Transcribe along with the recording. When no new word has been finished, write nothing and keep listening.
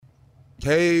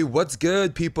Hey, what's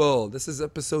good, people? This is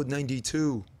episode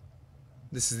 92.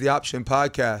 This is the Option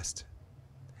Podcast.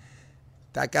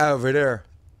 That guy over there,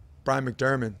 Bryan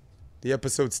McDermand. The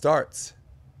episode starts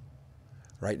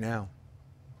right now.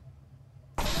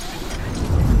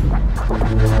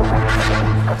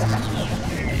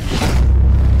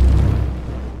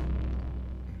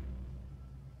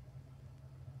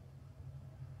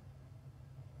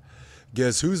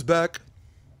 Guess who's back?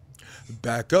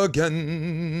 Back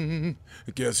again.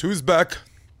 Guess who's back?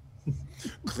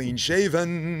 Clean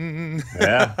shaven.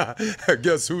 Yeah.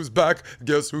 Guess who's back?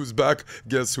 Guess who's back?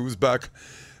 Guess who's back?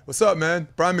 What's up, man?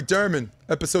 Bryan McDermand,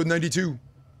 episode 92.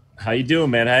 How you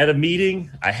doing, man? I had a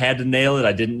meeting. I had to nail it.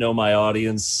 I didn't know my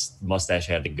audience. Mustache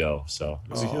had to go. So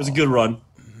it was a good run,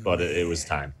 but it was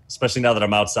time. Especially now that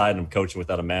I'm outside and I'm coaching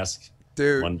without a mask.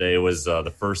 Dude. One day was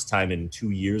the first time in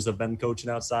 2 years I've been coaching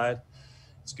outside.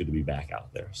 It's good to be back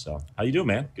out there. So how you doing,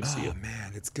 man? Good to see you. Oh,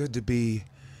 man, it's good to be,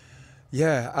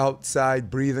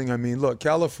 outside breathing. I mean, look,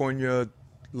 California,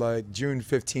 like June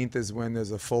 15th is when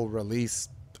there's a full release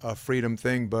freedom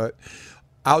thing, but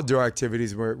outdoor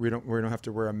activities where we don't have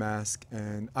to wear a mask.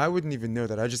 And I wouldn't even know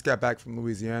that. I just got back from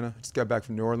Louisiana. I just got back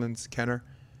from New Orleans, Kenner,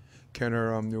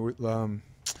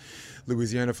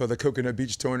 Louisiana for the Coconut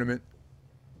Beach tournament.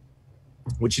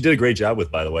 Which you did a great job with,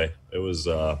 by the way. It was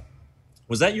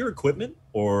that your equipment,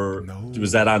 or No.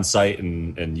 was that on site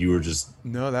and you were just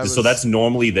so that's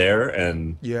normally there?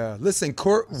 And yeah, listen,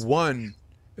 court one,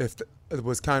 it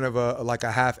was kind of like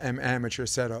a half amateur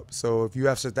setup. So if you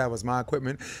asked if that was my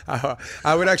equipment,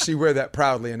 I would actually wear that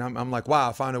proudly. And I'm like, wow,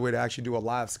 I found a way to actually do a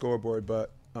live scoreboard.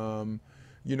 But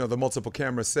the multiple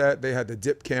camera set, they had the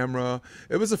dip camera.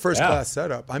 It was a first class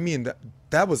setup. I mean,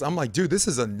 that was, I'm like, dude, this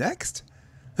is a Next.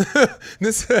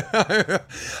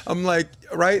 I'm like,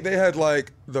 right? They had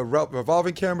like the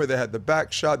revolving camera, they had the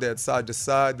back shot, they had side to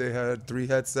side, they had 3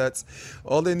 headsets.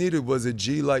 All they needed was a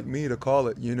G like me to call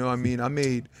it. I mean,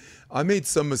 I made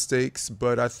some mistakes,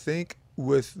 but I think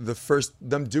with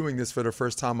them doing this for the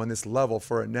first time on this level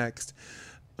for a Next,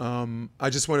 I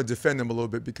just want to defend them a little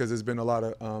bit because there's been a lot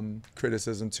of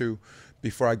criticism too.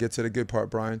 Before I get to the good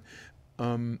part, Bryan.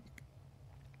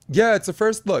 Yeah, it's a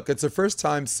first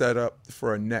time setup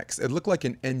for a Next. It looked like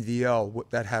an NVL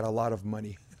that had a lot of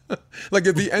money. Like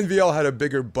if the NVL had a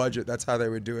bigger budget, that's how they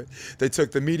would do it. They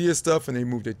took the media stuff and they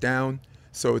moved it down,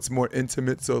 so it's more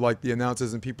intimate. So like the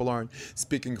announcers and people aren't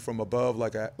speaking from above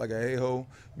like a hey-ho.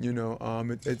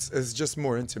 It's just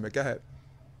more intimate. Go ahead.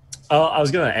 I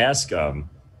was gonna ask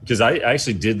because I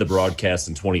actually did the broadcast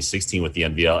in 2016 with the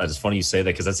NVL, and it's funny you say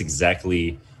that because that's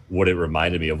exactly what it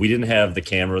reminded me of. We didn't have the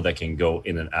camera that can go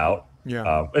in and out.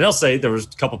 Yeah. And I'll say there was a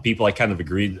couple people I kind of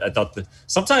agreed. I thought that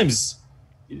sometimes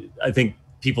I think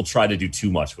people try to do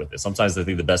too much with it. Sometimes I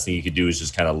think the best thing you could do is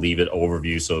just kind of leave it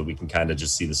overview so we can kind of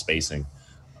just see the spacing.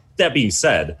 That being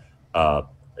said,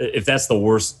 if that's the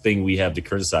worst thing we have to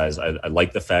criticize, I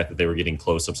like the fact that they were getting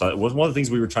close-ups. It was one of the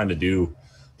things we were trying to do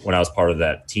when I was part of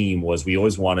that team was we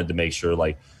always wanted to make sure,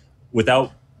 like,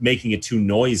 without making it too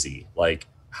noisy, like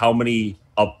how many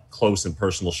up close and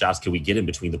personal shots can we get in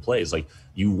between the plays? Like,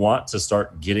 you want to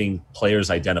start getting players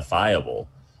identifiable.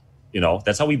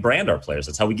 That's how we brand our players.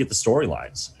 That's how we get the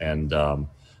storylines. And,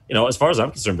 as far as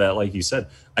I'm concerned, that, like you said,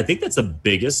 I think that's the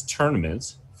biggest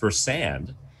tournament for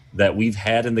sand that we've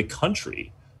had in the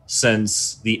country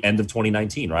since the end of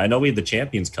 2019, right? I know we had the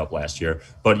Champions Cup last year,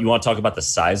 but you want to talk about the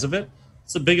size of it?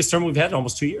 It's the biggest tournament we've had in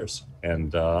almost 2 years.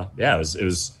 And, it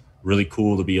was really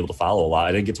cool to be able to follow a lot.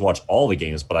 I didn't get to watch all the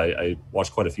games, but I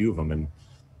watched quite a few of them, and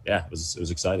it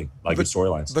was exciting. Like good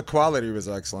storylines. The quality was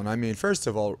excellent. I mean, first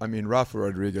of all, Rafa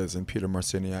Rodriguez and Peter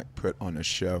Marciniak put on a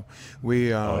show.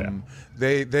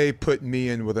 They put me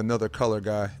in with another color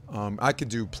guy. I could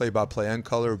do play-by-play and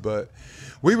color, but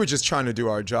we were just trying to do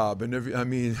our job. And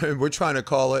we're trying to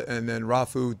call it, and then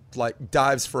Rafa like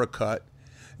dives for a cut.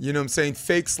 You know what I'm saying?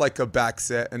 Fakes like a back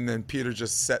set, and then Peter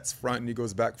just sets front, and he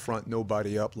goes back front,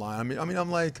 nobody up line. I'm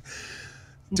like,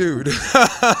 dude,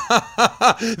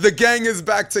 the gang is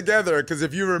back together. Because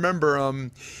if you remember,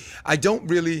 I don't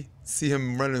really see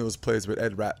him running those plays with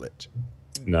Ed Ratledge.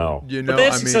 No, but they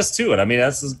have success to it. I mean,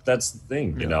 that's the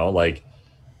thing. Like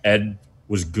Ed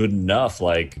was good enough.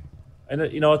 Like, and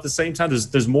at the same time,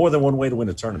 there's more than one way to win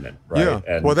a tournament, right?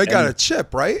 Yeah. Well, they got a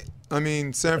chip, right? I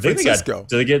mean, San Francisco.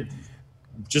 Did they get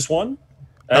just one?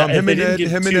 Him and Ed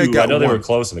got I know one. they were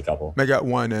close in a couple. They got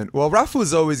one in. Well, Rafa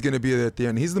was always going to be there at the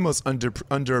end. He's the most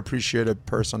underappreciated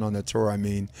person on the tour. I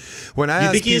mean, when I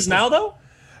you think he is now, though?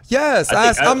 Yes,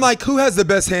 I'm like, who has the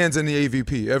best hands in the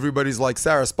AVP? Everybody's like,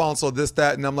 Sarah Sponcil, this,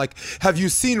 that. And I'm like, have you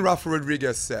seen Rafa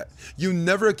Rodriguez set? You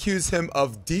never accuse him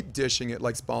of deep dishing it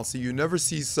like Sponcil. You never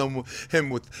see him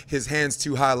with his hands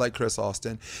too high like Chris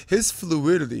Austin. His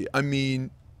fluidity, I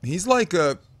mean, he's like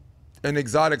an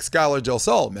exotic Skylar Del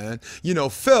Sol, man. You know,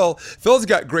 Phil's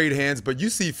got great hands, but you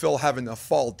see Phil having to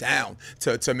fall down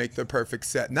to make the perfect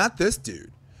set. Not this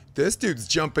dude. This dude's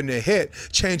jumping to hit,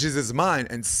 changes his mind,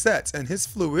 and sets, and his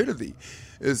fluidity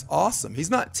is awesome.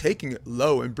 He's not taking it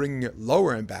low and bringing it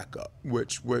lower and back up,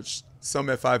 which some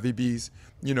FIVBs,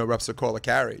 you know, reps are call a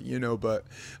carry, you know. But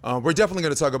we're definitely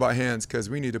going to talk about hands because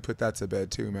we need to put that to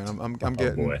bed too, man.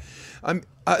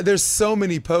 There's so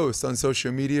many posts on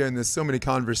social media and there's so many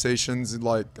conversations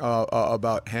like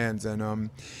about hands, and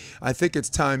I think it's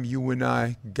time you and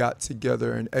I got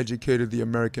together and educated the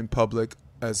American public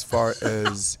as far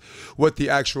as what the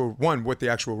actual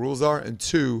rules are, and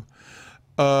two,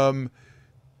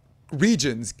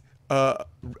 regions,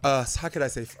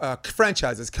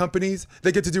 franchises, companies,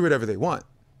 they get to do whatever they want.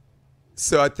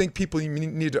 So I think people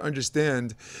need to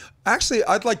understand. Actually,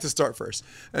 I'd like to start first,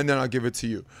 and then I'll give it to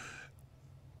you.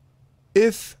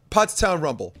 If Pottstown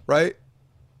Rumble, right,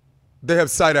 they have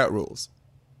side-out rules,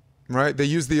 right? They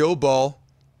use the old ball.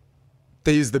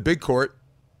 They use the big court.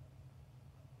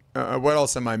 What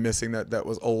else am I missing that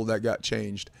was old that got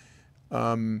changed?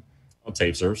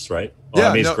 Tape serves, right? Well, yeah,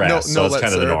 I mean, it's grass, so it's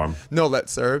kind of the norm. No let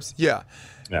serves, yeah.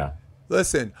 Yeah.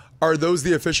 Listen, are those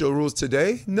the official rules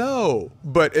today? No,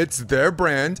 but it's their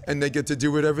brand, and they get to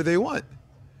do whatever they want.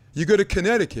 You go to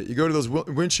Connecticut, you go to those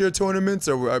wind shear tournaments,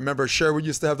 or I remember Sherwood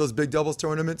used to have those big doubles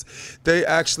tournaments. They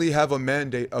actually have a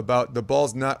mandate about the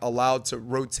ball's not allowed to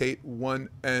rotate 1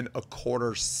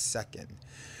 1/4 second.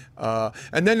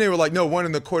 And then they were like, no,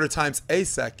 1 1/4 times a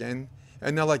second.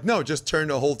 And they're like, no, just turn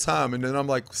the whole time. And then I'm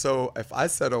like, so if I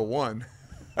set a 1,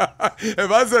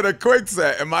 if I set a quick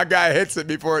set and my guy hits it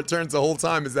before it turns the whole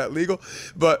time, is that legal?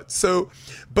 But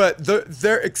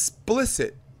they're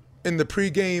explicit in the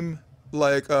pregame,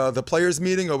 like the players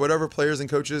meeting or whatever, players and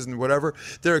coaches and whatever.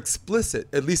 They're explicit,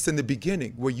 at least in the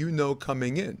beginning, where you know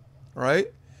coming in,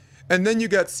 right? And then you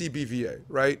got CBVA,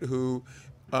 right, who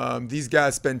these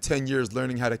guys spend 10 years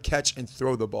learning how to catch and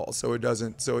throw the ball so it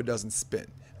doesn't spin,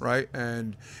 right?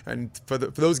 And for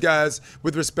those guys,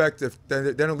 with respect, if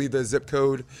they don't leave the zip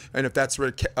code, and if that's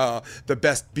where the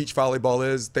best beach volleyball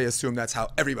is, they assume that's how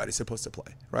everybody's supposed to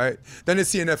play, right? Then they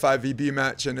see an FIVB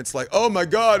match and it's like, oh my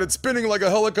God, it's spinning like a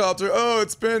helicopter. Oh,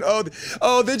 it's spin.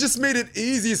 Oh, they just made it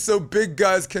easy so big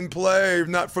guys can play,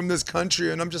 not from this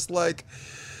country. And I'm just like,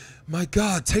 my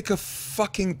God, take a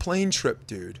fucking plane trip,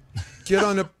 dude. Get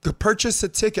on purchase a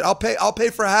ticket. I'll pay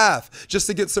for half just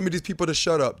to get some of these people to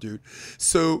shut up, dude.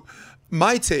 So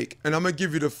my take, and I'm gonna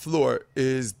give you the floor,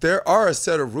 is there are a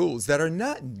set of rules that are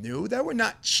not new, that were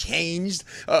not changed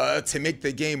to make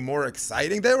the game more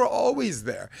exciting. They were always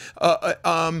there.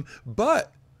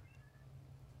 But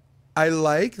I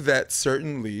like that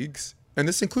certain leagues, and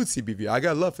this includes CBVA. I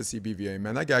got love for CBVA,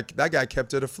 man. That guy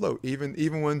kept it afloat,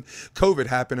 even when COVID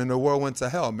happened and the world went to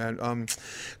hell, man.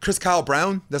 Chris Kyle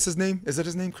Brown, that's his name. Is it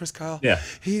his name, Chris Kyle? Yeah.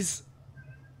 He's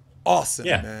awesome,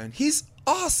 yeah, man. He's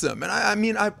awesome, and I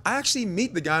mean, I actually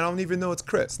meet the guy. I don't even know it's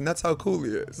Chris, and that's how cool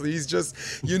he is. He's just,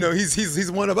 you know,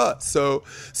 he's one of us. So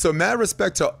mad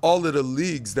respect to all of the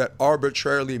leagues that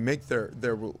arbitrarily make their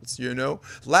rules. You know.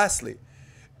 Lastly,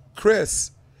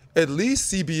 Chris. At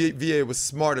least CBVA was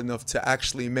smart enough to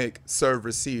actually make serve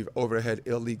receive overhead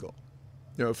illegal.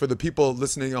 You know, for the people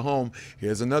listening at home,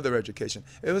 here's another education.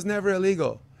 It was never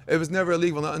illegal. It was never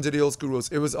illegal, not under the old school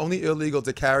rules. It was only illegal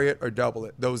to carry it or double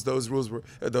it. Those rules were,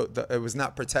 it was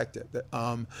not protected.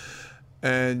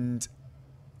 And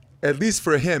at least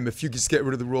for him, if you just get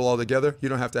rid of the rule altogether, you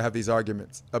don't have to have these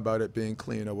arguments about it being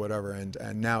clean or whatever.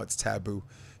 And now it's taboo.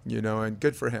 You know, and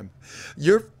good for him.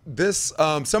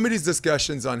 Some of these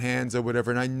discussions on hands or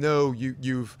whatever, and I know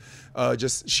you've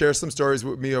just share some stories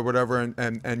with me or whatever,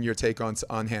 and your take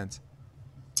on hands.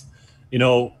 You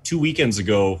know, 2 weekends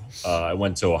ago, I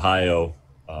went to Ohio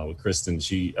with Kristen.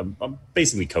 I'm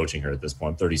basically coaching her at this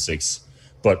point. I'm 36,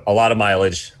 but a lot of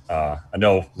mileage. I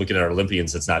know looking at our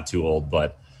Olympians, it's not too old,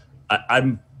 but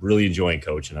I'm really enjoying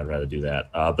coaching. I'd rather do that.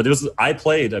 But I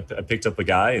picked up a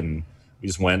guy and we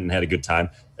just went and had a good time.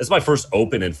 It's my first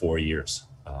Open in 4 years.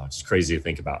 It's crazy to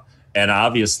think about. And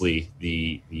obviously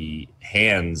the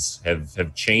hands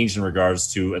have changed in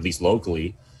regards to, at least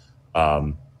locally,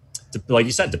 like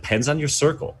you said, depends on your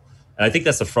circle. And I think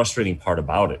that's the frustrating part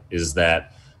about it, is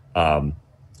that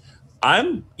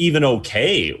I'm even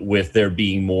okay with there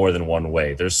being more than one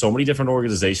way. There's so many different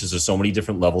organizations. There's so many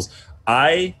different levels.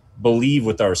 I believe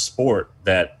with our sport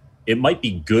that it might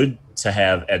be good to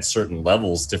have at certain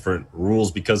levels different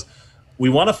rules, because we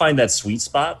want to find that sweet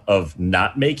spot of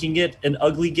not making it an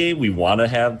ugly game. We want to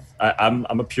have, I'm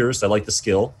a purist. I like the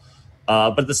skill.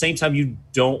 But at the same time, you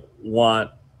don't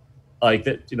want like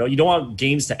that, you don't want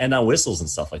games to end on whistles and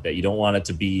stuff like that. You don't want it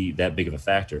to be that big of a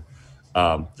factor.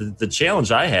 The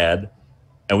challenge I had,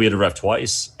 and we had to ref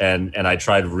twice, and I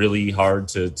tried really hard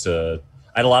to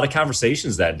I had a lot of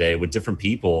conversations that day with different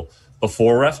people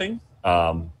before reffing.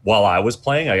 While I was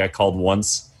playing, I got called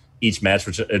once each match,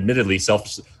 which admittedly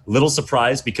little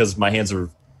surprised because my hands are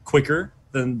quicker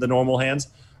than the normal hands.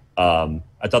 I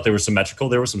thought they were symmetrical.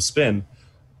 There was some spin.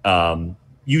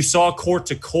 You saw court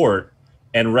to court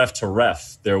and ref to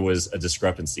ref, there was a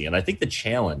discrepancy. And I think the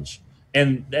challenge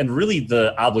and really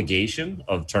the obligation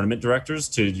of tournament directors,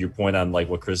 to your point on like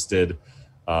what Chris did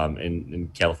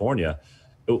in California,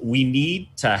 we need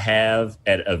to have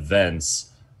at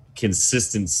events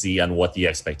consistency on what the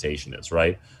expectation is,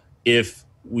 right? If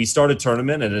we start a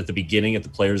tournament and at the beginning at the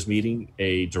players meeting,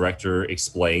 a director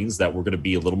explains that we're going to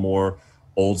be a little more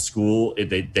old school.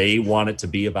 They want it to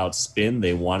be about spin.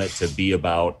 They want it to be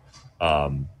about,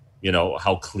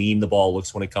 how clean the ball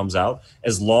looks when it comes out.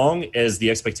 As long as the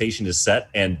expectation is set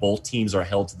and both teams are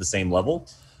held to the same level,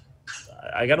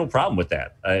 I got no problem with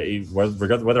that,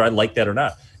 whether I like that or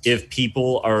not. If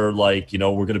people are like,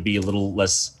 we're going to be a little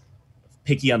less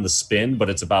picky on the spin,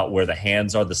 but it's about where the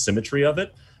hands are, the symmetry of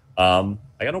it, I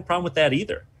got no problem with that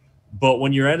either. But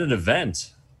when you're at an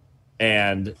event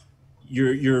and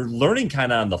you're learning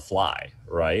kind of on the fly,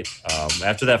 right?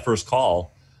 After that first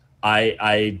call,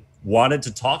 I wanted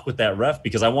to talk with that ref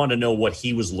because I wanted to know what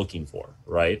he was looking for,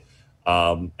 right?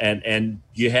 And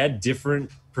you had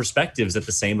different perspectives at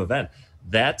the same event.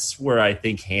 That's where I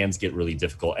think hands get really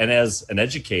difficult. And as an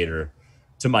educator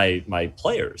to my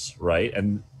players, right?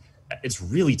 And it's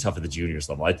really tough at the juniors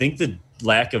level. I think the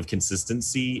lack of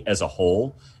consistency as a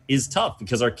whole is tough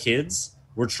because our kids,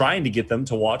 we're trying to get them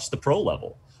to watch the pro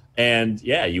level. And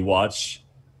yeah, you watch,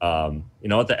 at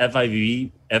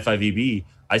the FIVB,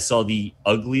 I saw the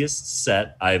ugliest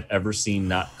set I've ever seen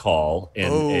not call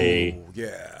in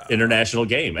international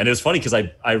game. And it was funny because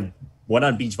I went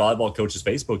on Beach Volleyball Coach's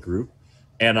Facebook group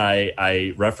and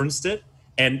I referenced it.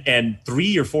 And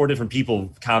 3 or 4 different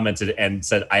people commented and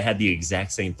said I had the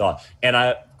exact same thought. And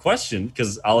I questioned,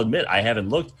 because I'll admit I haven't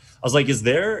looked. I was like, is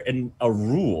there a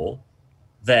rule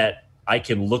that I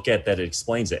can look at that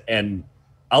explains it? And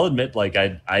I'll admit, like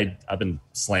I've been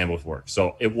slammed with work,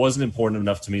 so it wasn't important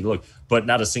enough to me to look. But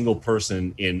not a single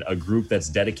person in a group that's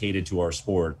dedicated to our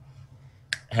sport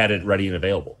had it ready and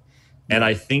available. And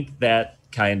I think that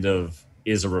kind of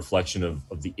is a reflection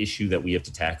of the issue that we have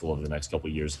to tackle over the next couple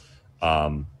of years.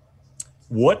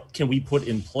 What can we put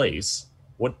in place?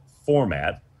 What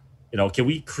format? Can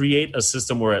we create a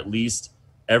system where at least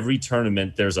every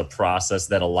tournament there's a process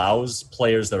that allows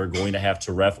players that are going to have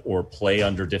to ref or play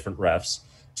under different refs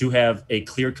to have a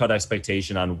clear-cut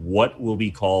expectation on what will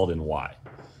be called and why?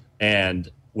 And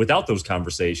without those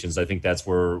conversations, I think that's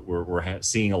where we're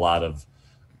seeing a lot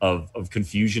of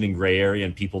confusion and gray area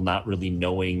and people not really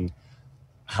knowing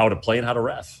how to play and how to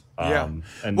ref.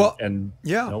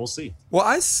 We'll see. Well,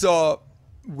 I saw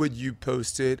what you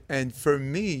posted, and for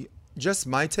me, just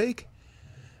my take,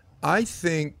 I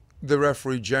think the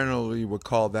referee generally would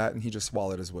call that, and he just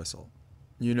swallowed his whistle.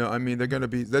 There's going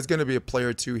to be a play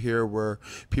or two here where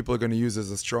people are going to use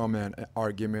as a straw man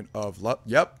argument of,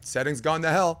 yep, setting's gone to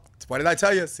hell. What did I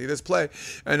tell you? See this play.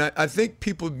 And I think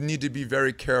people need to be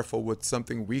very careful with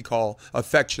something we call,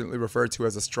 affectionately referred to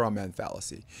as a straw man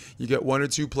fallacy. You get 1 or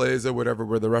 2 plays or whatever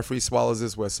where the referee swallows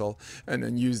his whistle and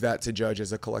then use that to judge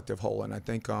as a collective whole. And I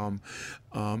think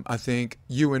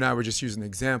you and I were just using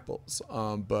examples,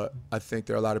 but I think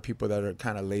there are a lot of people that are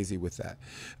kind of lazy with that.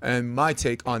 And my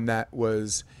take on that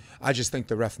was, I just think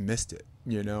the ref missed it.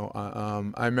 I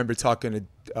remember talking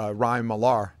to Ryan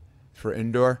Millar for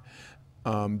indoor,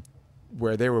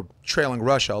 where they were trailing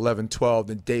Russia 11-12,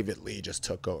 then David Lee just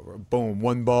took over. Boom,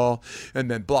 1 ball,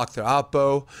 and then blocked the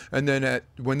oppo. And then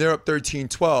when they're up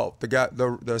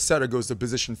 13-12, the setter goes to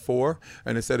position 4,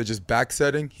 and instead of just back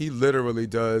setting, he literally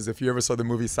does, if you ever saw the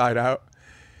movie Side Out.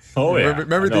 Oh, yeah.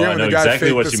 Remember the end when the guy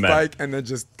faked the spike and then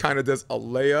just kind of does a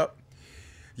layup?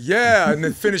 Yeah, and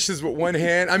then finishes with one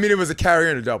hand. I mean, it was a carry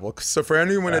and a double. So for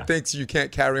anyone that thinks you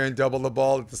can't carry and double the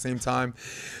ball at the same time,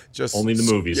 just only the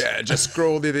movies. Yeah, just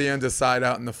scroll to the end of Side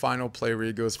Out in the final play where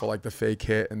he goes for like the fake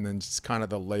hit and then just kind of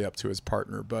the layup to his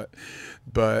partner. But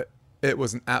it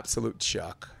was an absolute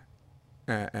chuck,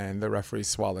 and the referee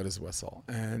swallowed his whistle.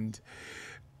 And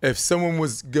if someone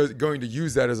was going to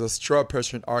use that as a straw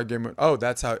person argument, oh,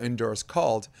 that's how indoor is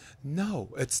called. No,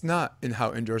 it's not in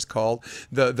how indoor is called.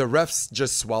 The refs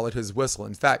just swallowed his whistle.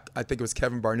 In fact, I think it was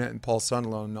Kevin Barnett and Paul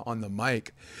Sunderland on the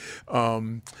mic.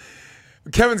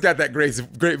 Kevin's got that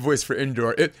great voice for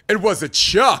indoor. It was a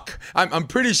chuck. I'm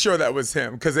pretty sure that was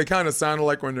him, because they kind of sounded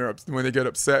like when they get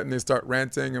upset and they start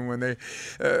ranting, and when they,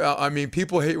 I mean,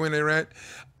 people hate when they rant.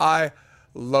 I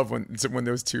love when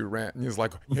those two rant, and he's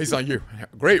like, you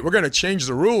great, we're gonna change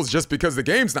the rules just because the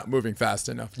game's not moving fast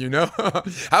enough, you know.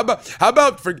 how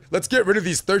about let's get rid of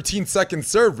these 13-second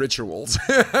serve rituals.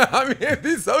 I mean,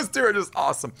 those two are just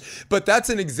awesome. But that's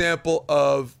an example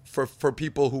of, for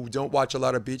people who don't watch a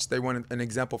lot of beach, they want an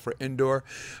example for indoor,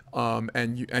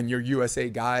 and your USA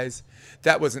guys.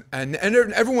 That wasn't, and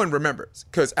everyone remembers,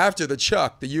 because after the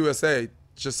chuck, the USA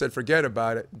just said forget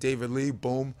about it. David Lee,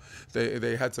 boom,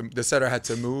 they had to, the setter had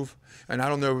to move, and I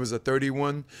don't know if it was a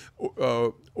 31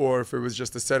 or if it was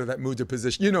just a setter that moved the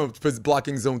position, you know,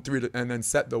 blocking zone 3 and then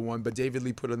set the one. But David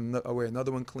Lee put away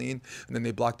another one clean, and then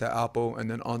they blocked that apple, and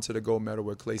then onto the gold medal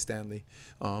where Clay Stanley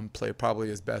played probably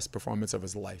his best performance of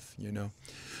his life. You know,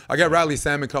 I got Riley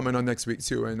Salmon coming on next week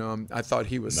too, and I thought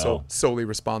he was solely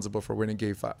responsible for winning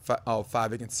game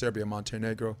 5 against Serbia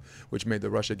Montenegro, which made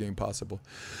the Russia game possible.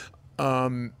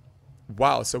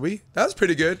 Wow, so that was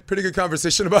pretty good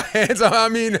conversation about hands. I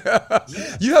mean,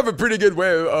 you have a pretty good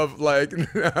way of like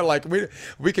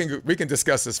we can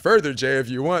discuss this further, Jay, if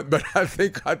you want, but I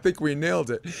think we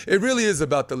nailed it. It really is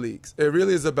about the leagues. It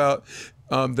really is about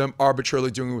them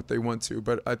arbitrarily doing what they want to.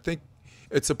 But I think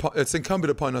it's incumbent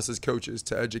upon us as coaches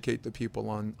to educate the people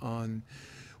on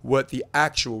what the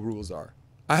actual rules are.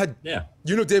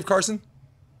 You know Dave Carson?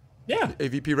 Yeah.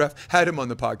 AVP ref, had him on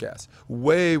the podcast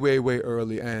way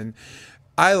early, and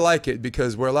I like it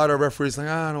because where a lot of referees like,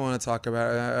 I don't want to talk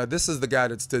about it. This is the guy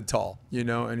that stood tall, you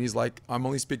know, and he's like, I'm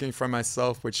only speaking for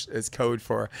myself, which is code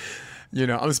for, you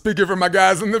know, I'm speaking for my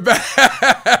guys in the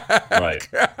back. Right.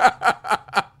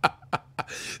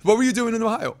 What were you doing in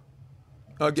Ohio?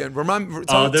 Again,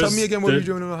 tell me again what were you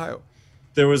doing in Ohio?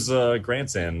 There was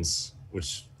Grandstands,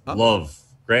 which love.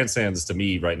 Grandstands to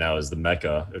me right now is the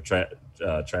mecca.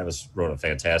 Travis wrote a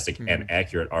fantastic and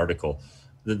accurate article.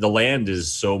 The land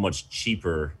is so much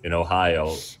cheaper in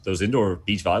Ohio. Those indoor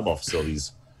beach volleyball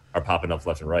facilities are popping up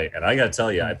left and right. And I got to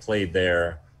tell you, I played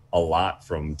there a lot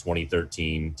from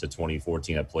 2013 to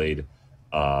 2014. I played in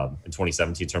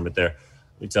 2017 tournament there.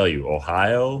 Let me tell you,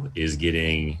 Ohio is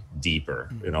getting deeper.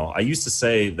 You know, I used to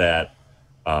say that,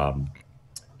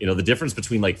 you know, the difference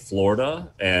between like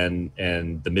Florida and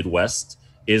the Midwest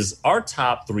is our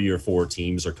top 3 or 4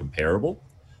 teams are comparable.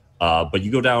 But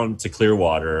you go down to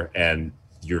Clearwater and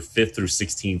your 5th through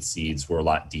 16th seeds were a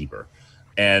lot deeper.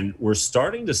 And we're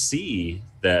starting to see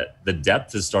that the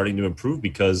depth is starting to improve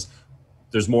because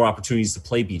there's more opportunities to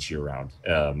play beach year round,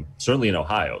 certainly in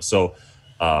Ohio. So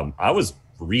I was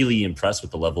really impressed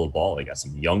with the level of ball. They got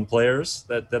some young players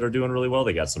that are doing really well.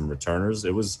 They got some returners.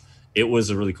 It was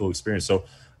a really cool experience. So,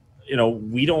 you know,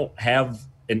 we don't have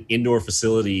an indoor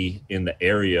facility in the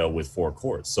area with 4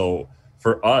 courts. So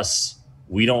for us,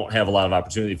 we don't have a lot of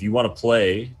opportunity. If you want to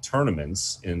play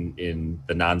tournaments in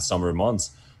the non-summer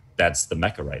months, that's the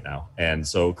mecca right now. And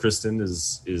so Kristen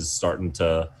is starting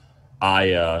to eye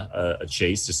a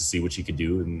chase just to see what she could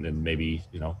do and maybe,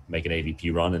 you know, make an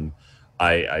AVP run. And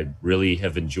I really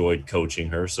have enjoyed coaching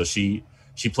her. So she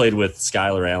played with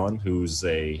Skylar Allen, who's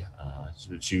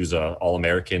she was a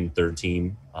All-American 3rd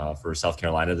team for South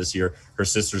Carolina this year. Her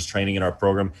sister's training in our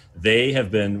program. They have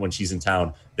been, when she's in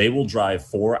town, they will drive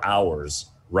 4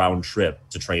 hours round trip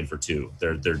to train for 2.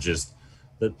 They're just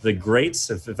the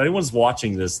greats. If anyone's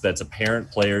watching this, that's a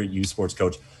parent, player, youth sports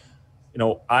coach, you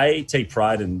know, I take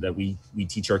pride in that we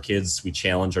teach our kids, we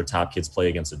challenge our top kids play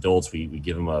against adults. We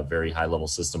give them a very high level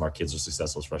system. Our kids are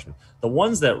successful as freshmen. The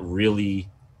ones that really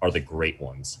are the great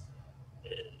ones,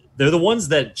 they're the ones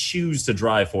that choose to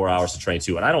drive 4 hours to train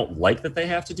too. And I don't like that they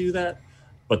have to do that,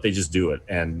 but they just do it.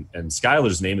 And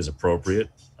Skylar's name is appropriate.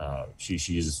 She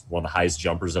is one of the highest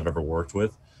jumpers I've ever worked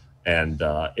with. And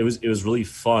it was really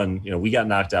fun. You know, we got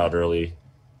knocked out early,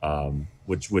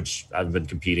 which I've been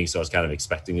competing, so I was kind of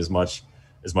expecting as much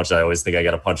as I always think I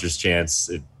got a puncher's chance.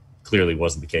 It clearly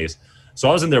wasn't the case. So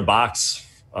I was in their box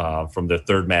from their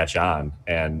 3rd match on,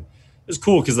 and it was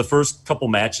cool because the first couple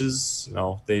matches, you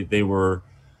know, they were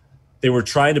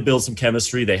trying to build some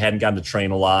chemistry. They hadn't gotten to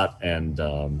train a lot, and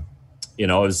you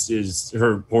know, her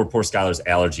poor Skylar's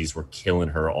allergies were killing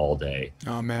her all day.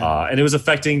 Oh man! And it was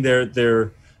affecting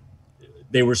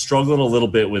they were struggling a little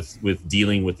bit with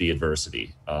dealing with the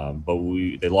adversity. But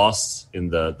they lost in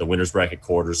the winners bracket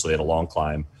quarters, so they had a long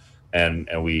climb. and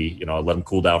we, you know, I let them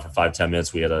cool down for 5-10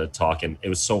 minutes. We had a talk, and it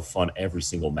was so fun. Every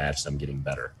single match, them getting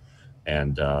better.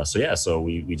 And so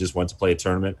we just went to play a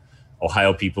tournament.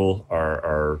 Ohio people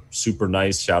are super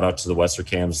nice. Shout out to the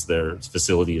Westercams. Their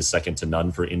facility is second to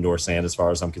none for indoor sand, as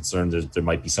far as I'm concerned. There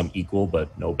might be some equal,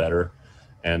 but no better.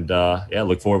 And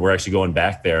look forward. We're actually going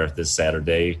back there this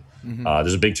Saturday.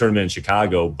 There's a big tournament in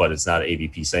Chicago, but it's not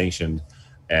AVP sanctioned.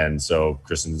 And so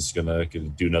Kristen's gonna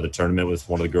do another tournament with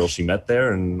one of the girls she met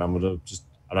there, and I'm not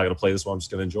gonna play this one. I'm just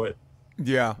gonna enjoy it.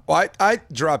 Yeah, well, I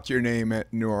dropped your name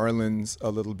at New Orleans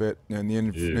a little bit, and the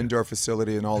indoor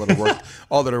facility and all of the work,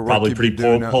 probably pretty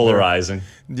polarizing.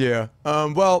 Yeah.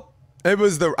 Well, it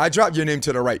was I dropped your name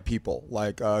to the right people,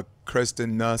 like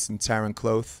Kristen Nuss and Taryn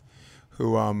Kloth,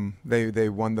 who they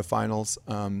won the finals.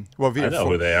 Via I know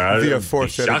who they are. Via I'd be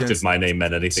forfeit. shocked if my name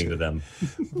meant anything to them.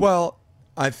 Well,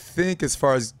 I think as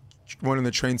far as wanting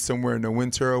to train somewhere in the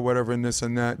winter or whatever and this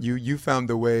and that, you found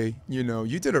a way. You know,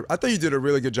 I thought you did a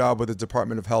really good job with the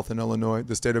Department of Health in Illinois,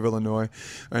 the state of Illinois,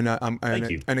 and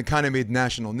it kind of made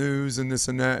national news and this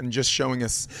and that, and just showing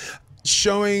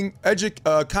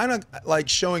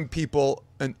people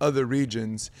in other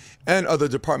regions and other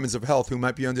departments of health who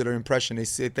might be under the impression they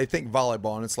think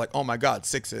volleyball, and it's like, oh my God,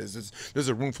 sixes. There's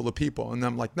a room full of people, and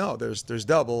I'm like, no, there's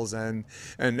doubles, and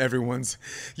everyone's,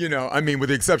 you know, I mean, with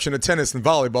the exception of tennis and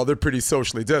volleyball, they're pretty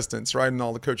socially distanced, right? And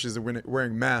all the coaches are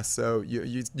wearing masks, so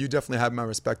you definitely have my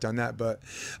respect on that. But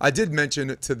I did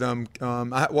mention it to them.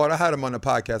 I had them on the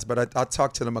podcast, but I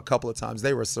talked to them a couple of times.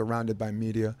 They were surrounded by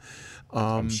media.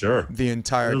 I'm sure the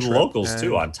entire trip. Locals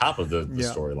too, on top of the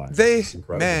storyline.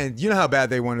 Man, you know how bad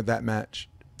they wanted that match,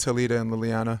 Toledo and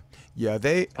Liliana. Yeah,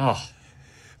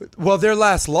 well, their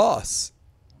last loss,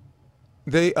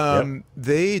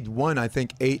 they'd won, I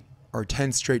think, 8 or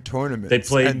 10 straight tournaments.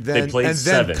 They played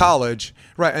 7. College,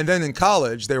 right? And then in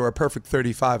college, they were a perfect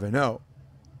 35-0.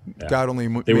 Yeah. God only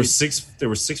they were 6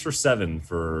 for 7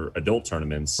 for adult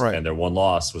tournaments, right. And their one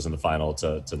loss was in the final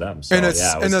to them. So,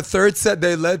 in the third set,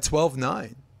 they led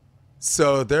 12-9.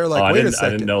 So they're like, wait a second. I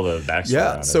didn't know the backstory.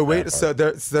 Yeah. So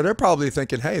they're probably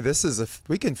thinking, hey, this is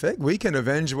we can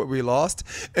avenge what we lost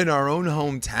in our own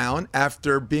hometown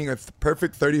after being a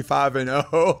perfect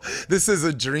 35-0. This is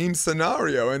a dream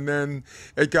scenario, and then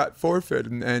it got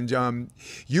forfeited. And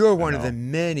you are one of the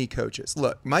many coaches.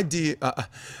 Look,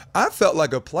 I felt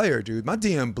like a player, dude. My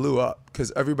DM blew up.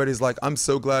 Because everybody's like, I'm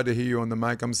so glad to hear you on the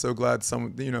mic. I'm so glad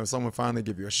someone finally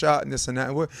give you a shot and this and that.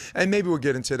 And maybe we'll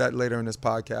get into that later in this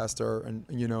podcast, or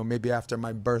maybe after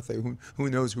my birthday. Who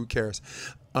knows? Who cares?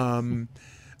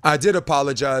 I did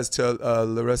apologize to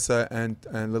Larissa and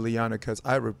Liliana, because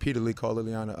I repeatedly called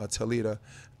Liliana a Toledo,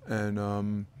 and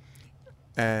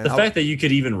the fact that you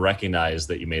could even recognize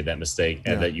that you made that mistake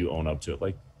and that you own up to it,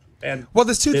 like. And well,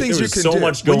 there's two things you can do. There's so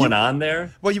much going on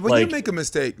there. Well, when you make a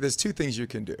mistake, there's two things you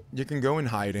can do. You can go in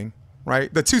hiding,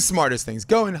 right? The two smartest things: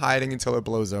 go in hiding until it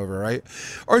blows over, right?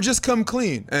 Or just come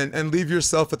clean and leave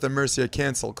yourself at the mercy of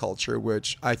cancel culture,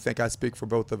 which I think I speak for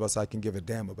both of us. I can give a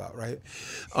damn about, right?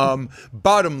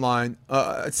 Bottom line,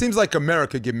 it seems like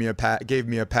America gave me a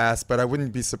pass, but I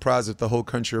wouldn't be surprised if the whole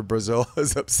country of Brazil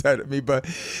is upset at me. But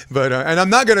and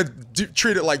I'm not gonna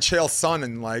treat it like Chael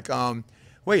Sonnen, like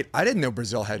wait, I didn't know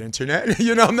Brazil had internet.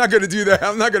 I'm not going to do that.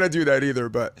 I'm not going to do that either.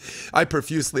 But I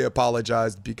profusely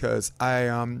apologized, because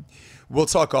we'll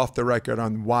talk off the record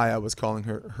on why I was calling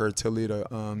her Toledo.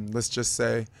 Let's just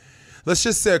say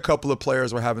a couple of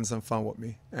players were having some fun with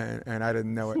me, and I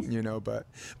didn't know it.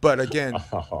 But again,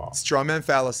 strawman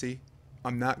fallacy.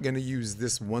 I'm not going to use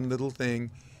this one little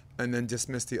thing and then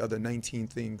dismiss the other 19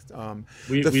 things.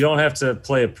 We don't have to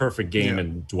play a perfect game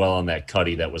and dwell on that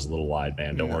cutty that was a little wide,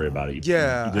 man. Don't worry about it. You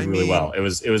did really well. It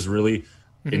was really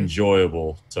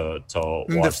enjoyable to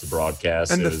watch the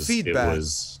broadcast. And the feedback, it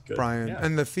was good. Bryan,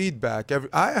 and the feedback.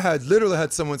 I had literally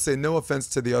had someone say, no offense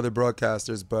to the other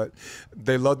broadcasters, but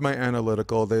they loved my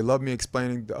analytical. They loved me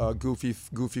explaining goofy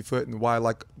foot and why,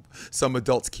 like, some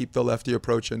adults keep the lefty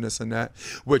approach and this and that,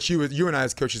 which you and I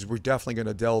as coaches, we're definitely going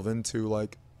to delve into,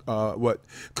 like, what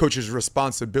coaches'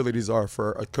 responsibilities are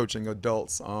for coaching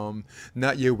adults.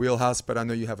 Not your wheelhouse, but I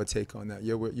know you have a take on that.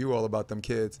 You're all about them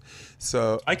kids.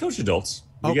 So I coach adults.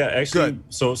 Actually, good.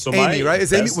 So Amy, right?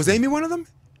 Was Amy one of them?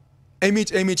 Amy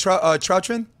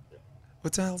Troutman?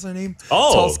 What the hell's her name?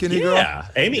 Oh, tall, skinny girl.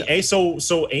 Amy. Yeah.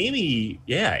 So Amy.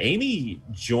 Yeah, Amy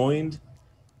joined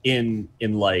in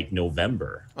like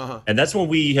November, and that's when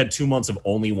we had 2 months of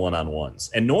only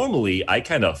one-on-ones. And normally I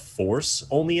kind of force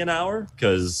only an hour,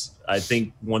 because I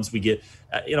think once we get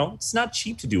it's not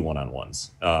cheap to do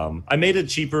one-on-ones. I made it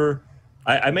cheaper.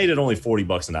 I made it only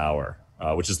 $40 an hour,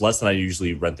 which is less than I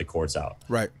usually rent the courts out.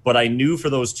 Right. But I knew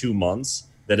for those 2 months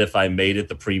that if I made it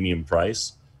the premium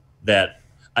price, that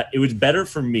it was better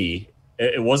for me.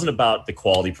 It wasn't about the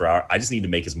quality per hour. I just need to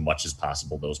make as much as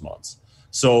possible those months.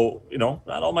 So,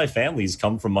 not all my families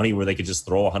come from money where they could just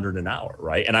throw $100 an hour,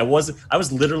 right? And I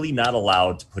was literally not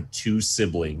allowed to put two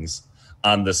siblings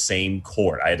on the same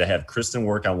court. I had to have Kristen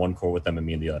work on one court with them and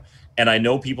me on the other. And I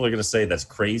know people are going to say that's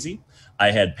crazy.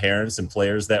 I had parents and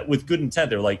players that, with good intent,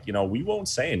 they're like, we won't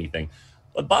say anything.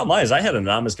 But bottom line is, I had an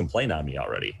anonymous complaint on me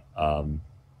already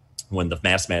when the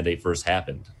mask mandate first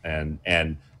happened,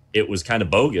 and it was kind of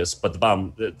bogus. But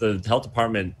the health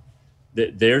department,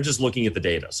 they're just looking at the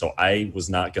data. So I was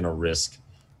not going to risk,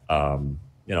 having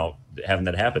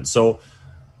that happen. So,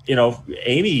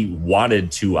 Amy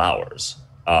wanted 2 hours,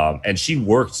 and she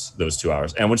worked those 2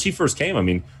 hours. And when she first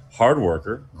came, hard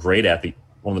worker, great athlete,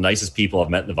 one of the nicest people I've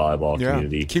met in the volleyball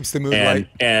community. Keeps the mood light.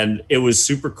 And it was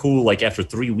super cool. Like after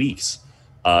 3 weeks,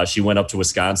 she went up to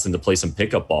Wisconsin to play some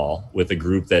pickup ball with a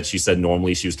group that she said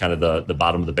normally she was kind of the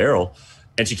bottom of the barrel.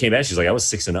 And she came back, she's like, I was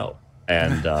 6-0.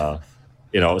 And,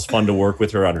 it was fun to work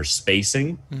with her on her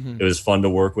spacing. Mm-hmm. It was fun to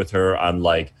work with her on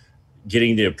like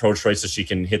getting the approach right so she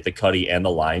can hit the cutty and the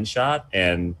line shot.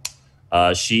 And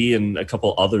she and a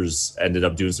couple others ended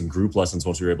up doing some group lessons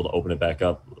once we were able to open it back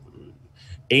up.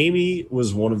 Amy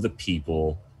was one of the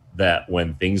people that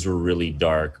when things were really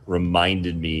dark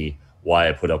reminded me why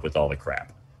I put up with all the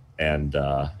crap. And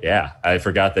I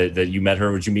forgot that you met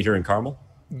her. Would you meet her in Carmel?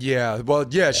 Yeah, well,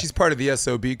 yeah, she's part of the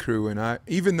SOB crew, and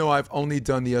even though I've only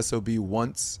done the SOB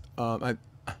once,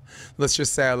 let's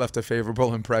just say I left a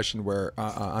favorable impression where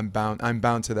I'm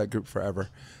bound to that group forever.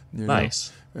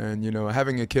 Nice. And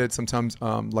having a kid sometimes,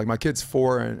 like my kid's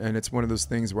 4, and it's one of those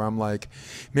things where I'm like,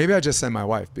 maybe I just send my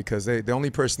wife, because the only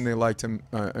person they liked him,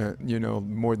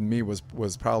 more than me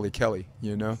was probably Kelly.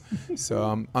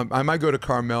 So I might go to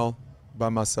Carmel by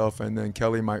myself, and then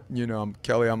Kelly might,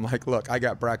 Kelly, I'm like, look, I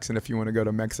got Braxton if you want to go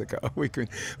to Mexico. We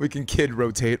can kid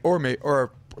rotate,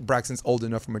 or Braxton's old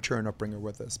enough or mature enough, bring her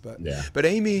with us. But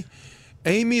Amy,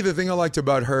 the thing I liked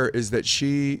about her is that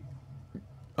she,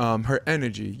 her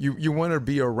energy, you want to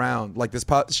be around, like this,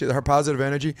 her positive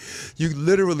energy, you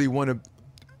literally want to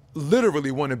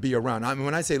be around.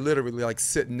 When I say literally, like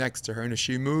sit next to her, and if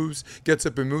she gets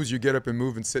up and moves, you get up and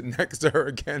move and sit next to her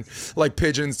again, like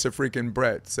pigeons to freaking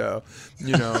bread. So,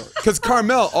 because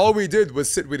Carmel, all we did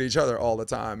was sit with each other all the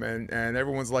time, and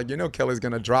everyone's like, Kelly's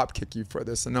gonna drop kick you for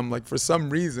this, and I'm like, for some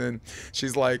reason,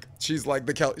 she's like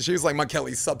my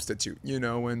Kelly substitute,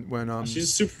 when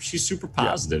she's super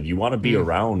positive. Yeah. You want to be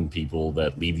around people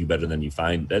that leave you better than you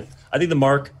find. That I think the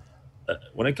mark.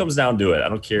 When it comes down to it, I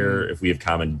don't care if we have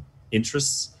common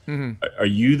interests. Mm-hmm. Are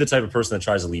you the type of person that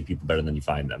tries to lead people better than you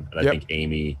find them? And I think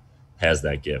Amy has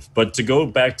that gift. But to go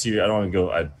back to I don't want to go.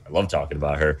 I love talking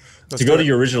about her. To go to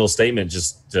your original statement,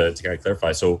 just to kind of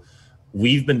clarify. So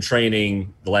we've been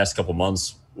training the last couple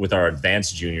months with our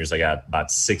advanced juniors. I got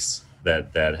about 6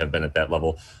 that have been at that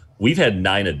level. We've had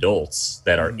 9 adults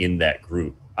that are in that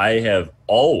group. I have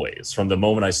always, from the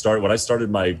moment when I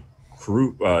started my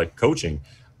crew coaching,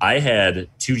 I had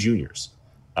 2 juniors.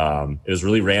 It was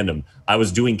really random. I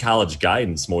was doing college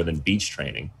guidance more than beach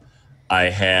training.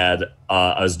 I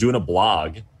was doing a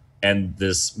blog, and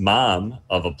this mom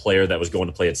of a player that was going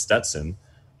to play at Stetson,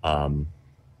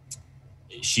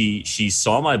 she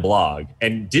saw my blog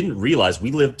and didn't realize we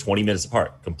lived 20 minutes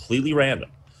apart, completely random.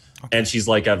 Okay. And she's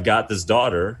like, I've got this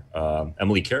daughter,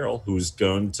 Emily Carroll, who's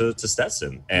going to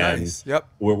Stetson, and nice. Yep.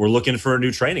 we're looking for a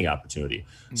new training opportunity.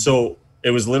 Mm-hmm. So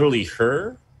it was literally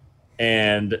her.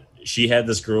 And she had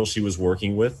this girl she was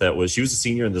working with she was a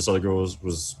senior, and this other girl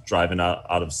was driving out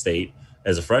of state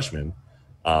as a freshman.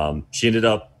 She ended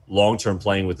up long-term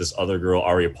playing with this other girl,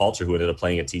 Aria Palter, who ended up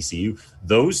playing at TCU.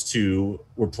 Those 2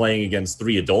 were playing against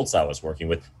 3 adults I was working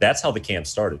with. That's how the camp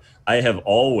started. I have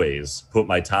always put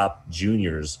my top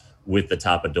juniors with the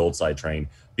top adults I train,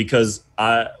 because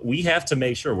we have to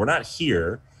make sure we're not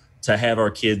here to have our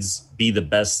kids be the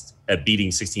best at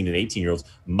beating 16 and 18-year-olds.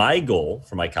 My goal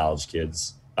for my college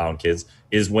kids,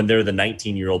 is when they're the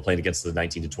 19-year-old playing against the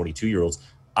 19 to 22-year-olds,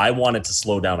 I want it to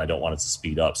slow down. I don't want it to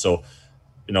speed up. So,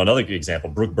 another good example,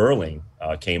 Brooke Burling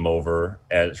came over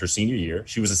at her senior year.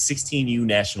 She was a 16U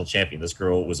national champion. This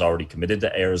girl was already committed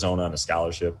to Arizona on a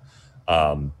scholarship.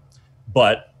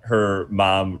 But her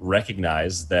mom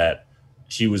recognized that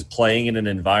she was playing in an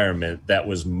environment that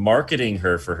was marketing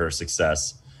her for her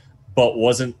success, but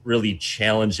wasn't really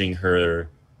challenging her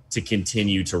to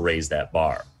continue to raise that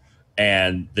bar.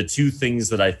 And the 2 things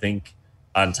that I think,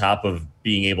 on top of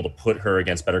being able to put her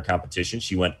against better competition,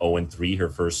 she went 0-3 her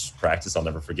first practice. I'll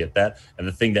never forget that. And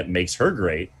the thing that makes her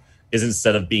great is,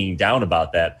 instead of being down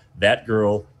about that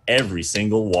girl, every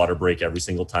single water break, every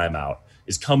single time out,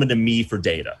 is coming to me for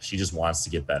data. She just wants to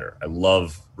get better. I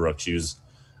love Brooke.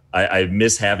 I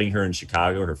miss having her in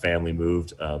Chicago. Her family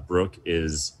moved. Brooke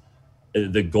is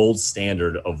the gold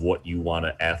standard of what you want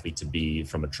an athlete to be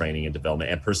from a training and development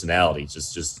and personality.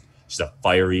 Just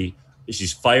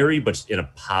she's fiery, but in a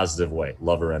positive way.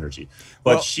 Love her energy.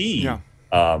 But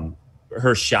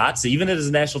her shots, even as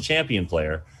a national champion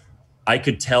player, I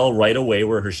could tell right away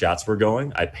where her shots were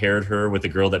going. I paired her with a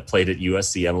girl that played at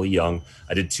USC, Emily Young.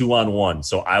 I did 2-on-1.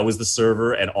 So I was the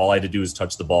server, and all I had to do was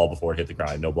touch the ball before it hit the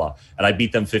ground, no block. And I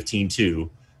beat them 15-2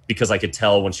 because I could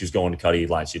tell when she was going to cutty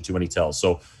line. She had too many tells.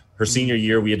 So her senior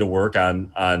year, we had to work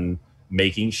on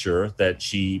making sure that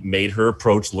she made her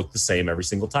approach look the same every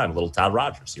single time, a little Todd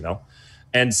Rogers,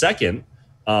 And second,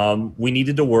 we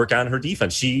needed to work on her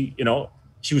defense.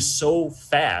 She was so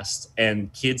fast,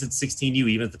 and kids at 16U,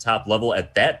 even at the top level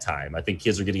at that time, I think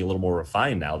kids are getting a little more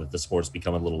refined now that the sport's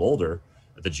becoming a little older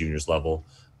at the juniors level.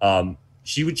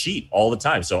 She would cheat all the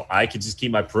time. So I could just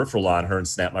keep my peripheral on her and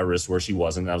snap my wrist where she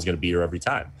wasn't, and I was going to beat her every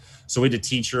time. So we had to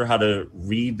teach her how to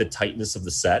read the tightness of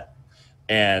the set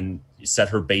and set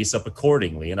her base up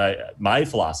accordingly. And my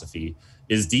philosophy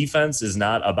is defense is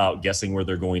not about guessing where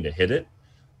they're going to hit it.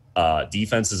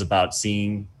 Defense is about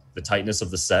seeing the tightness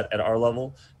of the set at our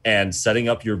level and setting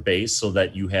up your base so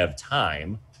that you have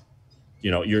time.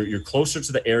 You're closer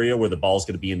to the area where the ball's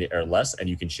going to be in the air less, and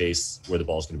you can chase where the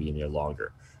ball's going to be in the air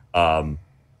longer.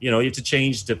 You have to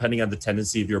change depending on the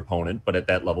tendency of your opponent, but at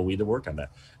that level, we had to work on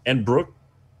that. And Brooke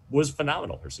was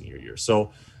phenomenal her senior year.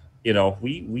 So,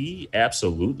 we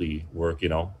absolutely work,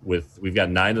 we've got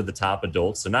 9 of the top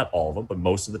adults, so not all of them, but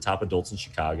most of the top adults in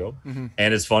Chicago. Mm-hmm.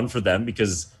 And it's fun for them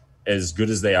because as good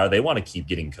as they are, they want to keep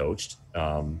getting coached. We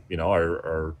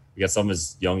got some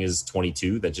as young as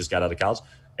 22 that just got out of college,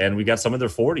 and we got some in their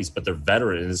 40s, but they're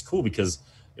veteran. And it's cool because,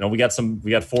 we got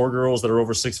 4 girls that are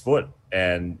over 6 foot,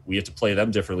 and we have to play them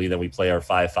differently than we play our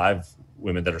 5'5"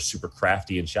 women that are super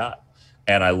crafty and shot.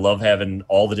 And I love having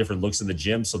all the different looks in the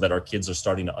gym so that our kids are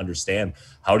starting to understand,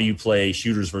 how do you play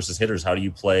shooters versus hitters? How do you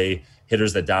play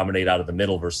hitters that dominate out of the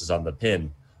middle versus on the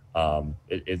pin?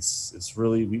 It's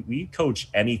really, we coach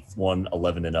anyone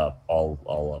 11 and up, all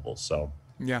levels. So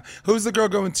yeah. Who's the girl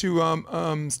going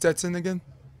to Stetson again?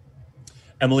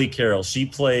 Emily Carroll. She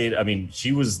played,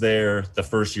 she was there the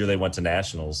first year they went to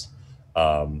nationals.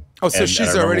 So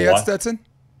she's already at Stetson?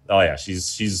 Oh yeah,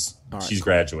 she's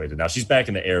graduated now. She's back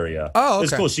in the area. Oh, okay.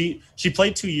 It's cool. She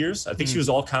played 2 years. I think she was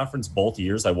all conference both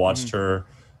years. I watched her.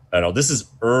 I don't know, this is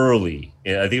early. I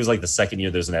think it was like the second year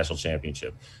there's a national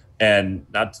championship. And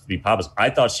not to be pompous, I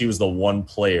thought she was the one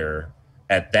player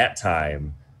at that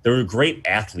time. There were great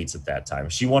athletes at that time.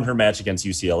 She won her match against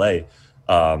UCLA.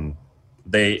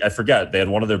 I forget, they had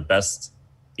one of their best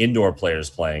indoor players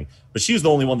playing, but she was the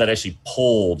only one that actually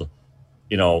pulled,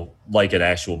 like an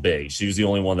actual big. She was the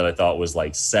only one that I thought was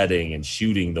like setting and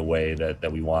shooting the way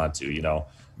that we want to, Yeah.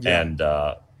 And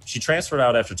she transferred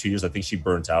out after 2 years. I think she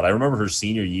burnt out. I remember her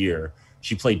senior year,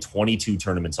 she played 22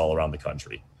 tournaments all around the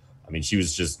country. She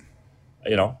was just,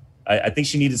 I think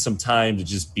she needed some time to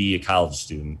just be a college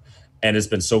student. And it's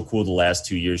been so cool the last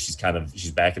 2 years. She's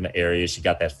back in the area. She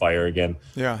got that fire again.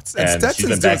 Yeah, and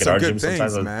Stetson's doing some good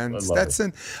things, man.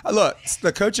 Stetson, look,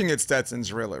 the coaching at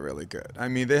Stetson's really, really good.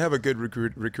 They have a good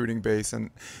recruiting base,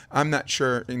 and I'm not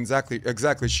sure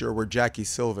exactly sure where Jackie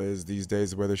Silva is these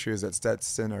days, whether she was at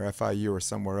Stetson or FIU or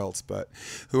somewhere else. But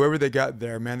whoever they got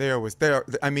there, man,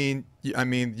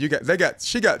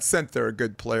 she got sent there a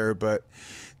good player, but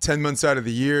 10 months out of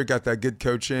the year, got that good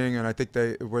coaching, and I think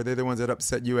they the ones that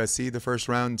upset USC the first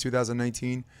round in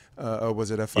 2019, or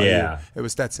was it FIU? Yeah, it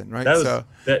was Stetson, right?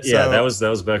 That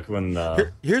was back when.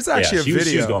 Here's actually a video.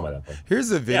 She was going by that point.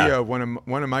 Here's a video of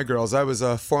one of my girls. I was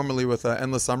formerly with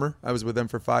Endless Summer. I was with them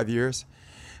for 5 years,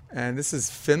 and this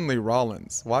is Finley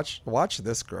Rollins. Watch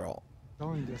this girl.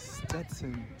 Going to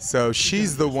Stetson. So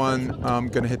she's the one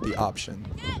going to hit the option.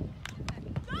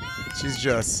 She's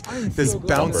just this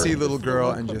bouncy little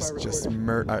girl and just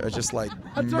murders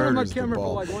the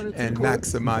ball and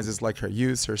maximizes like her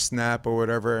use, her snap or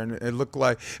whatever. And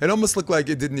it almost looked like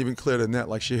it didn't even clear the net,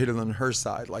 like she hit it on her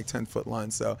side, like 10-foot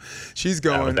line. So she's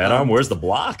going. With that arm, where's the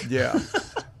block? Yeah.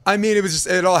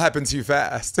 It all happened too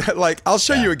fast. Like, I'll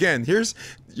show you again.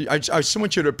 I just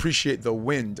want you to appreciate the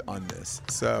wind on this.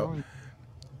 So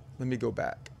let me go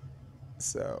back.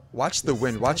 So watch the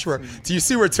wind. Watch where. Do you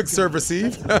see where it took serve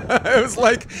receive? It was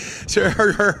like,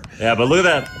 yeah, but look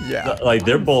at that. Yeah, like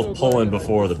they're both pulling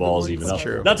before the ball's even up.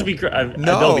 True. Not to be. I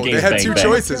no, know the game's they had bang, two bang.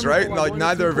 choices, right? Like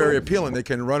neither are very appealing. They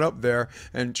can run up there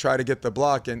and try to get the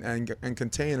block and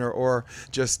contain her, or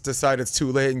just decide it's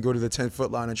too late and go to the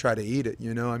 10-foot line and try to eat it.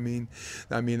 You know, I mean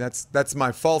that's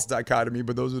my false dichotomy.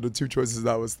 But those are the two choices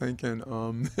I was thinking.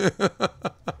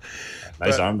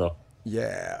 Nice arm though.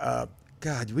 Yeah.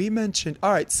 God, we mentioned.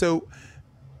 All right, so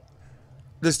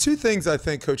there's two things I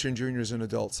think coaching juniors and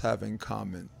adults have in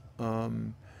common.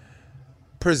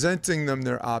 Presenting them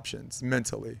their options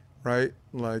mentally, right?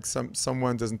 Like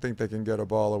someone doesn't think they can get a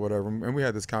ball or whatever. And we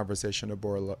had this conversation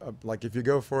aboard. Like if you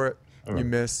go for it, you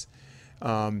miss.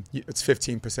 It's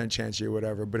 15% chance you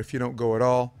whatever. But if you don't go at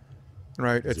all,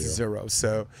 right, it's zero.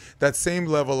 So that same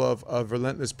level of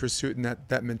relentless pursuit and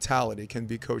that mentality can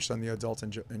be coached on the adult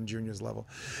and juniors level.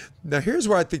 Now, here's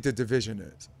where I think the division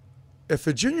is. If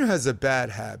a junior has a bad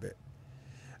habit,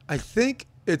 I think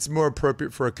it's more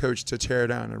appropriate for a coach to tear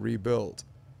down and rebuild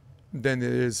than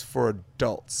it is for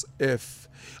adults,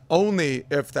 only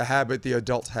if the habit the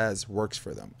adult has works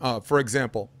for them. For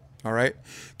example, all right,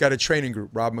 got a training group,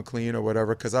 Rob McLean or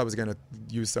whatever, because I was going to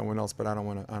use someone else, but I don't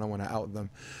want to out them.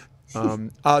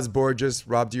 Oz Borges,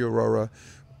 Rob DiAurora,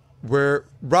 where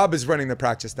Rob is running the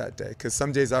practice that day, because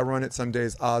some days I run it, some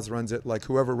days Oz runs it. Like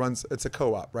whoever runs, it's a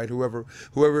co-op, right?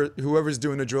 Whoever's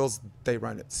doing the drills, they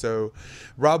run it. So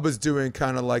Rob was doing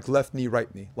kind of like left knee,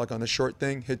 right knee, like on the short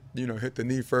thing, hit the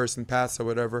knee first and pass or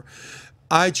whatever.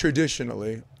 I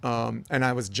traditionally, and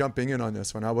I was jumping in on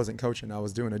this when I wasn't coaching, I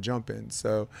was doing a jump in.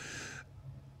 So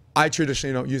I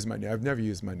traditionally don't use my knee. I've never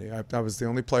used my knee. I was the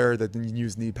only player that didn't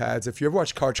use knee pads. If you ever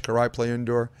watch Coach Karai play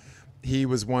indoor, he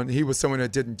was someone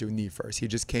that didn't do knee first. He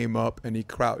just came up and he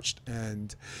crouched.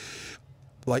 And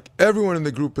like everyone in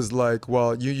the group was like,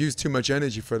 well, you use too much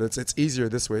energy for this. It's easier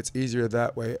this way. It's easier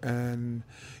that way. And,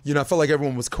 I felt like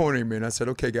everyone was cornering me. And I said,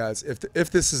 okay, guys,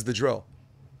 if this is the drill,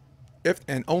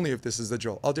 and only if this is the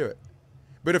drill, I'll do it.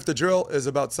 But if the drill is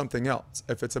about something else,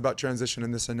 if it's about transition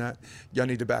and this and that, y'all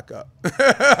need to back up.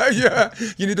 Yeah,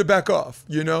 you need to back off,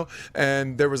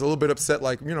 And there was a little bit upset,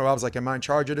 like, I was like, am I in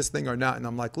charge of this thing or not? And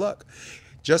I'm like, look,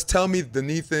 just tell me the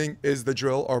knee thing is the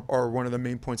drill or one of the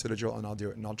main points of the drill, and I'll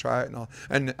do it, and I'll try it,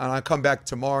 and I'll come back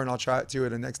tomorrow and I'll try it too,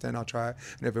 and the next day and I'll try it.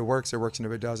 And if it works, it works, and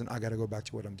if it doesn't, I got to go back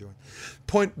to what I'm doing.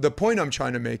 The point I'm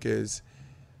trying to make is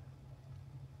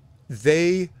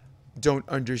they don't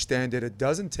understand that it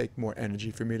doesn't take more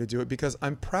energy for me to do it because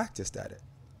I'm practiced at it.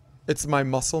 It's my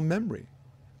muscle memory.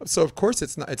 So of course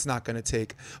it's not going to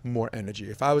take more energy.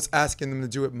 If I was asking them to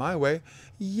do it my way,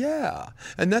 yeah.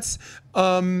 And that's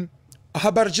how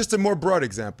about just a more broad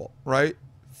example, right?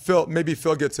 Maybe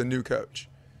Phil gets a new coach.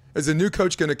 Is a new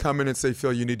coach going to come in and say,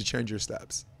 Phil, you need to change your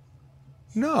steps?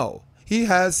 No. He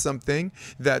has something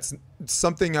that's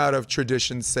something out of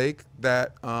tradition's sake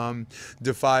that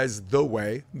defies the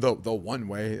way, the one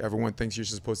way everyone thinks you're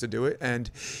supposed to do it.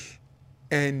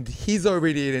 And he's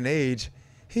already at an age,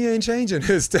 he ain't changing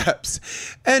his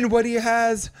steps. And what he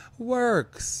has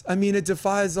works. I mean, it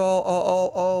defies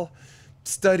all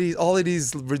studies, all of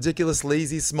these ridiculous,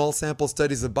 lazy, small sample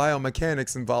studies of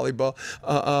biomechanics in volleyball.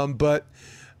 But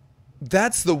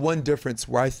that's the one difference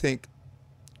where I think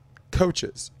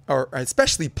coaches, or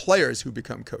especially players who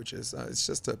become coaches, it's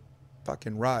just a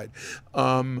fucking ride,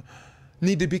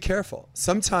 need to be careful.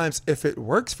 Sometimes if it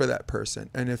works for that person,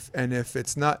 and if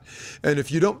it's not, and if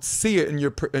you don't see it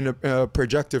in a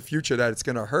projected future that it's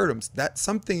going to hurt them, that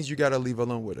some things you got to leave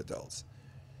alone with adults.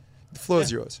 The floor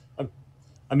is yours.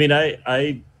 I mean,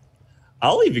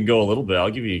 I'll even go a little bit.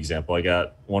 I'll give you an example. I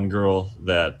got one girl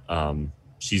that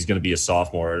she's going to be a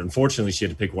sophomore. Unfortunately, she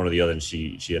had to pick one or the other, and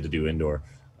she had to do indoor.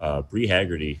 Bree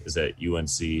Haggerty is at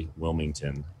UNC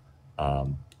Wilmington.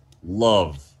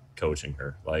 Love coaching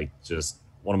her. Like, just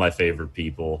one of my favorite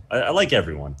people. I like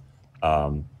everyone.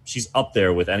 She's up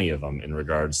there with any of them in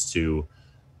regards to,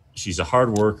 she's a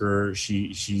hard worker.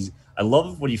 I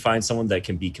love when you find someone that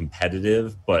can be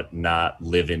competitive but not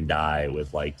live and die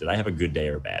with, like, did I have a good day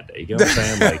or a bad day? You know what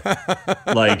I'm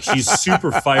saying? Like she's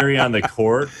super fiery on the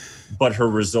court, but her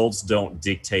results don't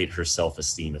dictate her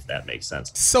self-esteem, if that makes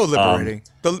sense. So liberating.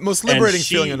 The most liberating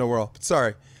feeling in the world.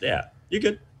 Sorry. Yeah, you're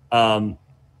good.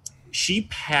 She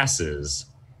passes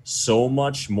so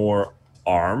much more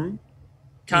arm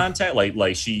contact.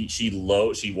 Like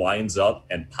she winds up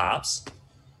and pops.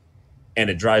 And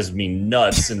it drives me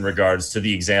nuts in regards to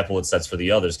the example it sets for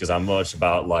the others, because I'm much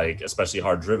about, like, especially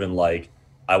hard driven, like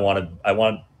I want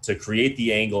to create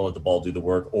the angle and let the ball do the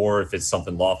work, or if it's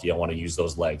something lofty, I want to use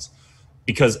those legs.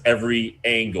 because every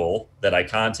angle that I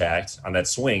contact on that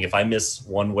swing, if I miss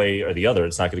one way or the other,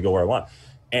 it's not going to go where I want.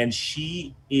 And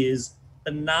she is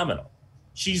phenomenal.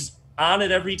 She's on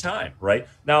it every time, right?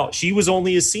 Now, she was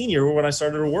only a senior when I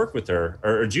started to work with her,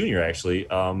 or a junior actually,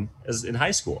 as in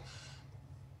high school.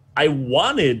 I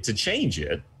wanted to change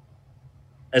it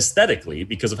aesthetically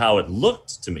because of how it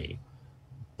looked to me,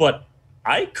 but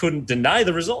I couldn't deny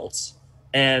the results.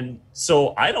 And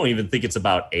so I don't even think it's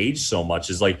about age so much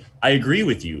as like, I agree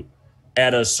with you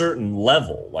at a certain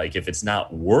level. Like if it's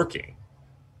not working,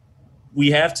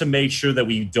 we have to make sure that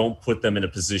we don't put them in a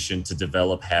position to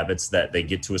develop habits that they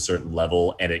get to a certain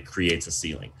level and it creates a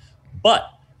ceiling. But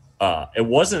it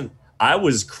wasn't, I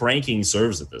was cranking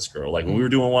serves at this girl. Like when we were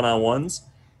doing one-on-ones,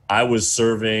 I was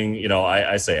serving, you know,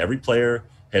 I say every player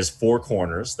has 4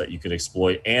 corners that you can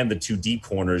exploit, and the 2 deep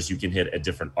corners you can hit at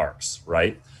different arcs,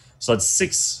 right? So that's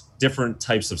 6 different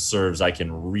types of serves I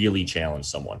can really challenge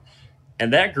someone.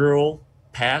 And that girl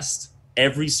passed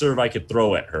every serve I could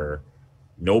throw at her,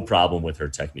 no problem with her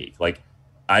technique. Like,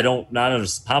 I don't, not in a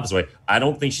pompous way, I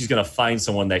don't think she's going to find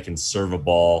someone that can serve a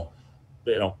ball,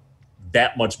 you know,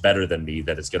 that much better than me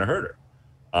that it's going to hurt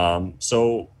her.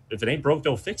 So if it ain't broke,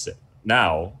 don't fix it.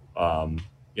 Now,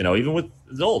 you know, even with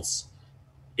adults,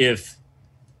 if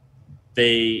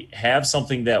they have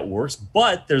something that works,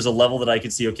 but there's a level that I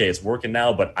can see, okay, it's working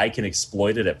now, but I can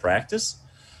exploit it at practice.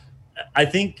 I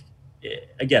think,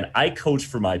 again, I coach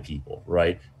for my people,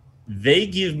 right? They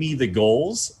give me the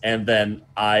goals, and then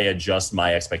I adjust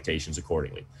my expectations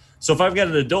accordingly. So if I've got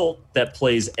an adult that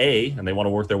plays A and they want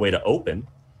to work their way to open,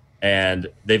 and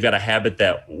they've got a habit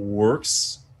that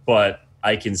works, but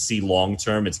I can see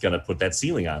long-term it's going to put that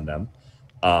ceiling on them,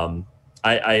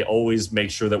 I always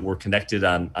make sure that we're connected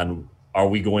on are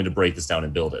we going to break this down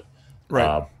and build it?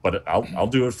 Right. But I'll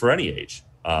do it for any age.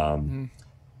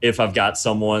 If I've got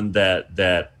someone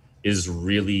that is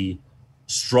really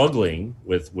struggling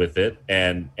with it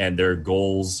and their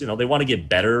goals, you know, they want to get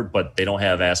better, but they don't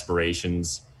have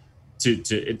aspirations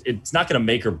it's not going to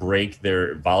make or break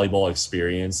their volleyball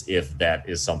experience if that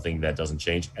is something that doesn't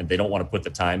change, and they don't want to put the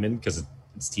time in because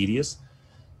it's tedious.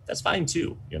 That's fine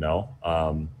too, you know.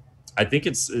 I think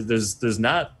there's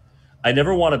not. I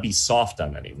never want to be soft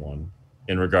on anyone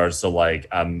in regards to like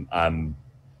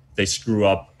they screw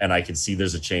up and I can see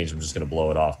there's a change. I'm just going to blow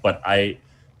it off. But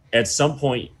at some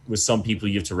point with some people,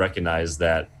 you have to recognize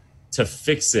that to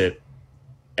fix it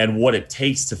and what it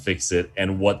takes to fix it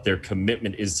and what their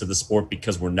commitment is to the sport,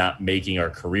 because we're not making our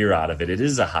career out of it. It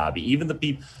is a hobby. Even the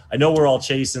people, I know we're all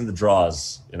chasing the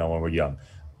draws, you know, when we're young,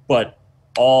 but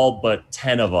all but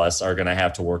 10 of us are going to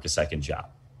have to work a second job,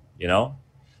 you know?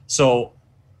 So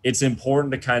it's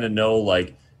important to kind of know,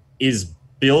 like, is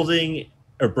building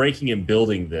or breaking and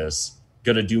building this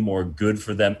going to do more good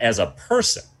for them as a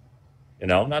person? You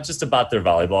know, not just about their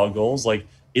volleyball goals. Like,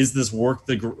 is this worth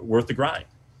the grind?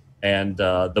 And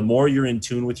the more you're in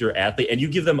tune with your athlete and you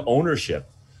give them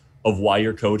ownership of why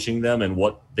you're coaching them and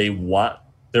what they want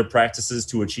their practices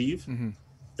to achieve,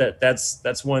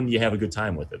 that's when you have a good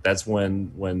time with it. That's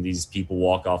when these people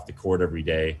walk off the court every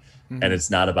day, and it's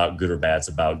not about good or bad. It's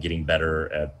about getting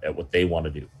better at what they want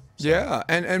to do. So. Yeah,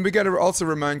 and we got to also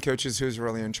remind coaches who's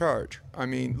really in charge. I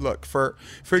mean, look, for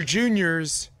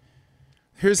juniors,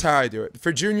 here's how I do it.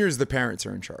 For juniors, the parents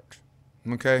are in charge.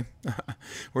 Okay,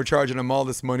 we're charging them all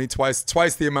this money, twice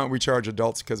the amount we charge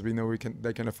adults, because we know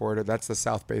they can afford it. That's the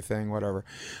South Bay thing, whatever.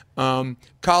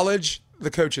 College,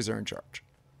 the coaches are in charge.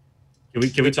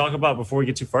 Can we talk about, before we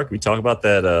get too far, can we talk about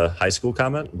that high school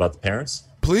comment about the parents?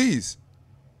 Please.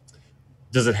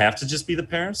 Does it have to just be the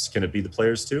parents? Can it be the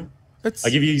players too? I'll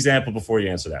give you an example before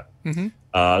you answer that.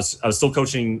 I was still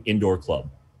coaching indoor club,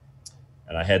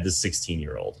 and I had this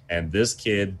 16-year-old, and this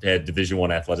kid had Division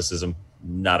I athleticism,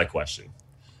 not a question.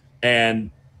 And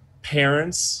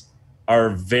parents are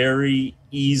very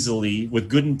easily, with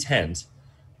good intent,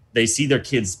 they see their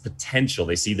kids' potential,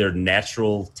 they see their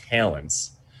natural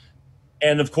talents.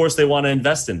 And of course they want to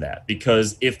invest in that,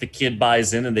 because if the kid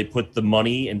buys in and they put the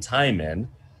money and time in,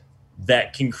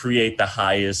 that can create the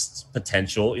highest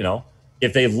potential. You know,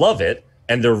 if they love it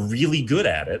and they're really good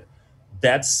at it,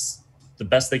 that's the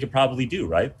best they could probably do,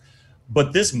 right?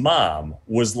 But this mom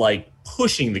was like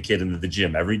pushing the kid into the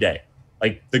gym every day.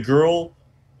 Like, the girl,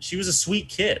 she was a sweet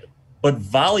kid, but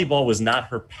volleyball was not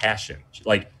her passion.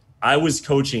 Like, I was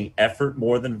coaching effort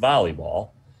more than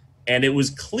volleyball, and it was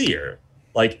clear.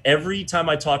 Like, every time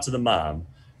I talked to the mom,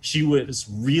 she was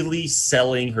really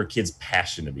selling her kid's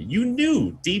passion to me. You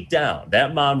knew deep down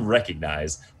that mom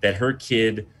recognized that her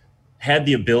kid had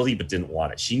the ability but didn't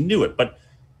want it. She knew it. But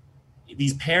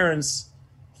these parents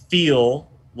feel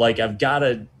like, I've got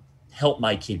to help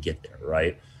my kid get there,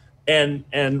 right?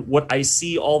 And what I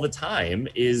see all the time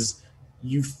is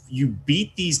you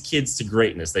beat these kids to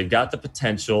greatness. They've got the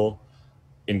potential.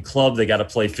 In club, they got to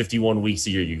play 51 weeks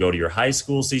a year. You go to your high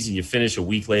school season, you finish a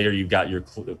week later, you've got your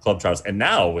club tryouts. And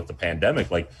now with the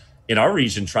pandemic, like in our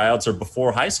region, tryouts are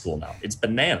before high school now. It's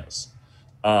bananas.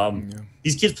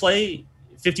 These kids play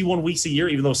 51 weeks a year,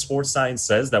 even though sports science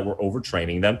says that we're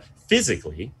overtraining them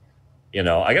physically. I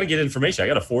got to get information. I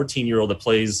got a 14-year-old that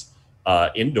plays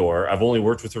indoor. I've only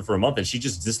worked with her for a month, and she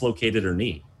just dislocated her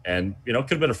knee. And, it could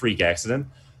have been a freak accident,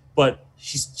 but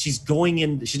she's going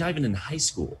in. She's not even in high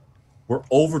school. We're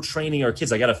overtraining our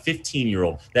kids. I got a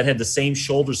 15-year-old that had the same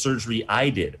shoulder surgery I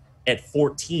did at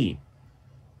 14.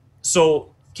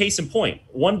 So case in point,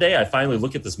 one day I finally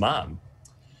look at this mom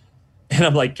and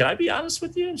I'm like, can I be honest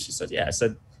with you? And she said, yeah. I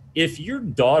said, if your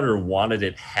daughter wanted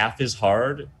it half as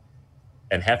hard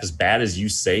and half as bad as you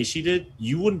say she did,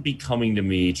 you wouldn't be coming to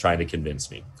me trying to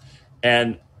convince me.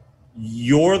 And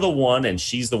you're the one and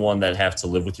she's the one that have to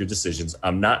live with your decisions.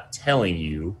 I'm not telling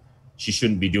you she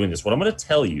shouldn't be doing this. What I'm going to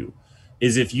tell you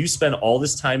is if you spend all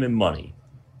this time and money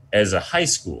as a high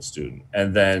school student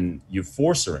and then you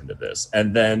force her into this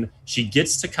and then she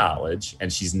gets to college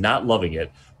and she's not loving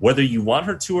it, whether you want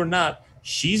her to or not,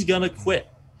 she's going to quit.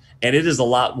 And it is a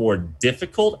lot more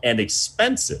difficult and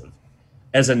expensive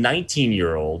as a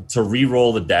 19-year-old to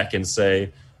re-roll the deck and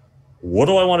say, what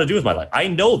do I want to do with my life? I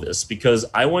know this because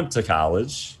I went to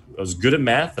college. I was good at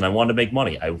math and I wanted to make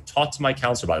money. I talked to my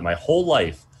counselor about it. My whole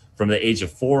life from the age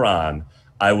of 4 on,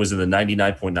 I was in the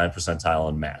 99.9 percentile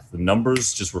in math. The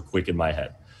numbers just were quick in my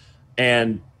head.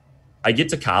 And I get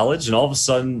to college and all of a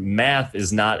sudden math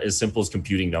is not as simple as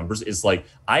computing numbers. It's like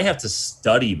I have to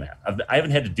study math. I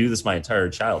haven't had to do this my entire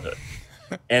childhood.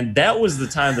 And that was the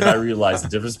time that I realized the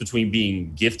difference between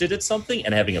being gifted at something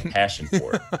and having a passion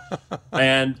for it.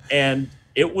 And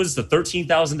it was the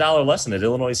 $13,000 lesson at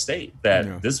Illinois State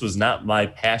that this was not my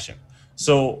passion.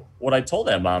 So what I told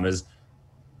that mom is,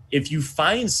 if you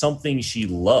find something she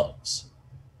loves,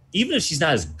 even if she's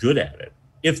not as good at it,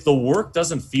 if the work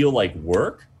doesn't feel like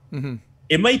work,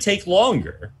 it may take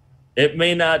longer. It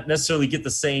may not necessarily get the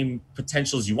same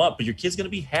potential as you want, but your kid's going to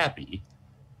be happy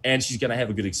and she's going to have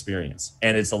a good experience.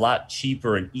 And it's a lot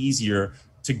cheaper and easier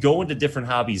to go into different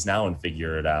hobbies now and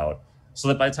figure it out so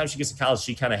that by the time she gets to college,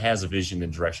 she kind of has a vision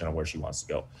and direction on where she wants to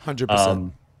go.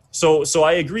 100%. So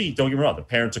I agree. Don't get me wrong. The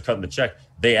parents are cutting the check.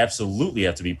 They absolutely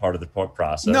have to be part of the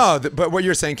process. No, but what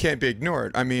you're saying can't be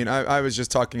ignored. I mean, I was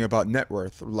just talking about net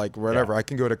worth, like whatever. Yeah. I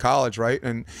can go to college, right?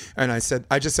 And I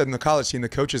just said in the college team, the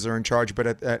coaches are in charge. But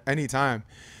at any time,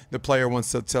 the player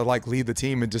wants to like leave the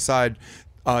team and decide,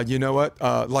 you know what?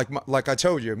 Like I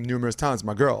told you numerous times,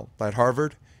 my girl at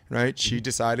Harvard. Right, she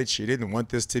decided she didn't want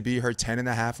this to be her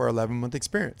 10.5 or 11-month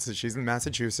experience. So she's in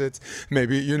Massachusetts.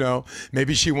 Maybe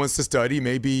she wants to study.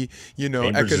 Maybe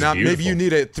maybe you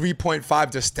need a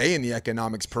 3.5 to stay in the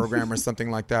economics program or something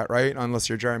like that. Right, unless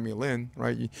you're Jeremy Lin.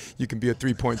 Right, you can be a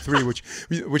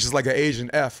 3.3, which is like an Asian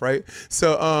F. Right.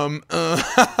 So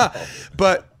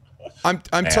but I'm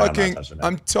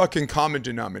talking common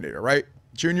denominator. Right,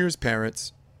 juniors,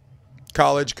 parents,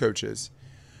 college coaches,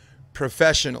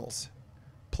 professionals.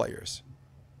 Players.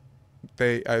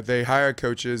 They hire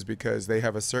coaches because they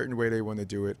have a certain way they want to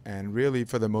do it, and really,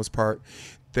 for the most part,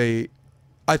 I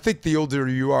think the older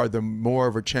you are, the more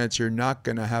of a chance you're not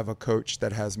going to have a coach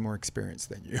that has more experience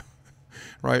than you.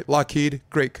 Right? Lockheed,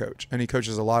 great coach, and he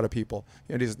coaches a lot of people,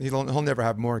 and he'll never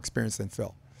have more experience than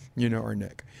Phil, or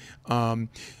Nick.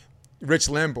 Rich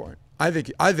Lamborn. I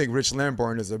think Rich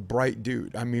Lamborn is a bright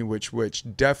dude. I mean, which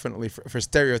definitely for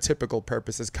stereotypical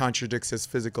purposes contradicts his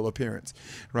physical appearance,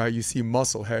 right? You see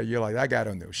muscle hair, you're like, that guy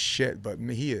don't know shit, but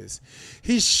he's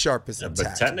sharp as a tack.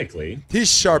 But technically,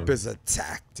 he's sharp as a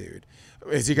tack, dude.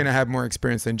 Is he going to have more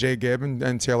experience than Jay Gibb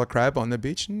and Taylor Crabb on the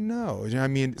beach? No. I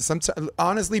mean, sometimes,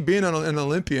 honestly, being an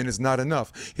Olympian is not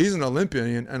enough. He's an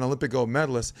Olympian, an Olympic gold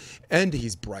medalist, and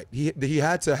he's bright. He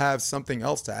had to have something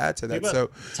else to add to that.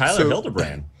 So Tyler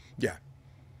Hildebrand.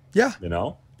 Yeah.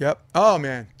 Yep. Oh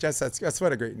man, that's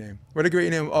what a great name. What a great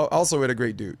name. Also, what a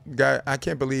great dude. Guy, I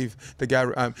can't believe the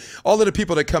guy. All of the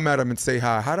people that come at him and say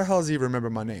hi. How the hell does he remember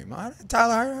my name?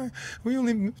 Tyler, we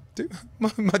only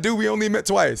met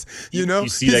twice. You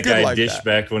see that guy like dish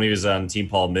back when he was on Team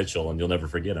Paul Mitchell, and you'll never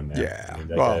forget him, man. Yeah. I mean,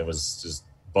 that guy was just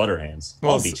butter hands.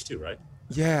 Palm Beach too, right?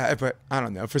 Yeah, but I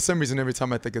don't know. For some reason, every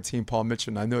time I think of Team Paul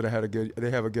Mitchell, and I know they have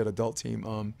a good adult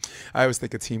team. I always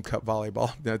think of Team Cup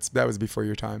Volleyball. That was before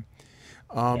your time.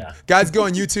 Guys, go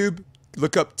on YouTube.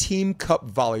 look up Team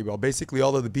Cup Volleyball. Basically,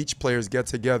 all of the beach players get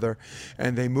together,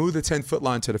 and they move the 10-foot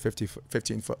line to the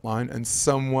 15-foot line, and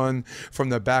someone from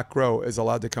the back row is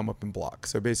allowed to come up and block.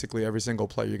 So basically, every single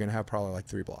player, you're going to have probably like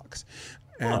 3 blocks.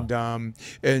 And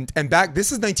and back,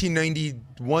 this is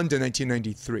 1991 to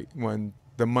 1993 when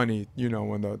the money,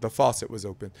 when the faucet was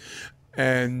open.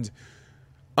 And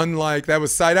unlike, that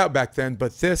was side out back then,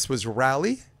 but this was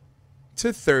rally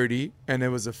to 30, and it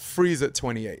was a freeze at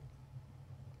 28.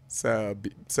 So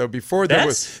before there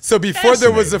was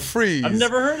a freeze. I've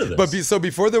never heard of this. But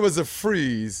before there was a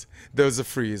freeze, there was a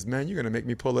freeze. Man, you're gonna make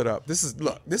me pull it up. This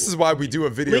is why we do a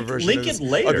video version of this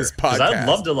podcast. I'd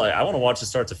love to I want to watch it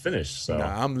start to finish. So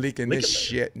nah, I'm leaking this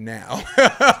shit now.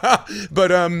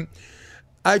 But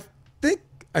I think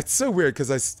it's so weird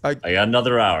because I got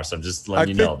another hour, so I'm just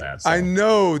letting you know that. So. I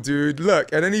know, dude.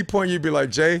 Look, at any point you'd be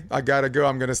like, Jay, I gotta go.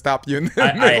 I'm gonna stop you in the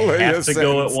middle of your I have to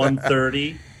go at sentence.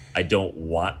 1:30. I don't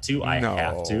want to. I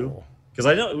have to. Because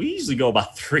I know we usually go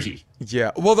about 3.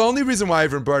 Yeah. Well, the only reason why I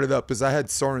even brought it up is I had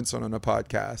Sorensen on a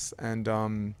podcast,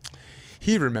 and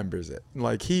he remembers it.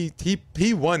 Like he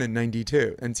won in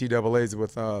 '92 NCAAs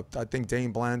with I think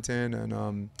Dane Blanton,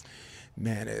 and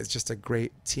man, it's just a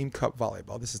great Team Cup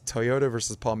volleyball. This is Toyota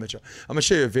versus Paul Mitchell. I'm gonna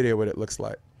show you a video what it looks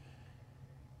like.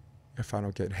 If I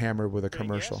don't get hammered with a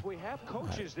commercial. Yes, we have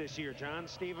coaches this year. John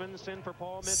Stevenson for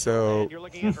Paul Mitchell. So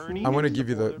I want to give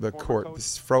you the court.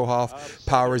 This is Frohoff,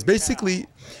 Powers. Basically,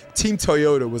 Team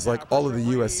Toyota was like all of the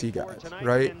USC guys,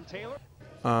 right?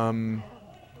 All right,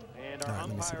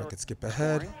 let me see if I can skip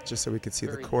ahead just so we can see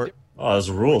the court. Oh, those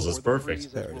rules. That's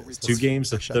perfect. There it is. 2 games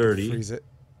to 30. Freeze it.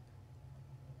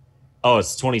 Oh,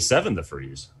 it's 27 to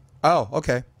freeze. Oh,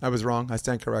 okay. I was wrong. I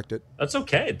stand corrected. That's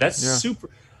okay. That's super.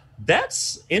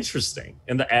 That's interesting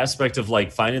in the aspect of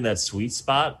like finding that sweet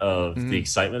spot of the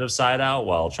excitement of side out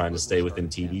while trying to stay within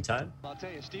TV time.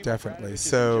 Definitely.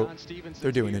 So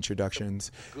they're doing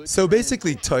introductions. So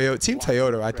basically, Team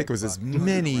Toyota, I think it was as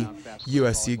many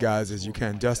USC guys as you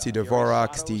can. Dusty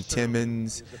Dvorak, Steve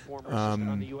Timmons.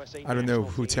 I don't know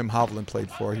who Tim Hovland played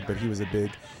for, but he was a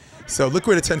big. So look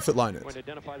where the 10-foot line is.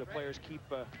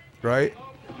 Right?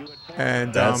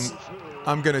 And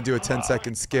I'm going to do a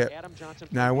 10-second skip.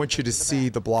 Now I want you to see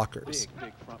the blockers.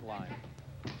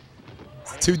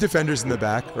 2 defenders in the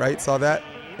back, right? Saw that?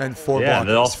 And 4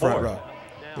 blockers all front 4. row.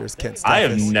 There's Kent Steffes. I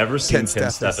have never seen Ken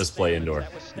Steffes Steffes play indoor.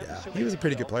 Yeah, he was a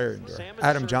pretty good player indoor.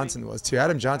 Adam Johnson was too.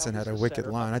 Adam Johnson had a wicked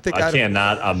line. I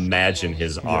cannot imagine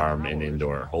his arm in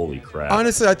indoor. Holy crap.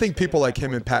 Honestly, I think people like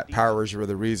him and Pat Powers were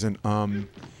the reason.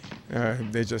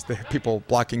 People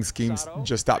blocking schemes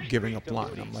just stopped giving up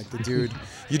line. I'm like,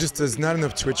 there's not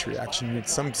enough twitch reaction.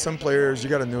 Some players, you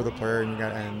got to know the player,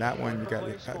 and that one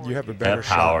you have a better Pat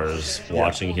shot. Powers,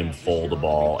 watching him fold the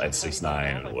ball at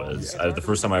 6'9" was the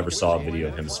first time I ever saw a video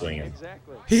of him swinging.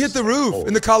 He hit the roof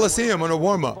in the Coliseum on a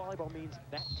warm up.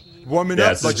 Warming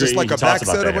up, like just like a back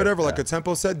set or whatever, like a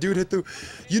tempo set. Dude hit through.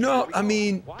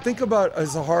 Think about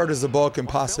as hard as the ball can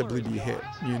possibly be hit.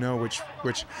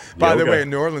 Which by the way,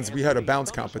 in New Orleans, we had a bounce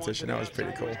competition. That was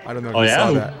pretty cool. I don't know if you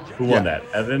saw that. Who won that?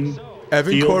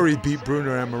 Evan Cory beat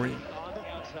Bruno and Marine.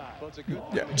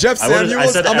 Yeah. Jeff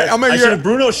Samuels.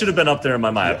 Bruno should have been up there in my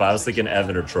mind, but I was thinking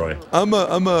Evan or Troy. I'm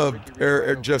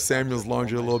a Jeff Samuels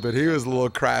laundry a little bit. He was a little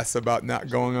crass about not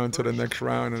going on to the next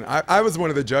round, and I was one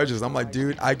of the judges. I'm like,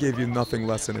 dude, I gave you nothing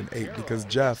less than an 8 because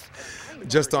Jeff,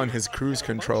 just on his cruise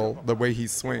control, the way he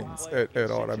swings, it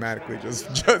automatically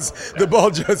just the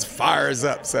ball just fires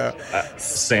up. So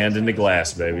sand in the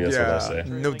glass, baby. That's what I say.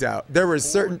 No doubt. There were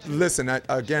certain. Listen, I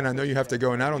know you have to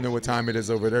go, and I don't know what time it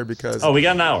is over there because. Oh, we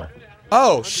got an hour.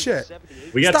 Oh shit!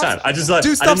 We got time. I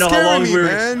didn't know how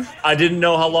long I didn't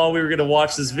know how long we were gonna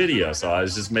watch this video, so I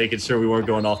was just making sure we weren't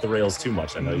going off the rails too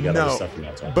much. I know you got other stuff you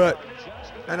want to talk about.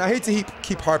 And I hate to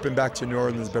keep harping back to New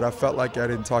Orleans, but I felt like I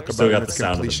didn't talk about still got its the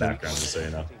sound completion. in the background, just so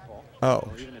you know.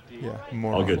 Oh, yeah,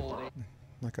 moron. All good.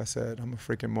 Like I said, I'm a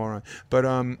freaking moron. But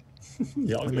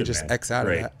let me just X out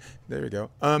of that. There we go.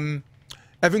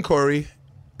 Evan Cory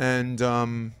and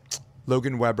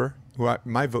Logan Weber,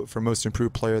 my vote for most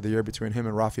improved player of the year between him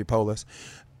and Rafi Polis.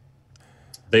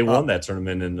 They won that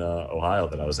tournament in Ohio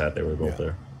that I was at. They were both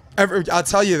there. I'll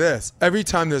tell you this. Every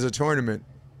time there's a tournament,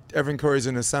 Evan Cory's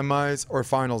in the semis or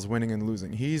finals winning and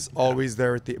losing. He's always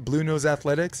there at the Blue Nose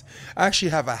Athletics. I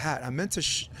actually have a hat. I meant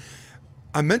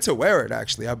to wear it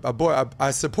actually.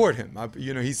 I support him.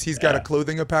 He's got a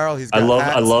clothing apparel. He's got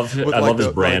I love his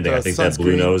branding. I think that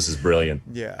Blue Nose is brilliant.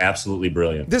 Yeah, absolutely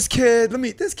brilliant. This kid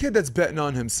that's betting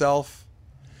on himself,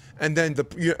 and then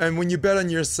and when you bet on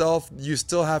yourself, you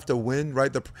still have to win,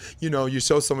 right? You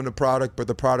show someone the product, but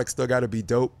the product still got to be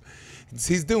dope.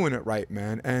 He's doing it right,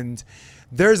 man. And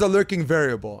There's a lurking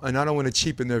variable, and I don't want to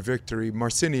cheapen their victory.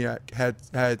 Marciniak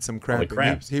had some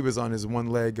cramping. He was on his one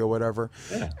leg or whatever,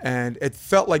 and it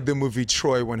felt like the movie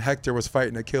Troy when Hector was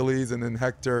fighting Achilles, and then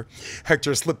Hector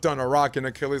slipped on a rock, and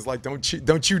Achilles like,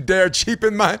 don't you dare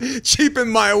cheapen my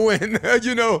win.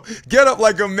 You know, get up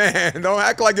like a man. Don't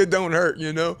act like it don't hurt.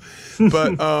 You know,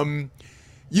 but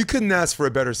you couldn't ask for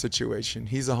a better situation.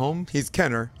 He's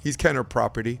Kenner. He's Kenner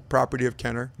property of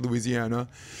Kenner, Louisiana.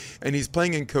 And he's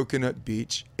playing in Coconut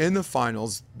Beach in the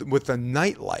finals with the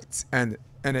night lights. And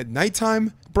at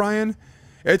nighttime, Bryan,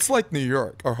 it's like New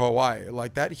York or Hawaii.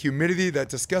 Like that humidity, that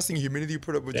disgusting humidity you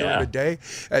put up with during the day.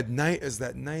 At night is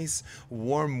that nice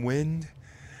warm wind.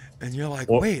 And you're like,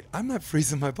 wait, I'm not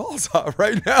freezing my balls off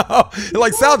right now.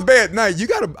 Like South Bay at night,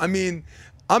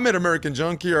 I'm at American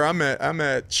Junkie or I'm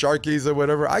at Sharky's or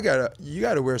whatever. You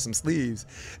gotta wear some sleeves.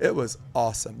 It was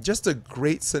awesome. Just a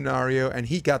great scenario, and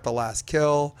he got the last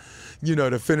kill, you know,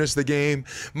 to finish the game.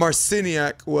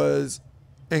 Marciniak was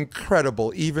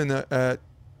incredible, even at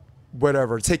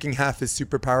whatever, taking half his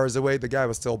superpowers away. The guy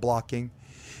was still blocking.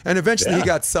 And eventually he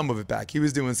got some of it back. He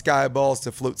was doing sky balls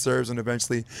to float serves and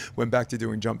eventually went back to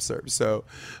doing jump serves. So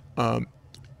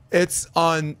it's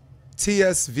on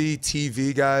TSV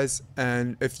TV, guys,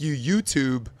 and if you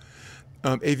YouTube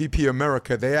AVP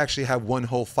America, they actually have one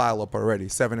whole file up already,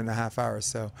 7.5 hours.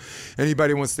 So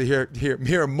anybody wants to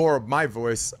hear more of my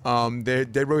voice,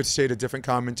 they rotated different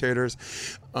commentators.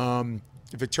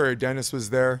 Victoria Dennis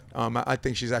was there. I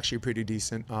think she's actually pretty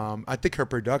decent. I think her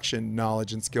production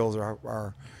knowledge and skills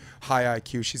are high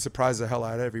IQ. She surprised the hell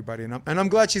out of everybody, and I'm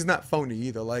glad she's not phony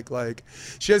either. Like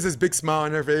she has this big smile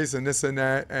on her face and this and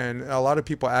that, and a lot of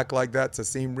people act like that to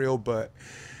seem real, but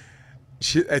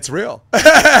it's real.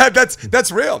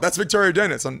 That's real. That's Victoria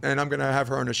Dennis, and I'm gonna have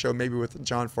her on a show maybe with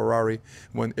John Ferrari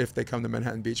if they come to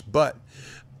Manhattan Beach. But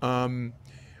I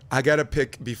gotta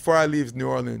pick before I leave New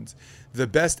Orleans the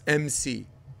best MC.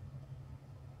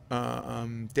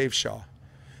 Dave Shaw,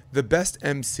 the best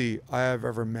MC I have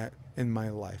ever met in my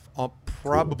life,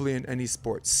 probably in any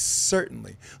sport,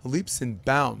 certainly leaps and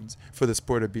bounds for the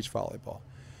sport of beach volleyball.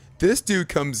 This dude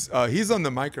comes, he's on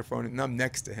the microphone and I'm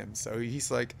next to him. So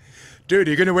he's like, dude,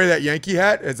 are you going to wear that Yankee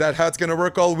hat? Is that how it's going to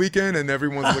work all weekend? And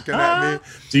everyone's looking at me.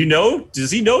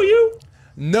 Does he know you?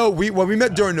 No, we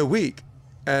met during the week.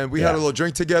 And we had a little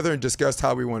drink together and discussed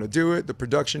how we want to do it, the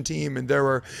production team. And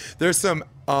there's some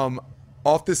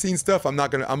off the scene stuff. I'm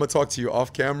gonna talk to you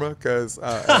off camera because it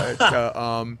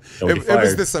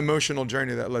was this emotional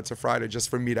journey that led to Friday just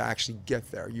for me to actually get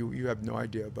there. You have no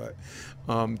idea, but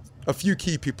a few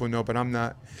key people know, but I'm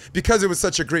not, because it was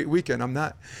such a great weekend. I'm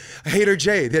not Hater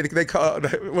J. They call,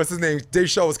 what's his name? Dave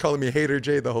Shaw was calling me Hater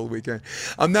J the whole weekend.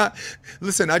 I'm not.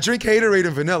 Listen, I drink Haterade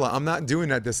and vanilla. I'm not doing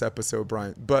that this episode,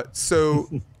 Bryan. But so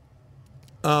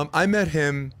I met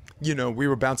him. You know, we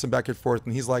were bouncing back and forth,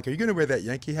 and he's like, are you going to wear that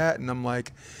Yankee hat? And I'm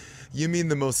like, you mean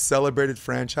the most celebrated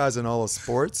franchise in all of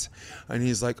sports? And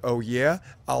he's like, oh, yeah?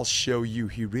 I'll show you.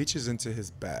 He reaches into his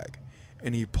bag,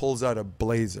 and he pulls out a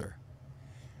blazer.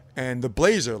 And the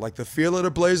blazer, like the feel of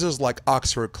the blazer is like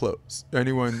Oxford clothes.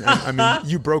 Anyone, I mean,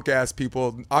 you broke-ass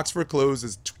people, Oxford clothes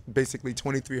is basically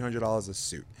 $2,300 a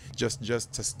suit,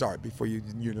 just to start before you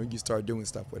start doing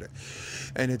stuff with it.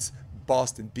 And it's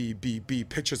Boston, B,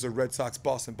 pictures of Red Sox,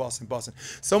 Boston.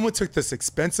 Someone took this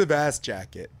expensive ass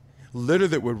jacket,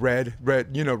 littered it with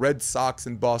red socks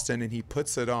in Boston, and he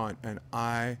puts it on, and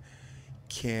I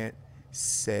can't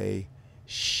say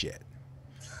shit.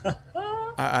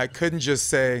 I couldn't just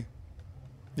say,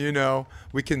 we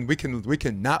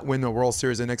can not win the World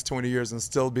Series the next 20 years and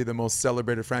still be the most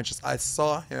celebrated franchise. I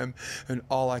saw him, and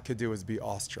all I could do was be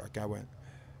awestruck. I went,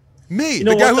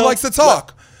 the guy who likes to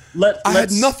talk. I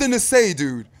had nothing to say,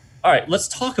 dude. All right, let's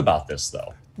talk about this,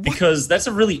 though, because that's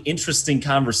a really interesting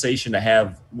conversation to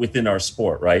have within our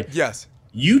sport, right? Yes.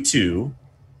 You two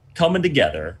coming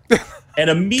together, and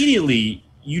immediately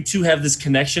you two have this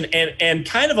connection and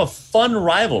kind of a fun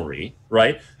rivalry,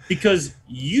 right? Because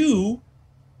you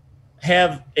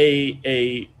have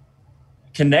a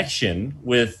connection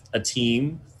with a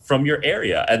team from your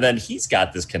area, and then he's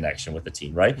got this connection with the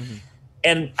team, right? Mm-hmm.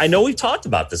 And I know we've talked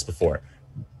about this before.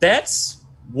 That's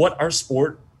what our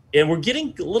sport, and we're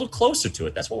getting a little closer to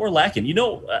it. That's what we're lacking.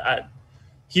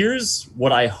 Here's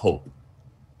what I hope,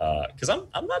 because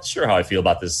I'm not sure how I feel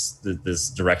about this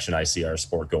direction I see our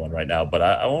sport going right now, but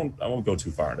I won't go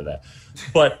too far into that.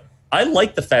 But I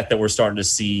like the fact that we're starting to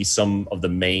see some of the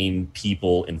main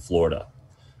people in Florida.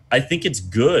 I think it's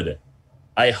good.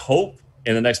 I hope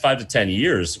in the next 5 to 10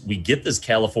 years we get this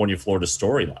California-Florida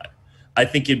storyline. I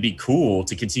think it'd be cool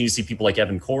to continue to see people like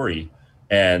Evan Cory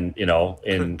and in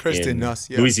Nuss,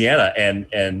 Louisiana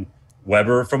and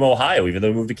Weber from Ohio, even though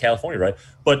he moved to California, right?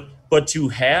 But to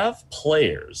have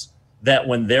players that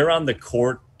when they're on the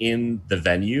court in the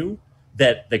venue,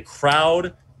 that the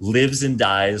crowd lives and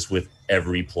dies with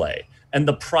every play. And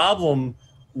the problem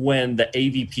when the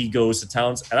AVP goes to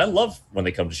towns, and I love when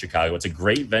they come to Chicago, it's a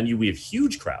great venue. We have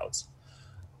huge crowds.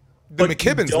 The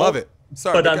McKibbins love it.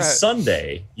 Sorry, but on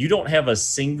Sunday, you don't have a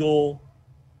single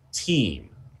team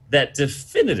that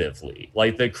definitively,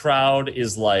 like, the crowd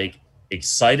is like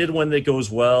excited when it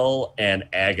goes well and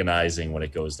agonizing when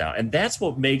it goes down. And that's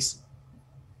what makes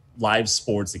live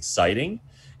sports exciting,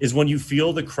 is when you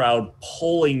feel the crowd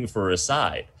pulling for a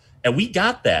side. And we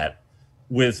got that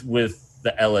with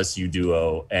the LSU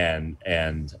duo and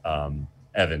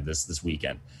Evan this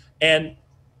weekend. And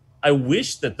I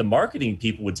wish that the marketing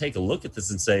people would take a look at this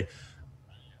and say,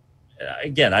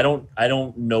 again, I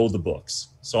don't know the books,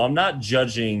 so I'm not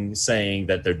judging, saying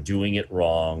that they're doing it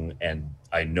wrong and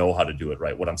I know how to do it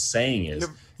right. What I'm saying is,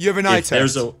 you have an eye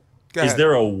test. Is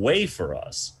there a way for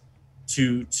us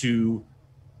to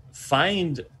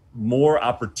find more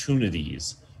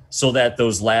opportunities so that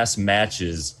those last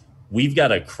matches, we've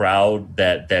got a crowd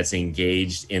that's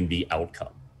engaged in the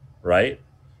outcome, right?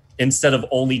 Instead of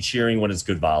only cheering when it's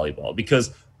good volleyball.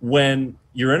 Because when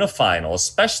you're in a final,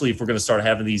 especially if we're going to start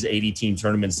having these 80-team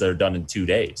tournaments that are done in 2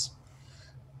 days,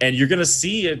 and you're going to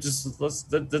see it,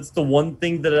 that's the one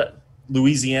thing that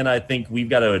Louisiana, I think we've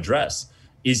got to address,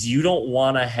 is you don't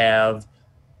want to have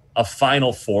a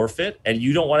final forfeit, and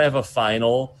you don't want to have a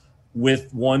final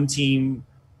with one team.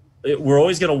 We're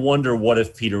always going to wonder, what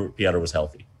if Piotr was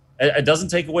healthy? It doesn't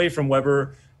take away from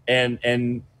Weber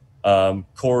and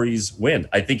Cory's win.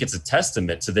 I think it's a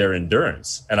testament to their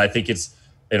endurance. And I think it's,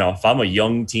 if I'm a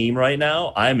young team right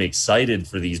now, I'm excited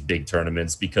for these big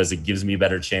tournaments because it gives me a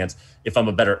better chance. If I'm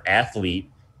a better athlete,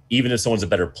 even if someone's a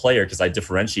better player, because I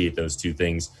differentiate those two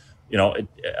things.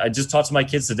 I just talked to my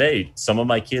kids today. Some of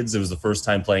my kids, it was the first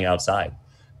time playing outside.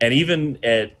 And even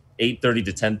at 8:30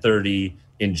 to 10:30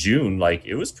 in June, like,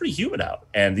 it was pretty humid out.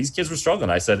 And these kids were struggling.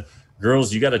 I said,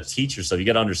 girls, you got to teach yourself. You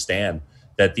got to understand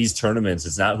that these tournaments,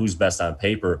 it's not who's best on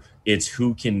paper. It's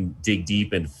who can dig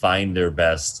deep and find their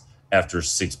best after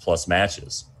 6+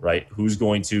 matches, right? Who's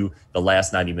going to, the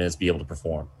last 90 minutes, be able to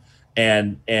perform.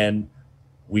 And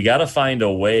we got to find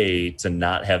a way to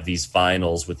not have these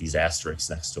finals with these asterisks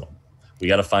next to them. We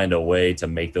got to find a way to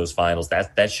make those finals.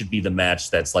 That should be the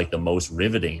match that's like the most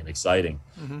riveting and exciting.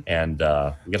 Mm-hmm. And we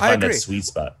got to find that sweet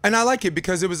spot. And I like it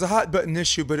because it was a hot button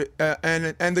issue. But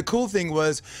and the cool thing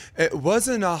was, it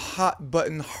wasn't a hot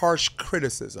button harsh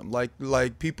criticism.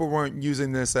 Like people weren't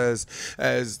using this as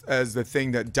the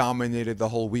thing that dominated the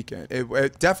whole weekend.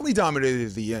 It definitely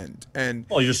dominated the end. And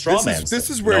you're straw man.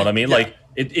 This is where, you know what I mean? Yeah. Like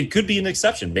it could be an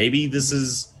exception. Maybe this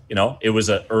is, it was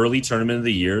an early tournament of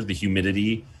the year. The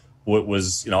humidity. What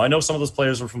was, I know some of those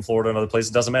players were from Florida and other places.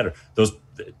 It doesn't matter. Those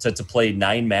to play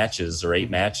 9 matches or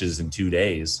 8 matches in 2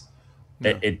 days,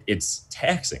 it's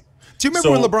taxing. Do you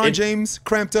remember when LeBron James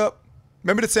cramped up?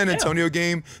 Remember the San Antonio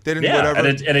game? They didn't whatever.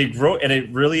 And it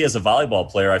really, as a volleyball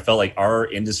player, I felt like our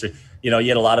industry. You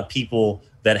had a lot of people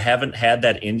that haven't had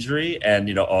that injury, and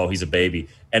he's a baby.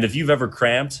 And if you've ever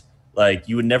cramped, like,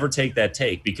 you would never take that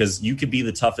take, because you could be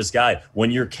the toughest guy when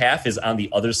your calf is on the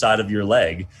other side of your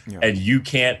leg and you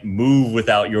can't move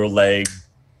without your leg.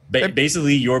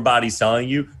 Basically, your body's telling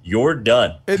you you're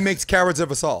done. It makes cowards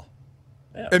of us all.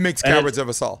 Yeah. It makes cowards of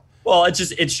us all. Well,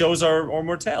 it shows our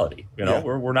mortality.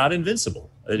 We're not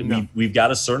invincible. No. We've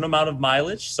got a certain amount of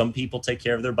mileage. Some people take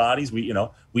care of their bodies.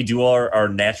 We do our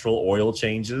natural oil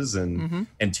changes and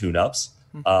tune-ups.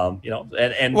 I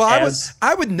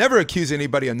would never accuse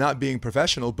anybody of not being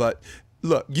professional, but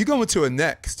look, you go into a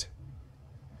next.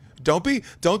 Don't think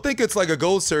it's like a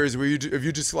gold series where if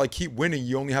you just like keep winning,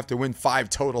 you only have to win 5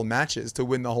 total matches to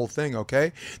win the whole thing.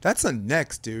 Okay, that's a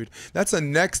next, dude. That's a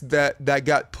next that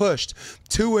got pushed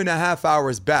 2.5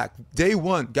 hours back. Day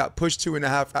 1 got pushed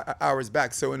 2.5 hours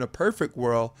back. So in a perfect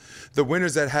world, the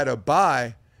winners that had a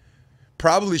bye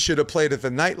probably should have played at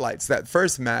the Nightlights that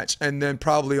first match, and then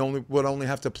probably would only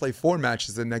have to play 4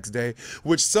 matches the next day,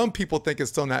 which some people think is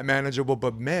still not manageable.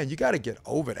 But man, you got to get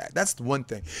over that. That's the one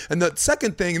thing. And the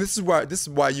second thing, and this is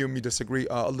why you and me disagree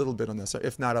a little bit on this,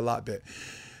 if not a lot bit.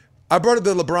 I brought up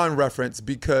the LeBron reference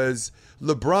because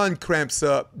LeBron cramps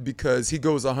up because he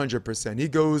goes 100%. He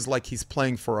goes like he's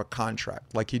playing for a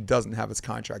contract, like he doesn't have his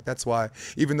contract. That's why,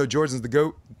 even though Jordan's the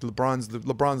GOAT,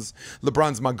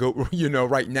 LeBron's my GOAT,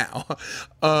 right now.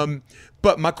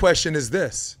 But my question is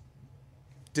this: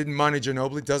 didn't Monty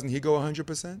Ginobili, doesn't he go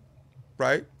 100%?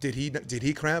 Right? Did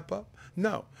he cramp up?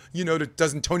 No. You know,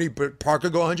 doesn't Tony Parker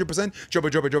go 100%? Dribble,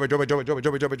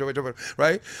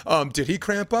 right? Did he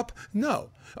cramp up? No.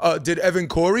 Did Evan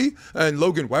Cory and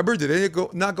Logan Webber, did they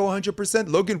not go 100%?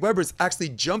 Logan Webber's actually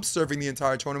jump serving the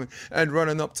entire tournament and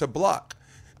running up to block.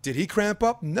 Did he cramp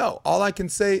up? No. All I can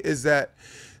say is that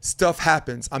stuff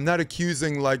happens. I'm not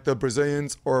accusing like the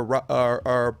Brazilians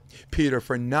or Peter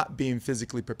for not being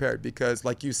physically prepared because,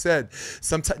 like you said,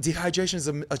 sometimes dehydration is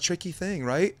a tricky thing,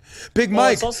 right? Big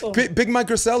Mike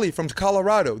Grasselli from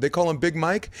Colorado. They call him Big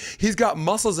Mike. He's got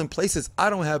muscles in places I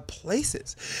don't have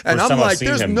places, and I'm like,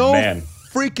 there's no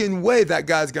freaking way that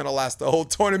guy's gonna last the whole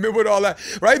tournament with all that,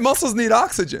 right? Muscles need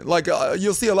oxygen. Like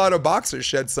you'll see a lot of boxers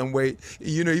shed some weight,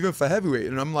 you know, even for heavyweight.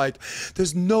 And I'm like,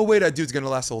 there's no way that dude's gonna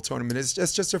last the whole tournament. It's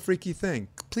just a freaky thing.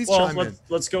 Please chime in.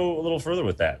 Let's go a little further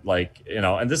with that. Like, you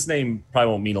know, and this name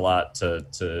probably won't mean a lot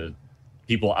to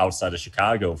people outside of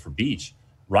Chicago for beach.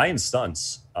 Ryan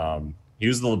Stuntz, he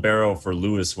was the libero for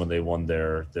Lewis when they won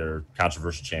their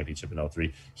controversial championship in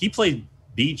 2003. He played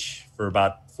beach for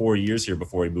about 4 years here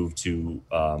before he moved to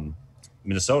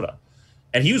Minnesota.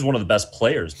 And he was one of the best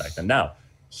players back then. Now,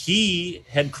 he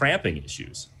had cramping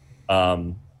issues.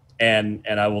 And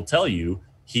I will tell you,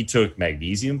 he took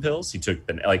magnesium pills. He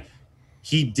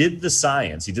did the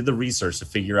science. He did the research to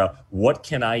figure out what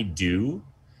can I do.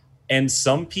 And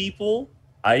some people,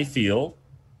 I feel,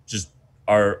 just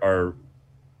are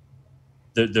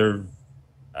they're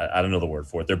I don't know the word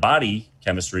for it. Their body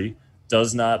chemistry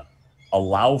does not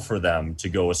allow for them to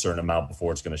go a certain amount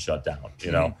before it's going to shut down,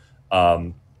 you know?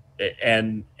 And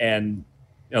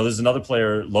you know, there's another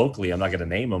player locally, I'm not going to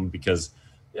name him because,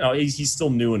 you know, he's still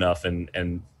new enough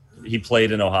and he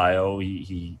played in Ohio.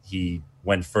 He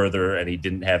went further and he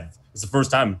didn't have, it's the first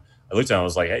time I looked at him, I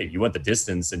was like, hey, you went the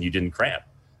distance and you didn't cramp.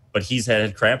 But he's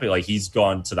had cramping, like he's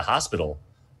gone to the hospital.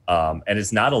 And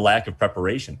it's not a lack of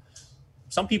preparation.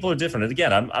 Some people are different. And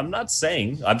again, I'm not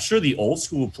saying, I'm sure the old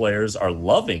school players are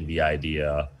loving the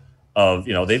idea of,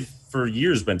 you know, they've for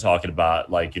years been talking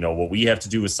about like, you know, what we have to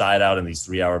do is side out in these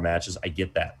 3-hour matches. I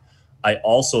get that. I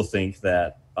also think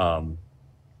that,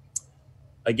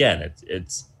 again,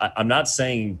 I'm not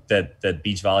saying that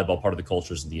beach volleyball part of the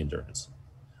culture is the endurance.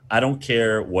 I don't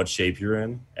care what shape you're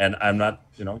in. And I'm not,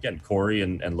 you know, again, Cory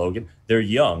and Logan, they're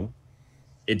young.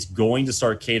 It's going to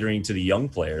start catering to the young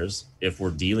players if we're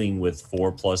dealing with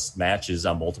 4+ matches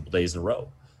on multiple days in a row.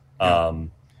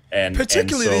 And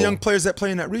particularly the young players that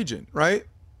play in that region, right?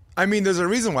 I mean, there's a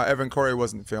reason why Evan Cory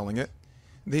wasn't feeling it.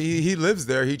 He lives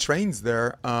there. He trains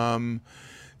there.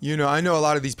 You know, I know a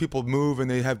lot of these people move and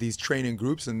they have these training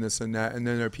groups and this and that. And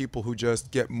then there are people who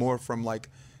just get more from like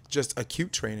just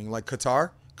acute training, like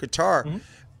Qatar,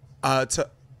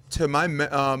 to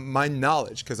my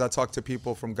knowledge, because I talk to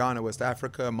people from Ghana, West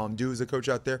Africa, Mamdou is a coach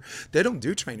out there. They don't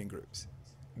do training groups.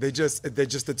 They're just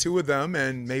the two of them,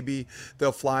 and maybe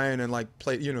they'll fly in and like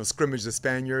play, you know, scrimmage the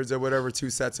Spaniards or whatever, 2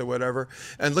 sets or whatever.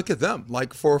 And look at them,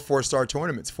 like 4 4-star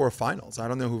tournaments, 4 finals. I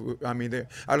don't know who. I mean,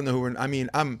 I don't know who. I mean,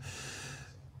 I'm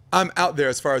out there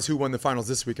as far as who won the finals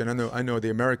this weekend. I know the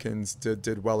Americans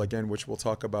did well again, which we'll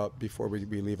talk about before we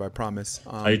leave. I promise.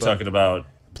 Are you talking about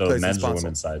the men's or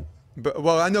women's side? But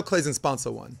well, I know Claes and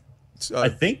Sponcil won. I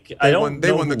think they won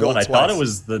the gold. I thought it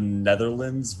was the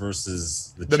Netherlands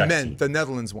versus the Czech team. The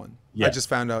Netherlands won. Yeah. I just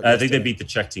found out. I think they beat the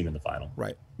Czech team in the final.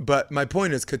 Right. But my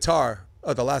point is, Qatar,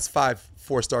 the last 5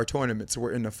 4-star tournaments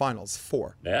were in the finals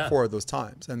 4 of those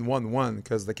times, and won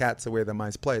because the Cats the way the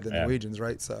mice play, the Norwegians,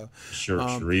 right? So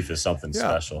Sharif is something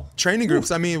special. Training groups.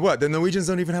 I mean, what the Norwegians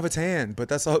don't even have a tan, but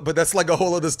that's like a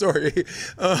whole other story,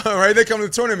 right? They come to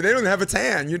the tournament, they don't have a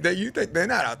tan. You think they're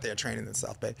not out there training in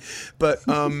South Bay, but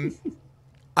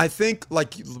I think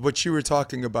like what you were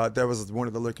talking about, that was one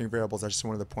of the lurking variables I just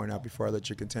wanted to point out before I let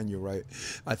you continue, right?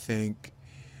 I think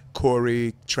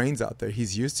Cory trains out there.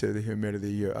 He's used to the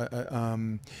humidity.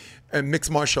 And mixed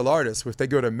martial artists, if they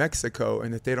go to Mexico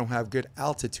and if they don't have good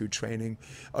altitude training,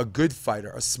 a good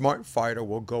fighter, a smart fighter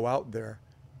will go out there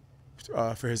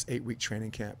for his 8-week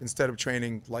training camp instead of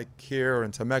training like here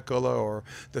in Temecula or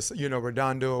this, you know,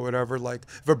 Redondo or whatever. Like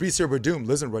Fabricio Verdum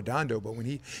lives in Redondo, but when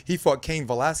he fought Cain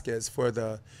Velasquez for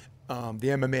the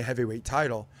MMA heavyweight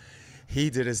title, he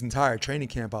did his entire training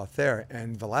camp out there,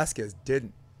 and Velasquez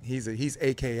didn't. He's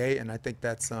AKA, and I think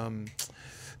that's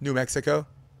New Mexico,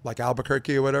 like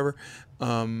Albuquerque or whatever,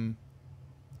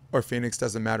 or Phoenix,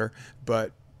 doesn't matter.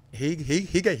 But he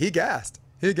gassed.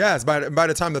 He gassed. By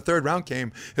the time the 3rd round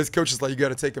came, his coach is like, you got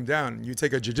to take him down. You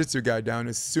take a jiu-jitsu guy down.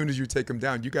 As soon as you take him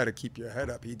down, you got to keep your head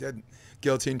up. He didn't.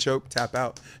 Guillotine choke, tap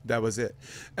out. That was it.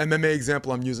 MMA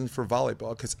example I'm using for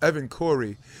volleyball, because Evan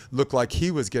Cory looked like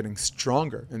he was getting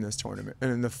stronger in this tournament.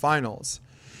 And in the finals,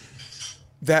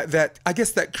 that I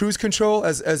guess that cruise control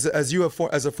as you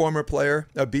as a former player,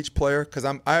 a beach player, because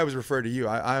I always refer to you.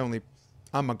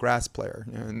 I'm a grass player,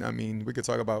 and I mean we could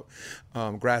talk about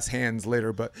grass hands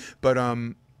later, but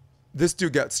this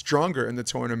dude got stronger in the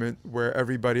tournament where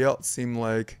everybody else seemed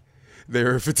like they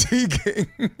were fatiguing.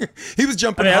 He was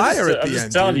jumping higher at the end. I'm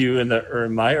just telling you,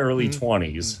 in my early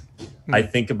 20s, I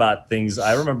think about things.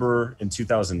 I remember in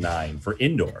 2009 for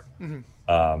indoor,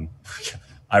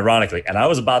 ironically, and I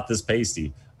was about this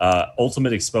pasty.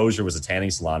 Ultimate Exposure was a tanning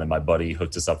salon, and my buddy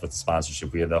hooked us up with the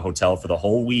sponsorship. We had the hotel for the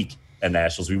whole week at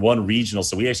Nationals. We won regional,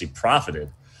 so we actually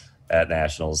profited at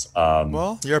Nationals.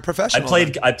 Well, you're a professional.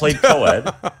 I played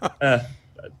co-ed.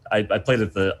 I played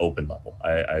at the open level.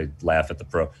 I laugh at the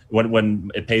pro.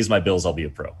 When it pays my bills, I'll be a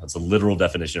pro. That's a literal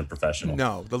definition of professional.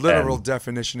 No, the literal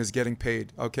definition is getting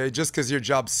paid. Okay, just because your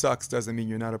job sucks doesn't mean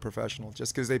you're not a professional.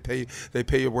 Just because they pay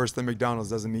you worse than McDonald's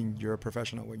doesn't mean you're a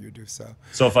professional when you do so.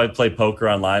 So if I play poker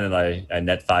online and I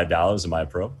net $5, am I a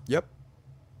pro? Yep.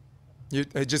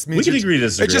 It just means we can agree to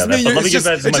disagree.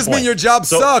 It just means your job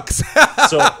sucks.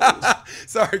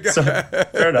 Sorry, go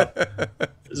ahead. Fair enough.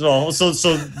 So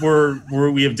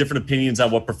we have different opinions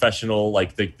on what professional,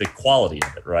 like the quality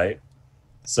of it, right?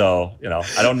 So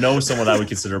I don't know someone I would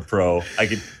consider a pro. I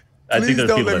think there's people that think they're pro. Please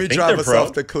don't let me drive us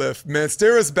off the cliff, man.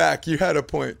 Steer us back. You had a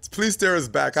point. Please steer us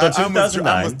back. So I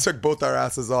almost took both our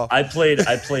asses off. I played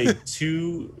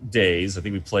 2 days. I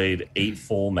think we played 8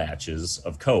 full matches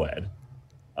of co-ed.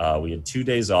 We had 2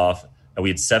 days off, and we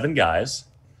had 7 guys,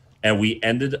 and we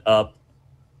ended up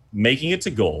making it to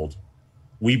gold.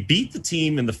 We beat the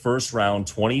team in the first round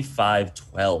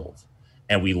 25-12,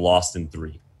 and we lost in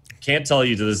 3. Can't tell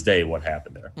you to this day what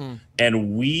happened there.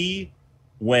 And we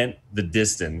went the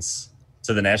distance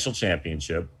to the national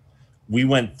championship. We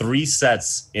went 3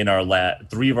 sets in our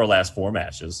 3 of our last 4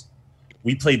 matches.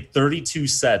 We played 32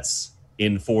 sets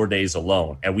in 4 days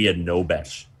alone, and we had no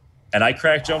bench. And I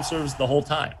cracked jump serves the whole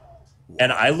time.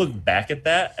 And I look back at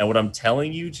that, and what I'm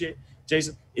telling you,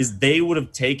 Jason, is they would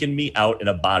have taken me out in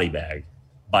a body bag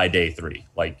by day 3.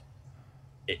 Like,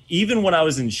 even when I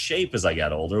was in shape as I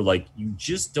got older, like, you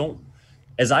just don't.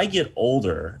 As I get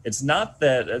older, it's not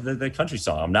that the country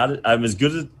song. I'm as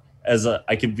good as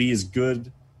I can be as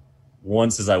good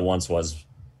once as I once was.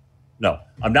 No,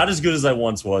 I'm not as good as I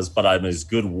once was, but I'm as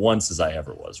good once as I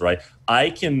ever was, right? I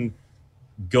can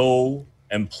go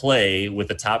and play with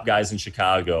the top guys in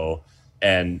Chicago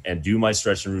and do my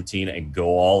stretching routine and go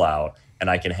all out, and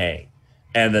I can hang.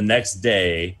 And the next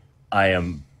day I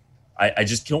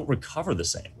just don't recover the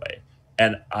same way.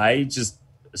 And I just,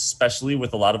 especially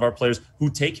with a lot of our players who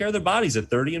take care of their bodies at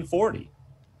 30 and 40,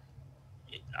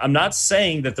 I'm not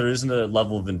saying that there isn't a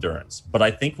level of endurance, but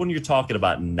I think when you're talking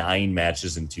about 9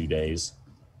 matches in 2 days,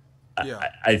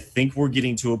 I think we're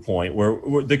getting to a point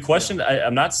where the question,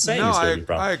 I'm not saying it's going to be a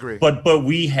problem. I agree. But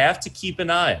we have to keep an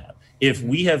eye on. If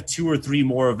we have 2 or 3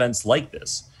 more events like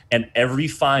this, and every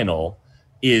final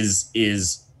is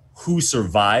who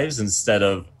survives instead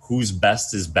of whose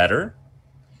best is better,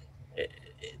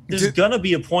 there's going to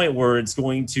be a point where it's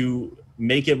going to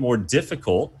make it more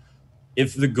difficult.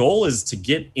 If the goal is to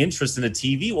get interest in a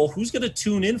TV, well, who's going to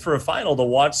tune in for a final to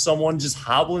watch someone just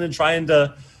hobbling and trying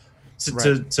to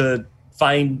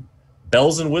find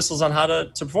bells and whistles on how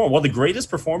to perform? One of the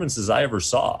greatest performances I ever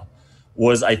saw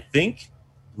was, I think,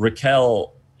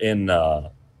 Raquel in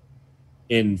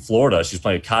Florida. She was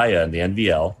playing Kaya in the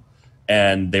NVL,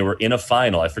 and they were in a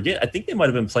final. I forget. I think they might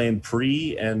have been playing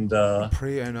Pre and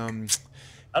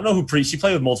I don't know who Pre. She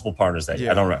played with multiple partners that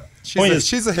year. I don't know.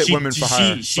 She's a hit woman for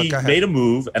hire. She made a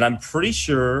move, and I'm pretty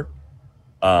sure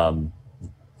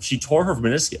she tore her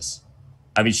meniscus.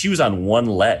 I mean, she was on one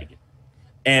leg.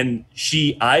 And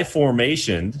she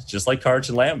I-formationed, just like Karch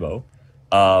and Lambo,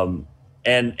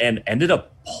 and ended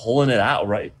up pulling it out,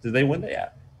 right? Did they win? Yeah.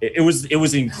 It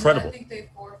was incredible. I think they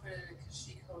forfeited because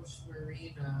she coached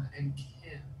Marina and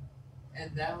Kim.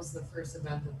 And that was the first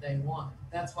event that they won.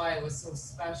 That's why it was so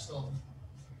special.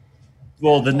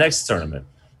 Well, the next tournament.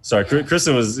 Sorry, yeah.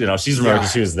 Kristen was, she's American.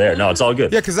 She was there. No, it's all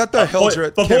good. Yeah, because at the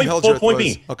Hildreth, point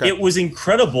being, it was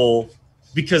incredible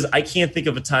because I can't think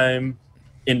of a time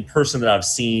in person that I've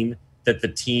seen that the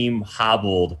team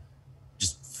hobbled,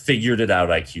 just figured it out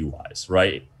IQ-wise,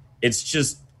 right?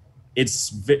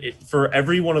 For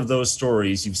every one of those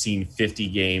stories, you've seen 50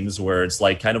 games where it's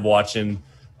like kind of watching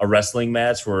a wrestling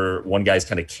match where one guy's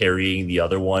kind of carrying the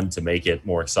other one to make it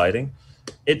more exciting.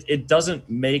 It doesn't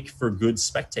make for good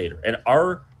spectator. And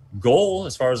our goal,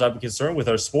 as far as I'm concerned with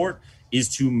our sport,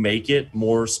 is to make it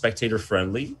more spectator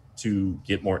friendly, to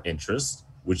get more interest,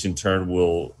 which in turn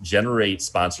will generate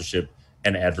sponsorship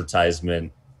and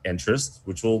advertisement interest,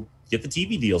 which will get the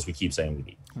TV deals we keep saying we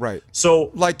need. Right.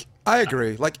 So Like, I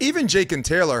agree. Like, even Jake and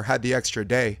Taylor had the extra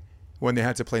day when they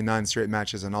had to play 9 straight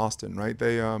matches in Austin, right?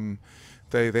 They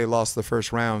lost the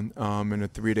first round in a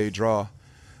 3-day draw,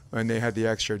 and they had the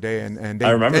extra day, and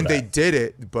I remember they that. did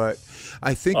it. But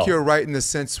I think Oh. you're right in the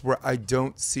sense where I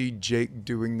don't see Jake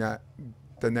doing that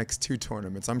the next 2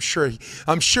 tournaments. I'm sure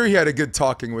he had a good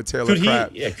talking with Taylor could he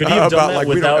Pratt have done about that like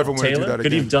we don't without ever want to do Taylor? that Could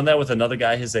again. he have done that with another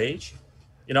guy his age?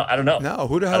 I don't know. No,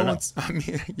 who the I hell don't know. wants? I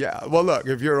mean, yeah. Well, look,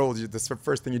 if you're old, the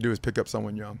first thing you do is pick up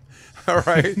someone young. All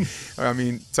right. I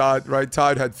mean, Todd, right?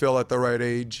 Todd had Phil at the right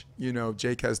age.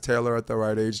 Jake has Taylor at the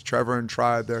right age. Trevor and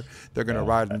Tri, they're gonna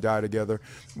ride and die together,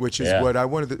 which is what I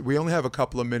wanted. We only have a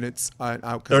couple of minutes.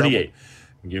 38.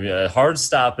 Give you a hard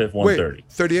stop at 1:30. Wait,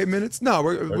 38 minutes? No,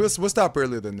 we'll stop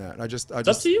earlier than that. It's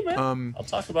up to you, man. I'll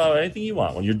talk about anything you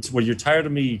want. When you're tired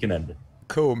of me, you can end it.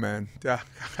 Cool, man. Yeah,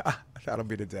 that'll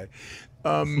be the day.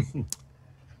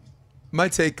 My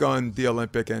take on the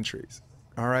Olympic entries.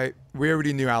 All right, we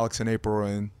already knew Alex and April were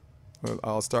in. Well,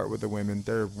 I'll start with the women.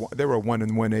 There were 1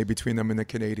 and 1A between them and the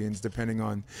Canadians, depending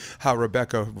on how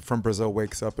Rebecca from Brazil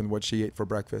wakes up and what she ate for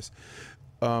breakfast.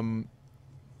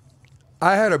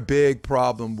 I had a big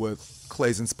problem with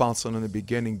Claes and Sponcil in the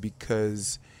beginning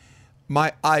because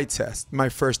my eye test, my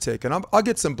first take, and I'll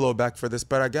get some blowback for this,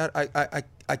 but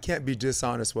I can't be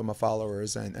dishonest with my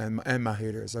followers and my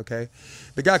haters. Okay,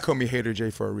 the guy called me Hater J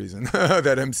for a reason.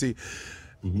 That MC.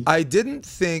 Mm-hmm. I didn't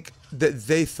think that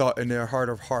they thought in their heart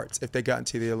of hearts, if they got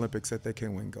into the Olympics, that they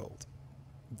can win gold.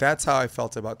 That's how I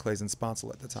felt about Claes and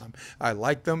Sponcil at the time. I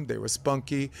liked them. They were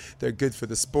spunky. They're good for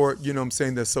the sport. You know what I'm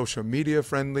saying? They're social media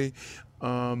friendly.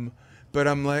 But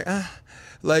I'm like,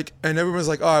 and everyone's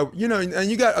like, oh,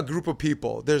 and you got a group of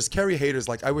people. There's Kerry haters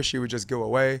like, I wish she would just go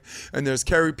away. And there's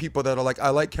Kerry people that are like, I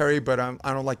like Kerry, but I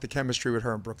don't like the chemistry with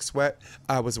her and Brooke Sweat.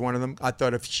 I was one of them. I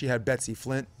thought if she had Betsy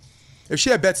Flint,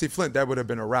 that would have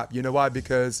been a wrap. You know why?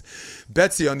 Because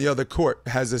Betsy on the other court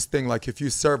has this thing like, if you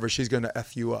serve her, she's going to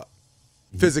F you up.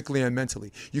 Physically and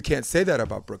mentally. You can't say that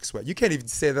about Brooke Sweat. You can't even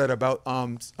say that about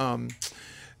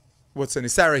what's her name?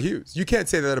 Sarah Hughes. You can't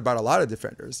say that about a lot of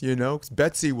defenders,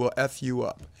 Betsy will F you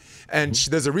up. And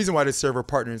there's a reason why they serve her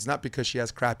partner. It's not because she has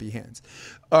crappy hands.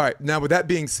 All right, now with that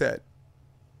being said,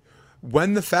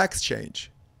 when the facts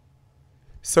change,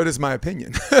 so does my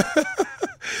opinion.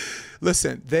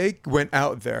 Listen, they went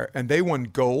out there and they won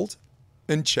gold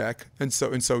in Czech and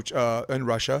Sochi, in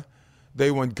Russia. They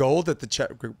won gold at the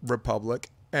Czech Republic,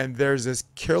 and there's this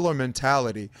killer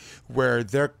mentality where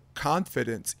their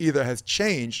confidence either has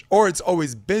changed or it's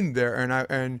always been there,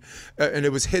 and it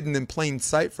was hidden in plain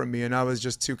sight from me, and I was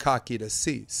just too cocky to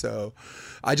see. So,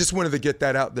 I just wanted to get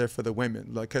that out there for the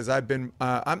women, because I haven't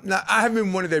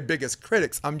been one of their biggest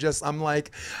critics.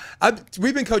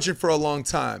 We've been coaching for a long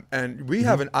time, and we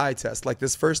have an eye test. Like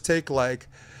this first take, like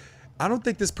I don't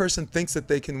think this person thinks that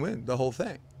they can win the whole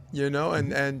thing.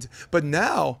 But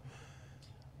now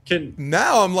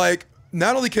I'm like,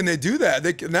 not only can they do that,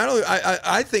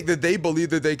 I think that they believe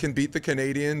that they can beat the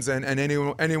Canadians and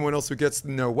anyone else who gets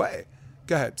in their way.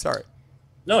 Go ahead, sorry.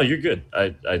 No, you're good. I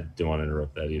didn't want to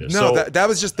interrupt that either. No, that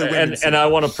was just the women's. And I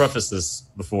want to preface this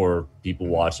before people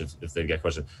watch if they've got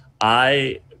questions.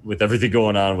 With everything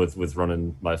going on with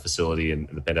running my facility and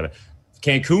the pandemic,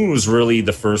 Cancun was really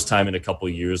the first time in a couple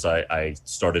of years I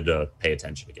started to pay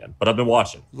attention again. But I've been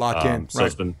watching. Lock in. So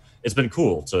right. it's been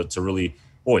cool to really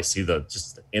see the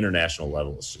international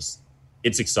level.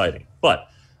 It's exciting. But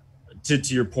to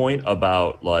your point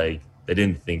about like they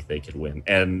didn't think they could win,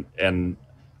 and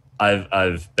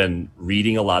I've been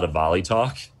reading a lot of volley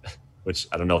talk, which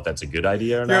I don't know if that's a good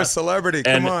idea or not. You're a celebrity.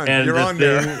 Come on, you're on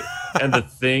there. And the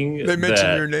thing they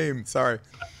mentioned your name. Sorry.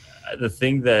 The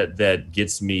thing that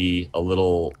gets me a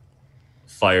little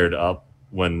fired up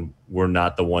when we're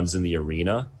not the ones in the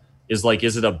arena is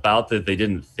it about that they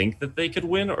didn't think that they could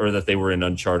win, or that they were in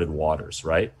uncharted waters,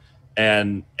 right?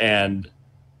 And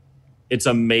it's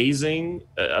amazing.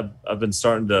 I'm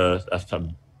starting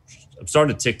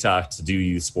to TikTok to do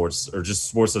youth sports or just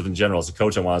sports stuff in general. As a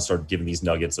coach, I want to start giving these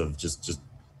nuggets of just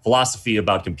philosophy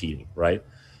about competing, right?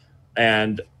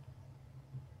 And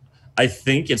I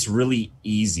think it's really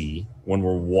easy when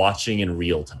we're watching in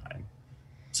real time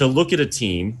to look at a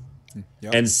team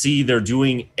and see they're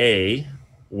doing A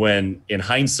when in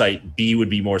hindsight B would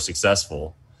be more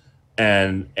successful.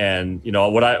 And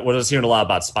what I was hearing a lot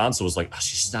about Sponcil was like,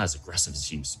 she's not as aggressive as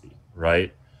she used to be,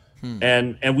 right?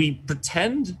 And we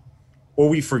pretend or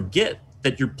we forget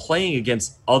that you're playing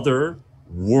against other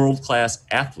world-class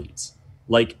athletes.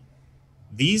 Like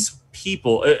these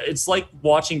people, it's like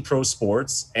watching pro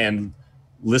sports and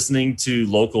listening to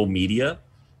local media,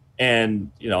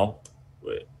 and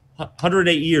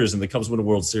 108 years and the Cubs win a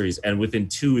World Series, and within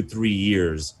 2 or 3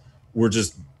 years, we're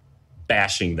just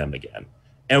bashing them again.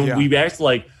 And we act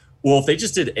like, well, if they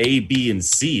just did A, B, and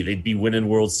C, they'd be winning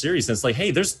World Series. And it's like,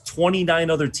 hey, there's 29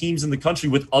 other teams in the country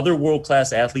with other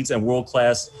world-class athletes and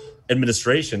world-class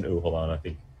administration. Oh, hold on. I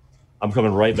think I'm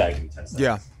coming right back in 10 seconds.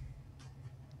 Yeah.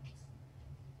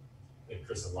 I think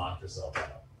Kristen locked herself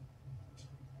out.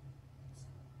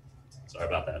 Sorry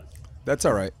about that. That's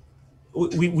all right.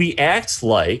 We act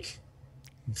like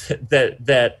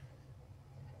that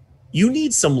you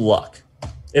need some luck.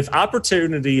 If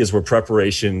opportunity is where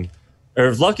preparation, or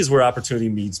if luck is where opportunity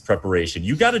meets preparation,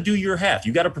 you got to do your half.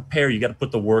 You got to prepare. You got to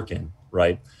put the work in,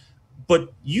 right?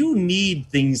 But you need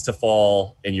things to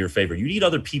fall in your favor. You need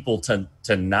other people to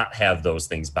not have those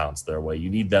things bounce their way. You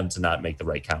need them to not make the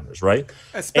right counters, right?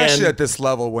 Especially at this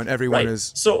level when everyone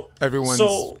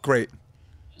everyone's great.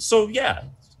 So yeah,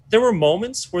 there were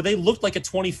moments where they looked like a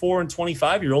 24 and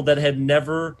 25-year-old that had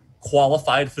never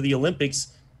qualified for the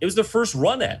Olympics. It was their first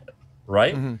run at it,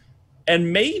 right? Mm-hmm.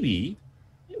 And maybe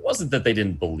it wasn't that they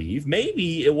didn't believe.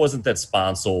 Maybe it wasn't that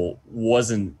Sponcil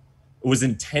was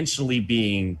intentionally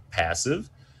being passive.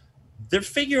 They're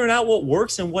figuring out what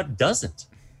works and what doesn't,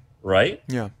 right?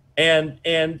 Yeah.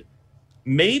 And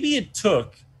maybe it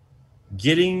took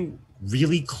getting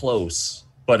really close,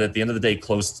 but at the end of the day,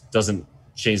 close doesn't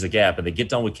change the gap. And they get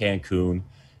done with Cancun.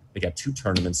 They got 2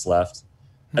 tournaments left.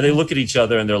 And they look at each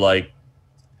other and they're like,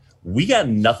 we got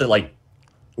nothing. Like,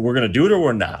 we're going to do it or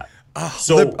we're not.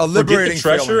 So forget the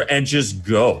treasure feeling. And just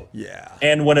go. Yeah.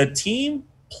 And when a team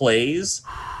plays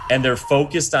and they're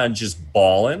focused on just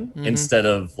balling instead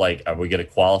of like, are we going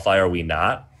to qualify or are we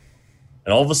not?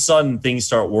 And all of a sudden things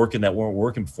start working that weren't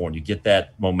working before, and you get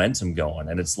that momentum going.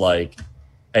 And it's like,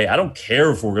 hey, I don't care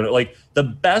if we're going to, like, the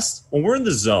best, when we're in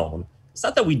the zone, it's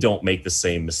not that we don't make the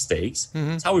same mistakes.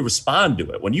 It's how we respond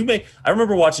to it. I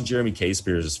remember watching Jeremy K.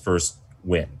 Spears' first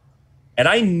win. And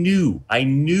I knew.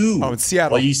 Oh, in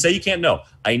Seattle. Well, you say you can't know.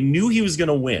 I knew he was going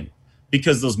to win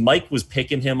because Mike was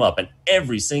picking him up, and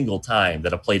every single time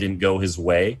that a play didn't go his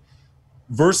way,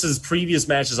 versus previous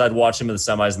matches I'd watch him in the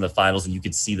semis and the finals, and you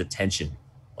could see the tension.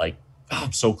 Like, oh,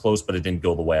 I'm so close, but it didn't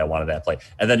go the way I wanted that play.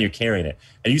 And then you're carrying it.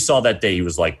 And you saw that day he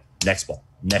was like, next ball,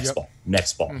 next ball,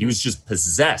 next ball. He was just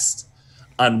possessed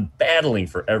on battling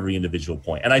for every individual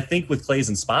point. And I think with Claes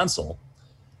and Sponcil,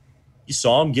 you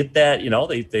saw him get that,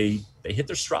 they hit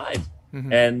their stride.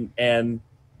 And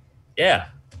yeah,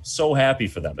 so happy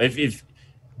for them.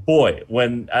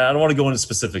 When I don't want to go into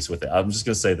specifics with it, I'm just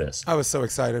going to say this. I was so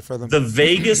excited for them. The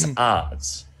Vegas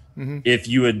odds, if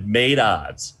you had made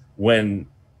odds when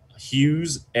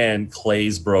Hughes and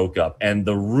Claes broke up and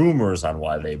the rumors on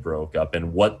why they broke up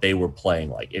and what they were playing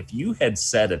like, if you had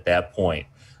said at that point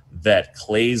that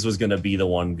Claes was going to be the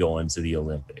one going to the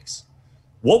Olympics,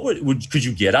 could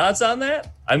you get odds on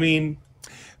that? I mean,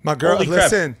 my girl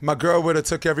would have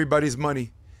took everybody's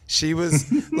money. She was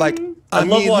like,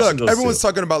 look, everyone's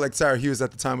talking about like Sarah Hughes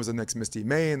at the time was the next Misty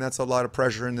May, and that's a lot of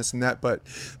pressure and this and that. But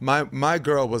my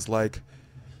girl was like,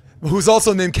 who's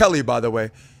also named Kelly, by the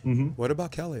way. What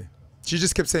about Kelly? She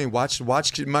just kept saying, watch.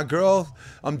 My girl,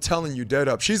 I'm telling you, dead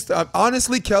up. She's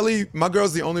honestly, Kelly, my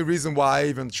girl's the only reason why I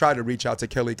even try to reach out to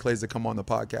Kelly Claes to come on the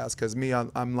podcast. Because me,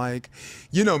 I'm like,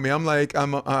 you know me, I'm like,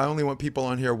 I only want people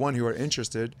on here, 1, who are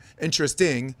interesting,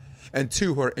 and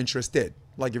 2, who are interested.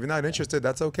 Like, if you're not interested,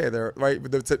 that's okay. There, right?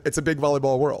 It's a big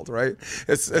volleyball world, right?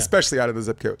 Especially out of the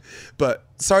zip code. But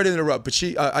sorry to interrupt. But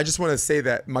I just want to say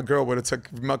that my girl would have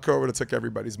took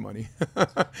everybody's money.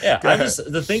 Yeah,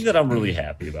 the thing that I'm really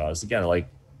happy about is, again, like,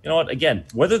 you know what? Again,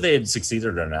 whether they had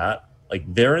succeeded or not, like,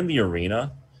 they're in the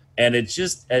arena, and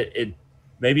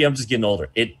maybe I'm just getting older.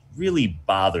 It really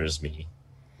bothers me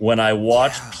when I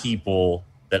watch people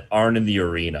that aren't in the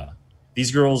arena.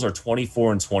 These girls are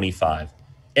 24 and 25.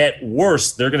 At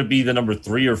worst, they're going to be the number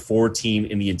 3 or 4 team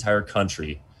in the entire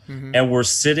country. And we're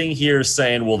sitting here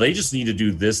saying, well, they just need to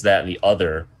do this, that, and the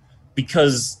other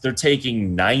because they're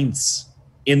taking 9ths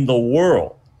in the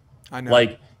world. I know.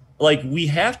 Like we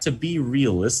have to be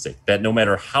realistic that no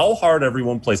matter how hard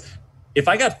everyone plays, if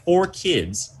I got 4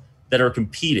 kids that are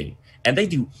competing and they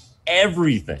do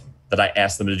everything that I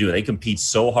ask them to do, they compete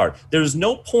so hard, there's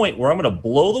no point where I'm going to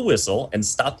blow the whistle and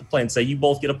stop the play and say, you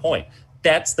both get a point.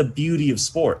 That's the beauty of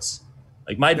sports.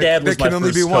 Like, my dad was my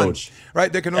first coach.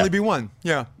 Right? There can only be one.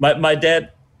 Yeah. My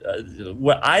dad,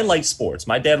 I like sports.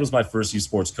 My dad was my first youth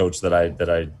sports coach that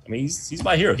I mean, he's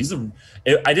my hero.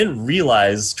 I didn't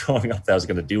realize growing up that I was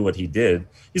going to do what he did.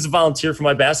 He's a volunteer for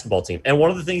my basketball team. And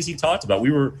one of the things he talked about,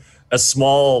 we were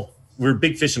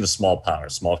big fish in a small pond, a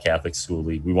small Catholic school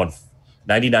league. We won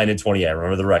 99 and 28. I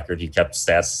remember the record. He kept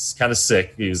stats, kind of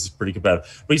sick. He was pretty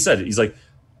competitive. But he said, he's like,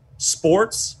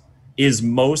 sports is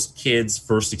most kids'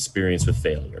 first experience with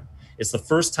failure. It's the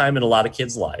first time in a lot of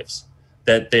kids' lives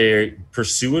that they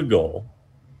pursue a goal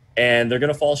and they're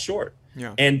going to fall short.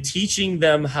 Yeah. And teaching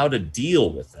them how to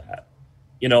deal with that.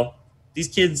 These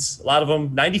kids, a lot of them,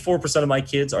 94% of my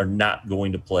kids are not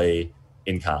going to play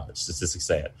in college, statistics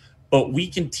say it. But we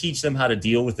can teach them how to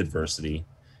deal with adversity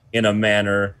in a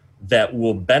manner that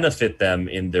will benefit them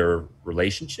in their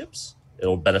relationships.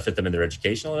 It'll benefit them in their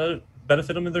education. It'll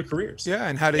benefit them in their careers. Yeah,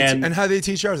 and how they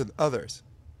teach others.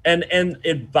 And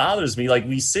it bothers me. Like,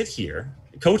 we sit here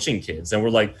coaching kids and we're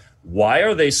like, why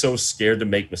are they so scared to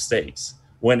make mistakes?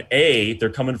 When A, they're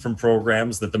coming from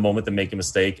programs that the moment they make a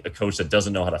mistake, a coach that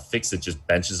doesn't know how to fix it just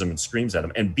benches them and screams at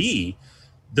them. And B,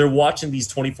 they're watching these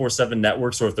 24/7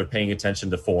 networks, or if they're paying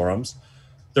attention to forums,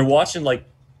 they're watching, like,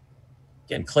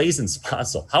 again, Claes and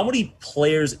Sponcil. How many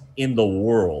players in the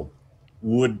world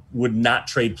would not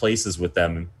trade places with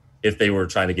them if they were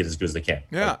trying to get as good as they can?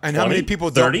 Yeah, like and 20, how many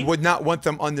people would not want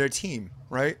them on their team,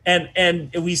 right?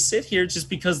 And we sit here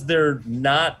just because they're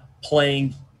not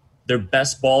playing their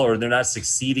best ball, or they're not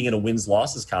succeeding in a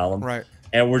wins-losses column, right?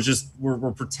 And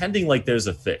we're pretending like there's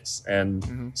a fix.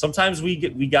 And sometimes we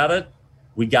gotta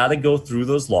go through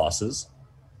those losses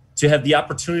to have the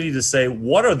opportunity to say,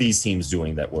 what are these teams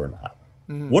doing that we're not?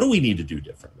 What do we need to do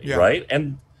differently, right?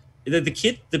 And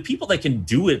the people that can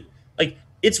do it, like,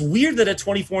 it's weird that at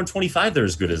 24 and 25 they're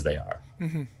as good as they are.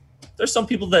 There's some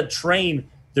people that train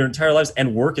their entire lives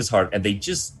and work as hard, and they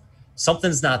just,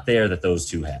 something's not there that those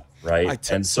two have,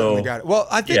 right? And so, got it. Well,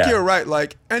 I think you're right.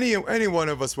 Like, any one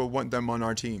of us would want them on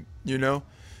our team.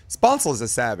 Sponcil is a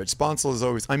savage. Sponcil is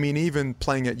always, even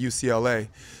playing at UCLA,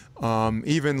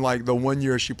 even like the 1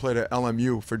 year she played at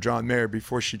LMU for John Mayer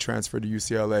before she transferred to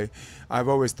UCLA, I've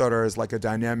always thought her as like a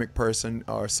dynamic person,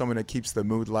 or someone that keeps the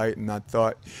mood light. And I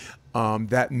thought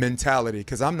that mentality,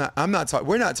 because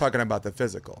we're not talking about the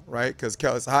physical, right? Because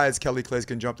as high as Kelly Claes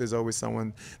can jump, there's always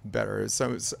someone better.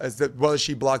 So as well as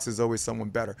she blocks, there's always someone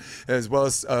better. As well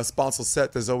as Sponcil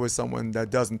set, there's always someone that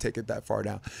doesn't take it that far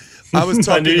down. I was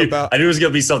talking I knew it was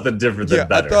gonna be something different than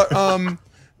better. I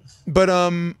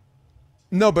thought,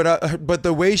 but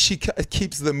the way she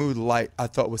keeps the mood light, I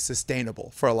thought was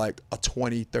sustainable for like a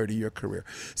 20, 30-year career.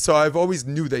 So I've always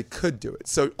knew they could do it.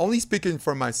 So only speaking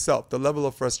for myself, the level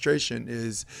of frustration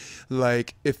is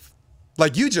like, if,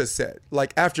 like you just said,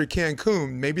 like after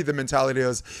Cancun, maybe the mentality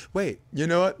is, wait, you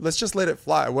know what? Let's just let it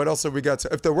fly. What else have we got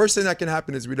to? If the worst thing that can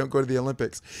happen is we don't go to the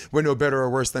Olympics, we're no better or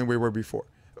worse than we were before.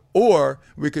 Or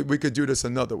we could do this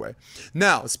another way.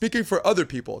 Now, speaking for other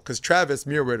people, because Travis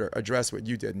Meerwitter addressed what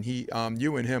you did, and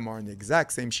you and him are on the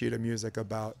exact same sheet of music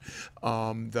about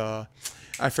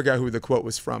I forgot who the quote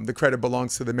was from. The credit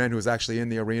belongs to the man who was actually in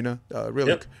the arena.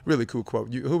 Really cool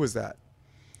quote. Who was that?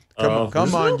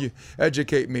 Come on, you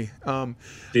educate me.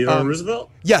 Theodore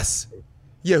Roosevelt? Yes.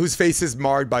 Yeah, whose face is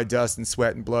marred by dust and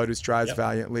sweat and blood, who strives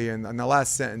valiantly. And the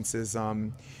last sentence is,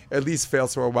 at least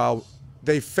fails for a while.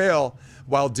 They fail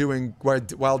while daring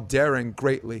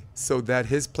greatly, so that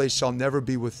his place shall never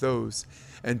be with those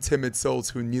and timid souls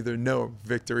who neither know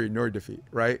victory nor defeat,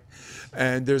 right?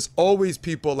 And there's always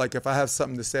people, like, if I have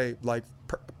something to say, like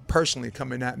personally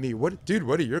coming at me, what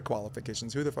are your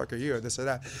qualifications? Who the fuck are you, or this or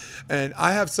that? And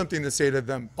I have something to say to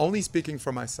them, only speaking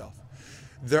for myself.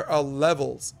 There are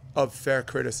levels of fair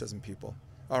criticism, people,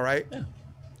 all right? Yeah.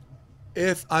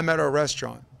 If I'm at a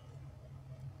restaurant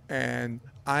and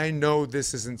I know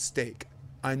this isn't steak,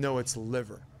 I know it's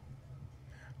liver,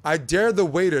 I dare the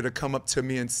waiter to come up to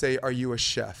me and say, are you a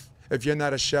chef? If you're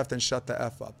not a chef, then shut the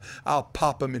F up. I'll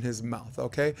pop him in his mouth,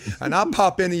 okay? And I'll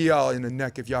pop any of y'all in the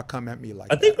neck if y'all come at me like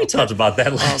that. I think we talked about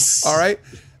that last. All right?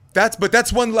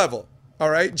 That's one level,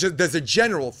 all right? There's a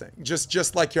general thing.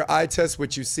 Just like your eye test,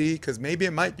 what you see, because maybe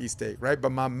it might be steak, right? But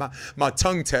my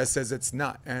tongue test says it's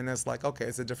not. And it's like, okay,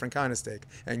 it's a different kind of steak.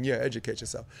 And yeah, educate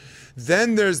yourself.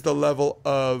 Then there's the level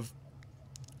of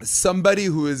somebody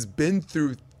who has been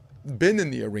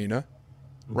in the arena,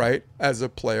 right, as a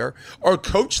player, or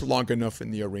coached long enough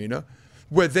in the arena,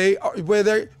 where they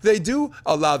do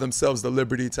allow themselves the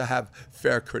liberty to have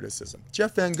fair criticism.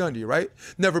 Jeff Van Gundy, right,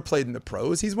 never played in the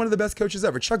pros. He's one of the best coaches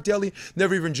ever. Chuck Daly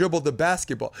never even dribbled the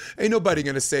basketball. Ain't nobody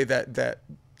gonna say that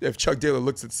if Chuck Daly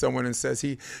looks at someone and says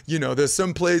there's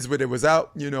some plays where it was out,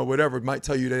 whatever, it might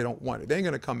tell you they don't want it. They ain't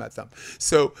going to come at them.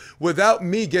 So without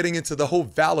me getting into the whole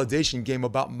validation game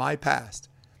about my past,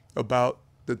 about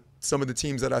some of the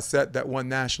teams that I set that won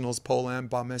nationals,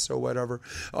 Poland, Baumeister, or whatever,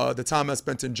 the time I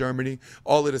spent in Germany,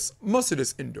 all of this, most of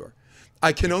this indoor.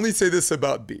 I can only say this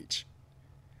about Beach.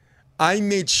 I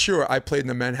made sure I played in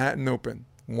the Manhattan Open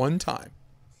one time.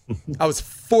 I was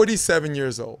 47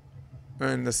 years old.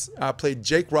 And I played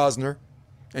Jake Rosner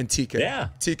and TK. Yeah.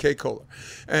 TK Kohler.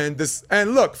 And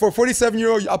look, for a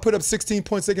 47-year-old, I put up 16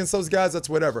 points against those guys. That's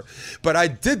whatever. But I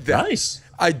did that. Nice.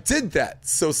 I did that.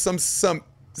 So some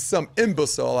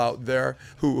imbecile out there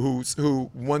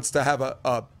who wants to have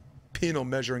a penal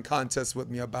measuring contest with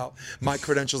me about my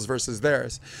credentials versus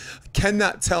theirs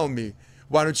cannot tell me,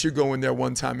 why don't you go in there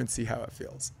one time and see how it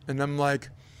feels? And I'm like,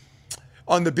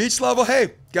 on the beach level,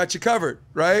 hey, got you covered,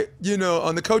 right?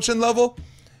 On the coaching level,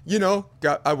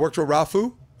 I worked with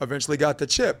Rafu, eventually got the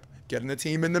chip, getting the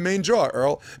team in the main draw.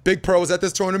 Earl, big pro, was at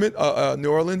this tournament,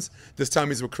 New Orleans. This time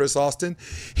he's with Chris Austin.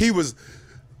 He was,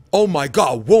 oh my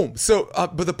God, whoa. So,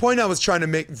 but the point I was trying to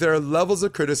make, there are levels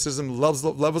of criticism,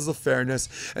 levels of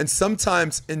fairness, and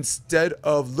sometimes instead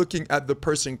of looking at the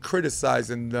person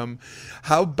criticizing them,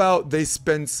 how about they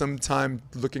spend some time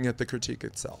looking at the critique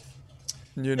itself?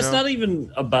 It's not even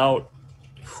about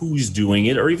who's doing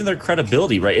it or even their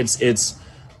credibility, right? It's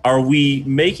are we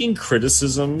making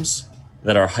criticisms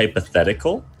that are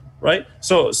hypothetical, right?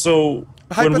 So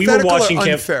when we were watching or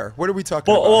unfair? What are we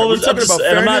talking about? Are we talking about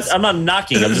fairness? I'm not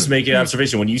knocking. I'm just making an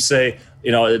observation. When you say,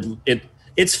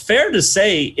 it's fair to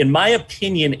say, in my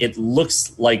opinion, it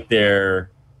looks like they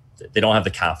don't have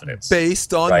the confidence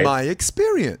based on my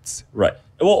experience. Right.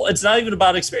 Well, it's not even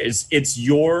about experience. It's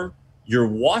you're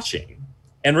watching.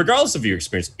 And regardless of your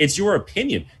experience, it's your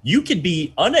opinion. You could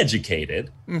be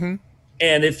uneducated, and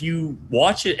if you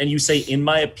watch it and you say, in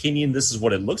my opinion, this is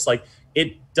what it looks like,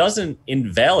 it doesn't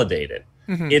invalidate it.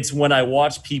 It's when I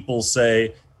watch people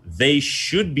say they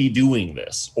should be doing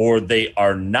this or they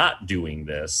are not doing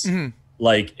this,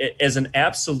 like as an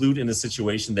absolute in a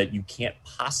situation that you can't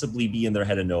possibly be in their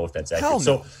head and know if that's accurate. No.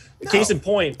 So, case in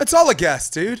point, it's all a guess,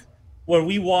 dude. When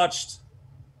we watched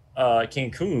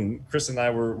Cancun, Chris and I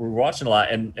were watching a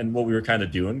lot, and what we were kind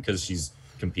of doing, because she's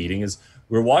competing, is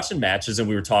we were watching matches and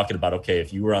we were talking about, okay,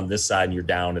 if you were on this side and you're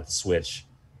down at the switch,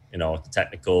 at the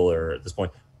technical or at this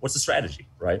point, what's the strategy,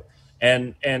 right?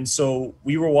 And so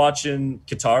we were watching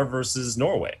Qatar versus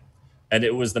Norway, and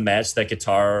it was the match that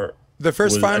Qatar, the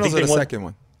first finals or the second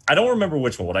one? I don't remember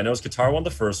which one. What I know is Qatar won the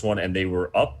first one, and they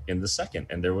were up in the second,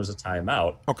 and there was a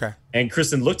timeout. Okay. And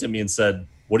Kristen looked at me and said,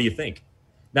 "What do you think?"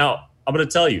 Now, I'm going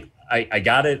to tell you, I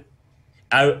got it.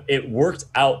 It worked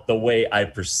out the way I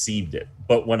perceived it.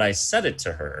 But when I said it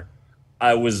to her,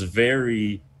 I was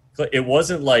it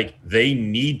wasn't like they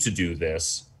need to do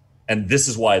this and this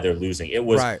is why they're losing. It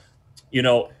was,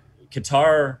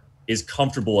 Qatar is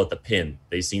comfortable at the pin.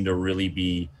 They seem to really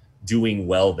be doing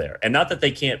well there. And not that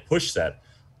they can't push that,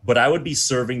 but I would be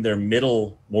serving their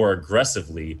middle more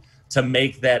aggressively to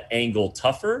make that angle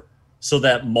tougher, so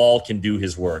that Maul can do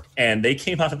his work. And they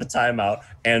came out of the timeout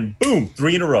and boom,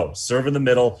 3 in a row, serve in the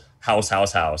middle,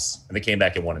 house. And they came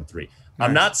back at 1 and 3. Nice.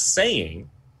 I'm not saying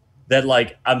that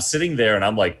I'm sitting there and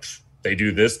I'm like, they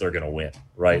do this, they're going to win,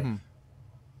 right?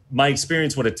 My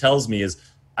experience, what it tells me is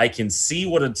I can see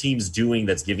what a team's doing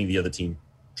that's giving the other team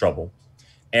trouble.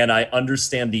 And I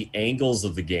understand the angles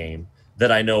of the game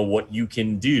that I know what you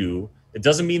can do. It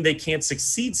doesn't mean they can't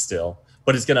succeed still,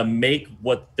 but it's going to make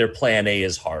what their plan A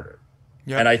is harder.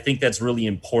 Yep. And I think that's really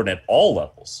important at all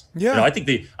levels. Yeah. I think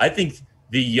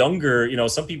the younger,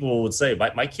 some people would say,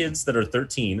 my kids that are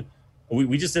 13,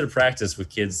 we just did a practice with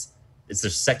kids. It's their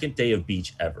second day of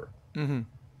beach ever.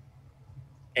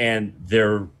 And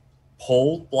they're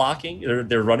pole blocking.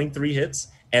 They're running 3 hits,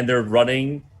 and they're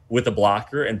running with a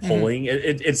blocker and pulling.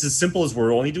 It's as simple as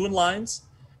we're only doing lines,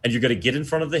 and you're going to get in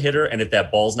front of the hitter. And if that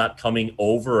ball's not coming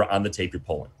over on the tape, you're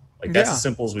pulling. That's as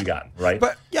simple as we've gotten, right?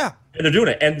 But yeah. And they're doing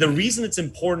it. And the reason it's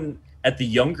important at the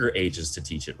younger ages to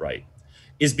teach it right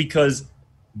is because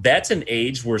that's an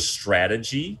age where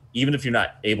strategy, even if you're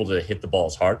not able to hit the ball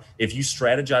as hard, if you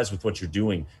strategize with what you're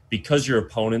doing, because your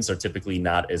opponents are typically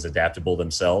not as adaptable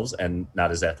themselves and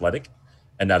not as athletic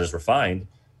and not as refined,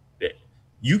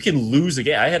 you can lose a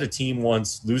game. I had a team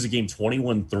once lose a game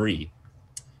 21-3.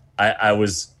 I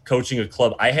was coaching a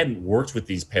club. I hadn't worked with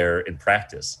these pair in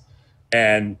practice.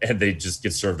 And they just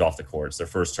get served off the court. It's their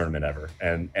first tournament ever.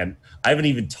 And I haven't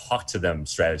even talked to them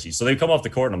strategy. So they come off the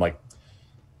court and I'm like,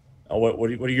 oh, what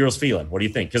are you girls feeling? What do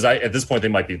you think? Because at this point they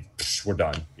might be, we're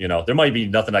done. There might be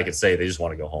nothing I could say. They just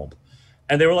want to go home.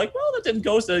 And they were like, well, that didn't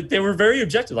go. So they were very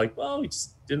objective. Like, well, we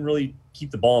just didn't really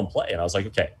keep the ball in play. And I was like,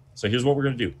 okay, so here's what we're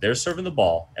going to do. They're serving the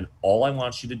ball. And all I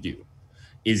want you to do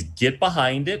is get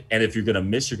behind it. And if you're going to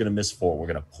miss, you're going to miss 4. We're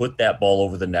going to put that ball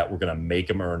over the net. We're going to make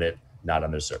them earn it, not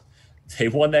on their serve. They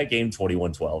won that game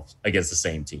 21-12 against the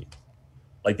same team.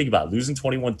 Think about it, losing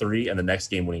 21-3 and the next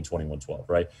game winning 21-12,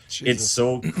 right? Jesus. It's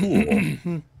so cool.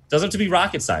 Doesn't have to be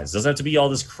rocket science. Doesn't have to be all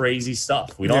this crazy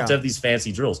stuff. We don't have to have these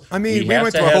fancy drills. I mean, we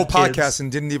went through a whole podcast and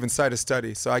didn't even cite a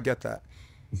study, so I get that.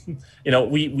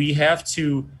 we have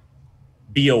to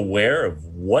be aware of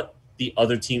what the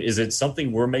other team is. It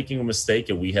something we're making a mistake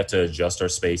and we have to adjust our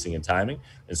spacing and timing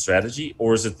and strategy,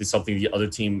 or is it something the other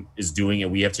team is doing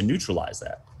and we have to neutralize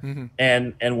that? Mm-hmm.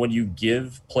 And when you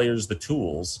give players the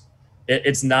tools,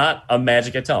 it's not a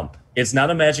magic. I tell them it's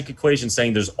not a magic equation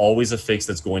saying there's always a fix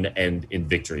that's going to end in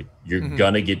victory. You're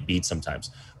gonna get beat sometimes.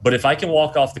 But if I can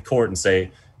walk off the court and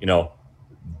say,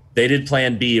 they did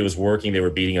plan B, it was working, they were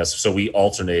beating us, so we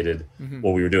alternated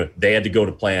what we were doing. They had to go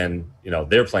to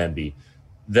their plan B.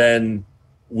 Then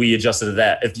we adjusted to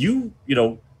that. If you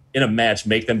in a match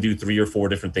make them do 3 or 4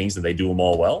 different things and they do them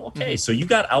all well, okay, so you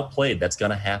got outplayed. That's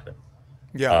going to happen.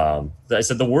 Yeah. I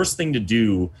said the worst thing to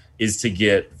do is to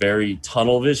get very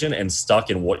tunnel vision and stuck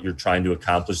in what you're trying to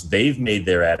accomplish. They've made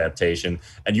their adaptation,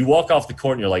 and you walk off the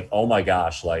court and you're like, oh my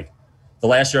gosh, like the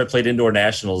last year I played indoor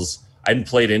nationals, I hadn't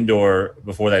played indoor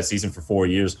before that season for 4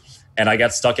 years, and I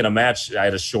got stuck in a match. I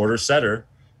had a shorter setter,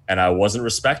 and I wasn't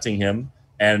respecting him,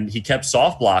 and he kept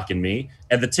soft blocking me,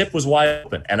 and the tip was wide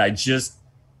open. And I just,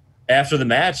 after the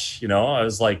match, I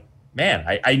was like,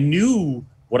 man, I knew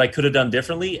what I could have done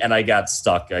differently, and I got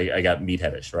stuck. I got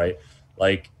meatheadish, right?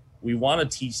 Like, we want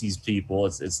to teach these people.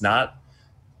 It's not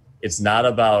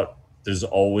about there's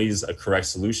always a correct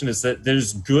solution. It's that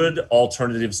there's good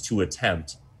alternatives to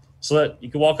attempt, so that you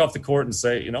can walk off the court and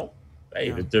say,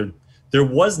 hey, there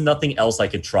was nothing else I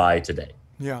could try today.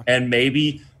 Yeah. And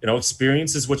maybe,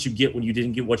 experience is what you get when you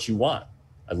didn't get what you want.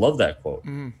 I love that quote.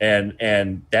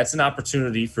 And that's an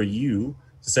opportunity for you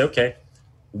to say, okay,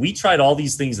 we tried all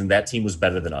these things and that team was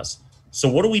better than us. So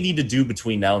what do we need to do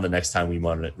between now and the next time we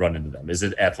run into them? Is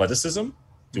it athleticism?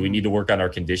 Do we need to work on our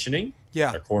conditioning?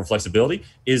 Yeah. Our core and flexibility?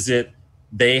 Is it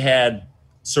they had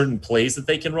certain plays that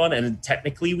they can run and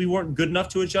technically we weren't good enough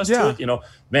to adjust to it?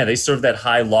 Man, they served that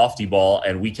high lofty ball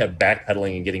and we kept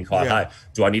backpedaling and getting caught high.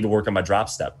 Do I need to work on my drop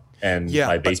step and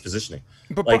my base positioning?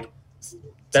 But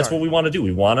that's what we want to do.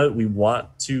 We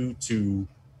want to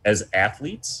as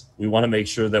athletes, we want to make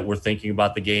sure that we're thinking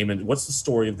about the game and what's the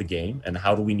story of the game and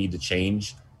how do we need to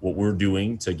change what we're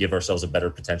doing to give ourselves a better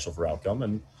potential for outcome.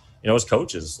 And, as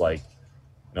coaches,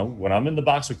 when I'm in the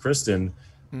box with Kristen,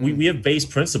 we have base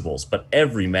principles, but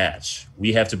every match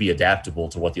we have to be adaptable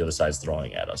to what the other side's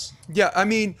throwing at us. Yeah, I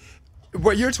mean,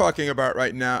 what you're talking about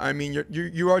right now, I mean,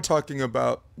 you are talking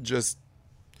about just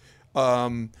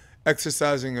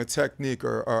exercising a technique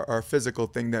or physical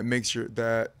thing that makes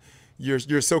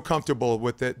you're so comfortable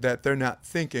with it that they're not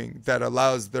thinking, that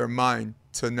allows their mind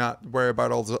to not worry about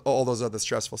all those other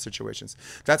stressful situations.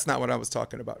 That's not what I was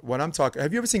talking about.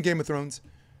 Have you ever seen Game of Thrones?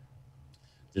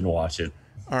 Didn't watch it.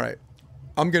 All right.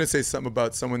 I'm going to say something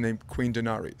about someone named Queen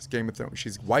Daenerys, Game of Thrones.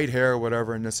 She's white hair,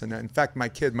 whatever, and this and that. In fact, my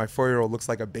 4-year-old, looks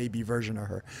like a baby version of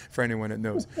her, for anyone that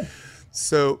knows.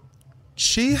 So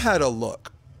she had a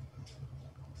look.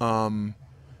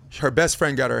 Her best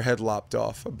friend got her head lopped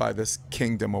off by this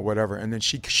kingdom or whatever, and then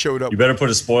she showed up. You better put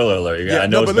a spoiler alert. I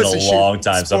know it's been a long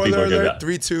time. Some people are going to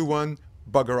 3, 2, 1,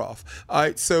 bugger off. All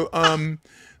right, so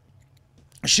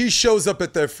she shows up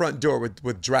at their front door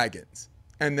with dragons.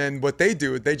 And then what they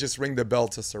do is they just ring the bell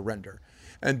to surrender.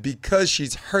 And because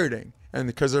she's hurting and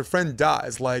because her friend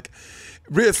dies,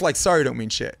 it's like, sorry, don't mean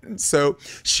shit. And so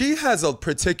she has a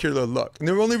particular look. And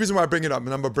the only reason why I bring it up,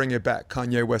 and I'm going to bring it back,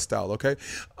 Kanye West style, okay?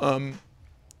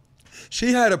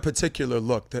 She had a particular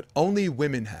look that only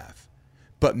women have,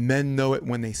 but men know it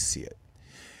when they see it.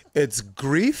 It's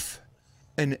grief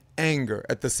and anger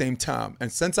at the same time.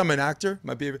 And since I'm an actor,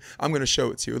 I'm going to show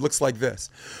it to you. It looks like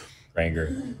this.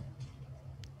 Anger.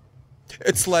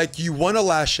 It's like you want to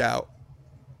lash out,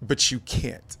 but you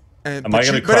can't. Am I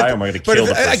going to cry or am I going to kill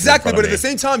the person? Exactly, but at the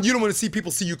same time, you don't want to see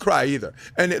people see you cry either.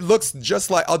 And it looks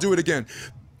just like, I'll do it again.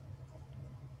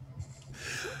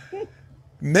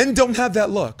 Men don't have that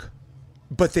look,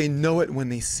 but they know it when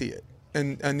they see it.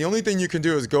 And the only thing you can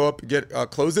do is go up,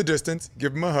 close the distance,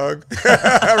 give them a hug,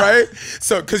 right?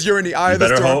 So, because you're in the eye of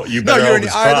the storm. You're in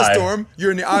the eye of the storm.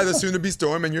 You're in the eye of the soon-to-be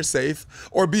storm, and you're safe,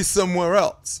 or be somewhere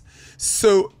else.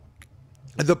 So,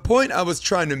 the point I was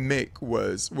trying to make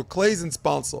was with Claes and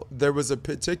Sponcil, there was a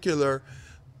particular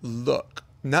look,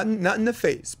 not in the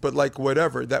face, but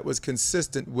whatever that was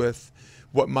consistent with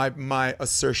what my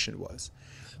assertion was.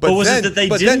 But was it that they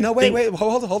didn't? Then, no, wait,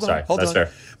 hold on.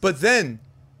 Fair. But then,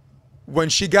 when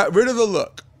she got rid of the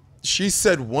look, she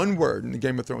said one word in the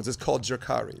Game of Thrones. It's called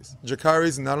Dracarys.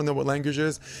 Dracarys, and I don't know what language it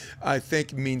is, I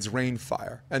think means rain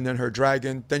fire. And then her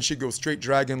dragon, then she goes straight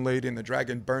dragon lady, and the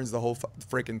dragon burns the whole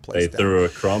freaking place down. They threw a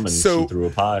crumb and she threw a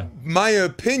pie. My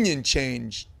opinion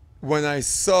changed when I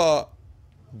saw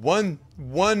one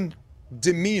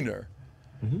demeanor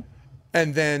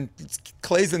And then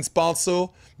Claes and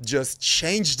Sponcil just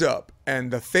changed up, and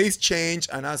the face changed,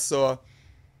 and I saw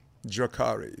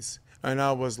Dracarys, and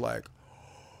I was like,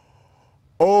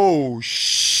 oh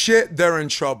shit, they're in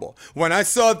trouble. When I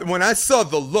saw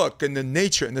the look and the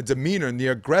nature and the demeanor and the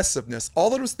aggressiveness,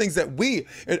 all of those things that we,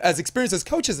 as experienced as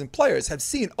coaches and players, have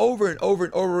seen over and over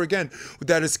and over again,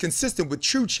 that is consistent with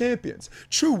true champions,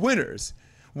 true winners.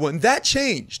 When that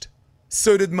changed,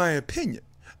 so did my opinion.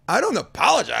 I don't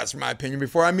apologize for my opinion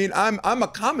before. I mean, I'm a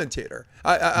commentator.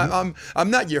 I'm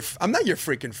not your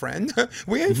freaking friend.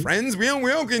 We ain't friends. We don't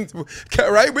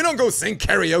right. We don't go sing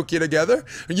karaoke together.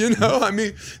 You know. I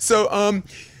mean, so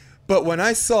but when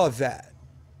I saw that,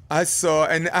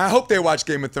 and I hope they watch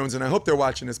Game of Thrones, and I hope they're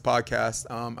watching this podcast.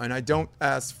 And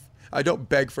I don't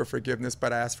beg for forgiveness,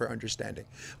 but I ask for understanding.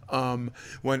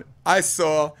 When I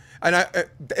saw, and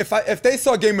if they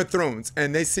saw Game of Thrones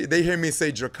and they hear me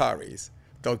say Dracarys,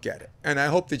 they'll get it. And I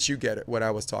hope that you get it, what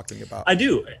I was talking about. I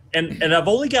do. And I've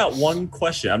only got one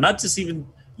question. I'm not just even,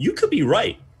 you could be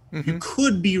right. Mm-hmm. You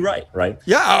could be right?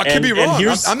 Yeah, I could be wrong.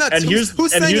 I'm not. Who's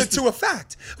saying it to a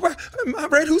fact?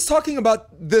 Right? Who's talking about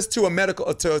this to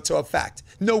a fact?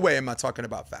 No way am I talking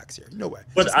about facts here. No way.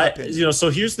 But so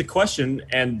here's the question,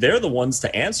 and they're the ones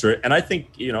to answer it. And I think,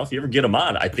 if you ever get them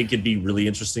on, I think it'd be really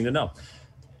interesting to know.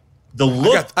 The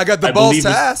look. I got the balls to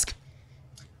ask.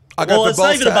 It's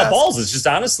not even about balls. It's just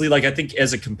honestly, like, I think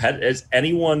as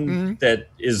anyone that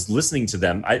is listening to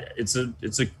them, it's a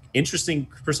interesting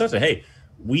perspective. Hey,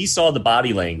 we saw the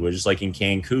body language, like in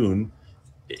Cancun.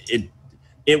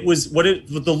 It was what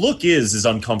the look is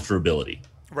uncomfortability.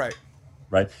 Right.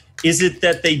 Is it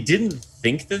that they didn't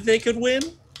think that they could win?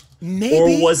 Maybe.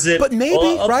 Or was it? But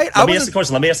maybe, right? Let me ask the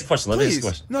question.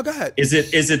 Please. No, go ahead. Is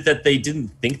it that they didn't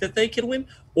think that they could win,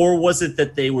 or was it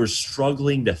that they were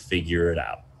struggling to figure it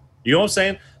out? You know what I'm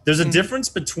saying? There's a difference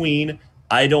between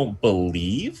I don't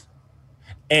believe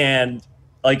and,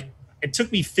 like, it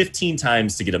took me 15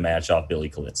 times to get a match off Billy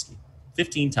Kalinsky.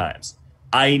 15 times.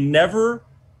 I never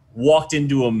walked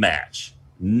into a match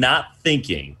not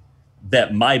thinking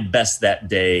that my best that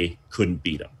day couldn't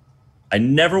beat him. I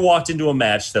never walked into a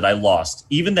match that I lost,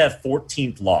 even that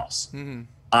 14th loss. Mm-hmm.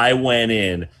 I went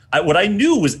in. What I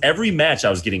knew was every match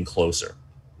I was getting closer,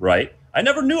 right? I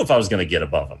never knew if I was going to get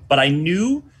above him, but I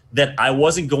knew that I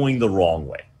wasn't going the wrong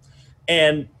way.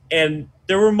 And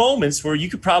there were moments where you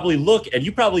could probably look, and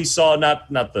you probably saw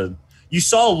you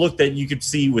saw a look that you could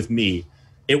see with me.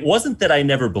 It wasn't that I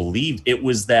never believed. It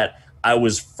was that I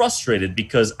was frustrated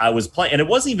because I was playing, and it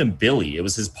wasn't even Billy. It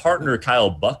was his partner, Kyle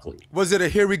Buckley. Was it a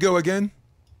here we go again?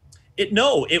 It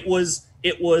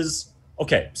was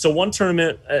okay. So one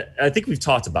tournament, I think we've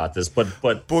talked about this, but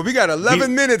boy, we got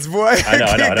 11 minutes, boy. I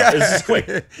know. This is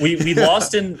quick. We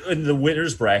lost in the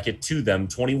winners bracket to them,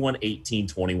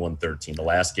 21-18, 21-13. The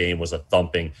last game was a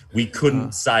thumping. We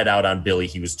couldn't side out on Billy.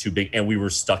 He was too big, and we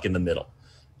were stuck in the middle.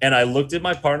 And I looked at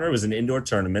my partner. It was an indoor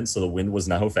tournament, so the wind was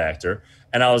no factor.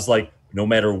 And I was like, no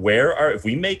matter if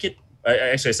we make it,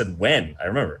 I said when. I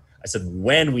remember. I said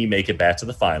when we make it back to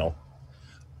the final,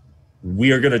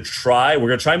 we're going to try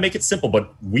and make it simple,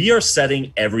 but we are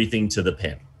setting everything to the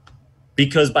pin.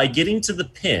 Because by getting to the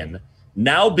pin,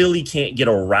 now Billy can't get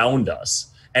around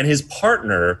us. And his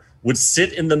partner would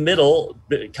sit in the middle,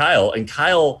 Kyle, and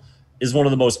Kyle is one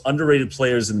of the most underrated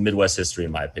players in the Midwest history,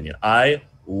 in my opinion. I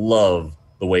love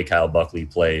the way Kyle Buckley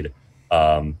played.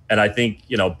 And I think,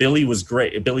 Billy was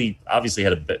great. Billy obviously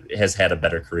has had a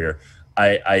better career.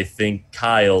 I think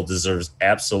Kyle deserves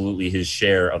absolutely his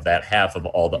share of that half of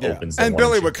all the opens. And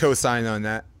Billy would co-sign on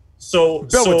that. Bill would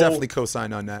definitely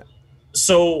co-sign on that.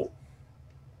 So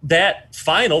that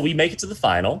final, we make it to the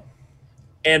final,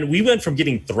 and we went from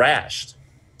getting thrashed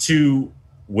to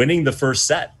winning the first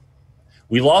set.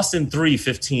 We lost in 3,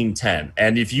 15-10.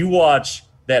 And if you watch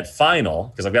that final,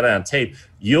 because I've got it on tape,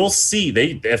 you'll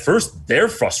see at first they're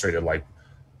frustrated, like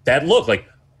that look, like,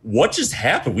 what just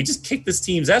happened? We just kicked this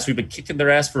team's ass. We've been kicking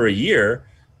their ass for a year,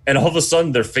 and all of a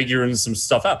sudden they're figuring some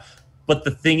stuff out. But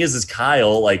the thing is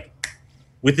Kyle, like,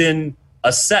 within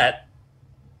a set,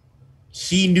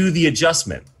 he knew the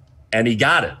adjustment, and he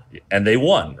got it, and they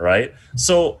won, right?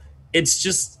 So it's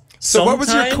just. So what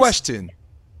was your question?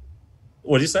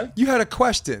 What did you say? You had a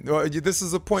question. This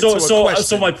is a point to a question.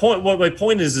 So my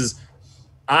point is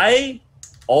I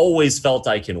always felt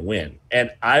I can win. And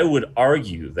I would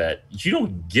argue that you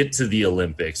don't get to the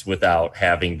Olympics without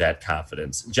having that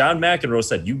confidence. John McEnroe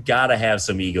said, you got to have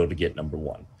some ego to get number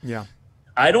one. Yeah.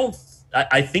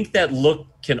 I think that look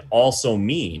can also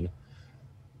mean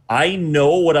I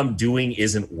know what I'm doing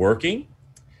isn't working,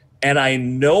 and I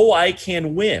know I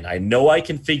can win. I know I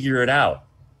can figure it out.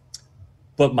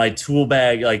 But my tool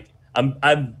bag, like,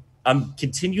 I'm I'm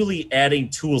continually adding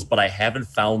tools, but I haven't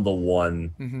found the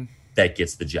one that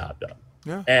gets the job done.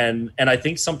 Yeah. And I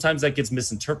think sometimes that gets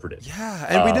misinterpreted. Yeah,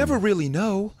 and we never really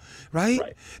know,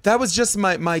 right? That was just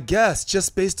my guess,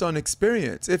 just based on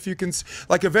experience. If you can,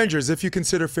 like Avengers, if you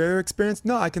consider fair experience,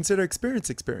 no, I consider experience.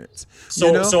 So,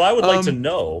 you know? so I would like to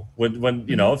know when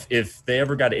you know, if they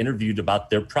ever got interviewed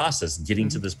about their process getting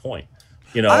to this point.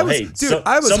 You know,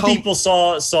 some people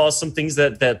saw some things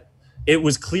that it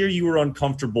was clear you were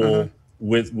uncomfortable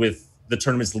with the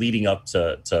tournaments leading up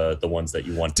to the ones that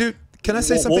you won. Dude, can I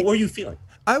say something? What were you feeling?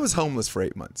 I was homeless for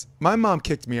 8 months. My mom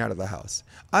kicked me out of the house.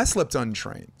 I slept on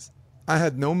trains. I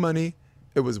had no money.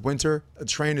 It was winter. A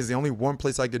train is the only warm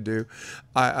place I could do.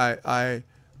 I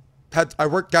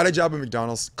got a job at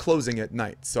McDonald's closing at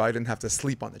night, so I didn't have to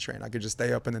sleep on the train. I could just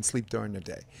stay up and then sleep during the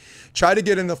day. Try to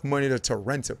get enough money to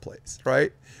rent a place,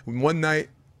 right? One night,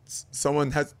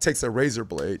 someone takes a razor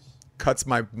blade, cuts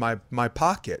my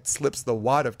pocket, slips the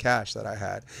wad of cash that I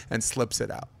had, and slips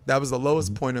it out. That was the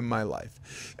lowest point in my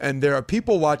life. And there are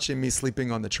people watching me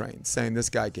sleeping on the train saying, this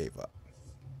guy gave up.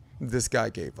 This guy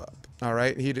gave up. All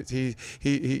right? He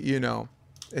you know,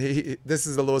 this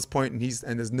is the lowest point,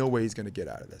 and there's no way he's going to get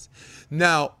out of this.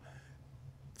 Now,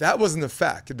 that wasn't a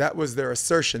fact. That was their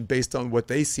assertion based on what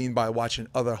they seen by watching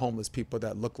other homeless people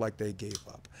that looked like they gave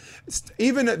up.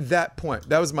 Even at that point,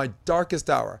 that was my darkest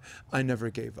hour. I never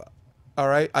gave up. All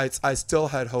right, I still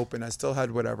had hope, and I still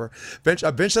had whatever.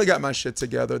 Eventually got my shit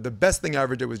together. The best thing I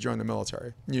ever did was join the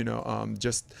military. You know,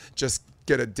 just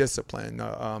get a discipline,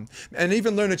 and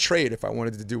even learn a trade if I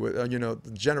wanted to do it. You know,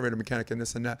 generator mechanic and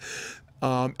this and that.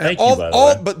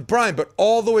 But Bryan,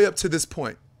 all the way up to this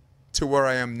point, to where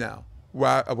I am now,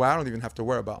 where I don't even have to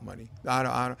worry about money. I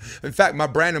don't. In fact, my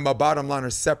brand and my bottom line are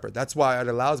separate. That's why it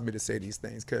allows me to say these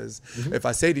things, because if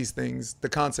I say these things, the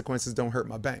consequences don't hurt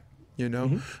my bank. You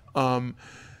know,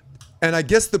 and I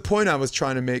guess the point I was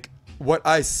trying to make, what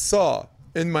I saw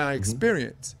in my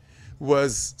experience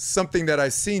was something that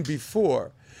I've seen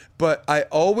before, but I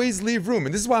always leave room,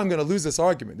 and this is why I'm going to lose this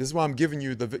argument. This is why I'm giving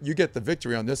you you get the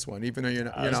victory on this one, even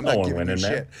though I'm not giving you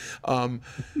shit.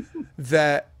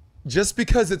 That just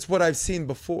because it's what I've seen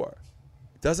before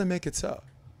doesn't make it so.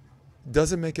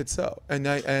 Doesn't make it so.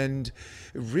 And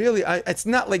really, it's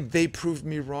not like they proved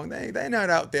me wrong. They're not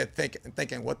out there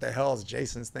thinking what the hell is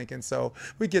Jason's thinking. So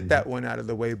we get that one out of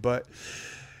the way. But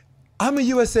I'm a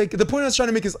USA. The point I was trying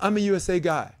to make is I'm a USA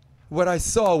guy. What I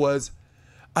saw was,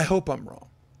 I hope I'm wrong.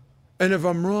 And if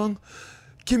I'm wrong,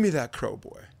 give me that crow,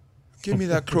 boy. Give me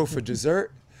that crow for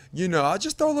dessert. You know, I'll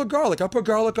just throw a little garlic. I'll put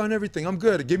garlic on everything. I'm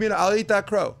good. I'll eat that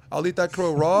crow. I'll eat that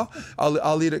crow raw.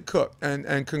 I'll eat it cooked.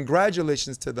 And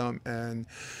congratulations to them. And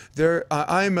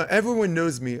everyone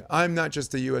knows me. I'm not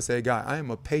just a USA guy. I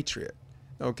am a patriot.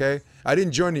 Okay? I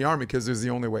didn't join the Army because it was the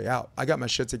only way out. I got my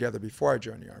shit together before I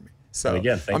joined the Army. So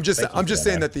again, I'm just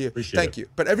saying that thank you.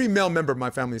 But every male member of my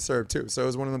family served too. So it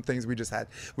was one of them things we just had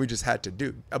to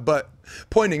do. But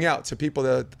pointing out to people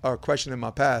that are questioning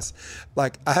my past,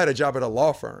 like I had a job at a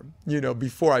law firm, you know,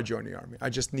 before I joined the Army. I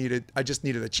just needed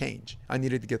a change. I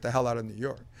needed to get the hell out of New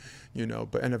York, you know,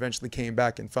 and eventually came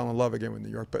back and fell in love again with New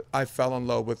York. But I fell in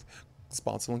love with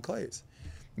Sponcil and Claes.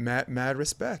 Mad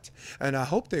respect, and I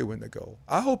hope they win the gold.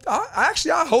 I hope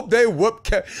they whoop.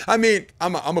 I mean,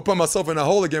 I'm gonna put myself in a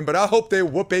hole again, but I hope they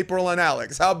whoop April and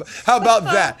Alex. How about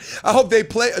that? I hope they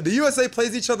play. The USA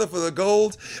plays each other for the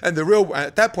gold, and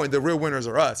at that point the real winners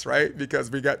are us, right? Because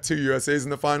we got 2 USAs in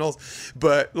the finals.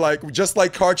 But just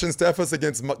like Karch and Steffes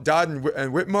against Dodd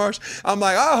and Whitmarsh, I'm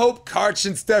like, I hope Karch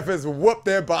and Steffes whoop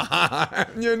their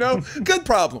behind. You know, good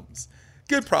problems.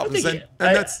 Good problems, go ahead.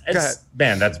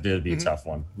 Man, that's going to be a tough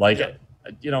one.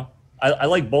 You know, I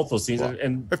like both those teams. Well,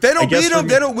 and if they don't beat them,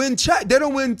 they don't win. They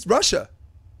don't win Russia.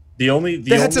 They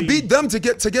had to beat them to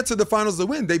get to the finals to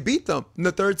win. They beat them in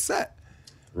the third set.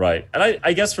 Right, and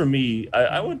I guess for me,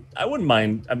 I wouldn't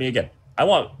mind. I mean, again, I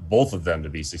want both of them to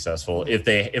be successful.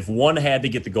 If one had to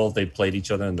get the gold, they played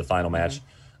each other in the final match.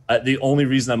 The only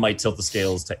reason I might tilt the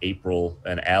scales to April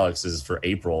and Alex is for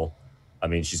April. I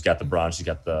mean, she's got the bronze, she's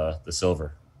got the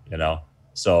silver, you know.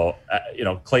 So, you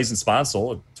know, Claes and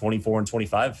Sponcil, 24 and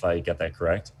 25, if I get that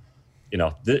correct. You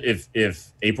know,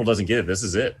 if April doesn't get it, this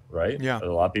is it, right? Yeah. A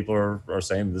lot of people are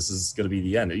saying this is going to be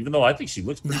the end, even though I think she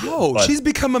looks pretty good. No, she's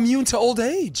become immune to old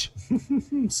age.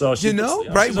 So she,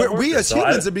 right? We as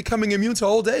humans are becoming immune to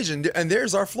old age, and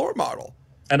there's our floor model.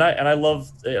 And I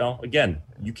love, you know, again,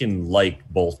 you can like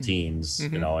both teams,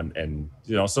 you know, and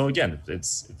you know, so again,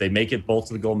 if they make it both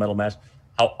to the gold medal match,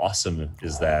 how awesome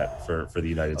is that for the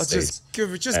United States?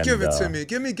 Give it to me.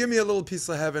 Give me a little piece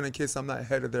of heaven in case I'm not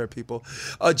headed there, people.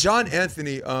 John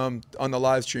Anthony on the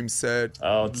live stream said,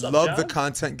 what's up, "Love John? the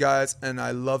content, guys, and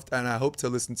I hope to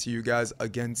listen to you guys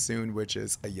again soon," which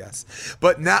is a yes,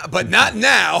 but not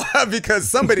now because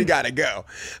somebody got to go.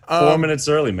 4 minutes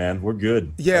early, man. We're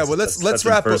good. Yeah, let's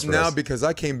wrap up now us. because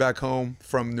I came back home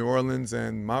from New Orleans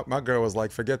and my girl was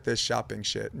like, "Forget this shopping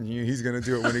shit. He's gonna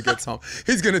do it when he gets home.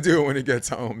 He's gonna do it when he gets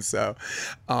home." So,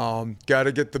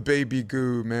 gotta get the baby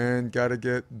goo, man. Gotta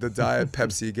get the Diet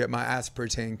Pepsi. Get my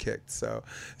aspartame kicked. So,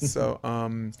 is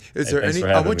there any?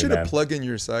 I want you to plug in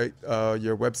your site,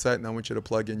 your website, and I want you to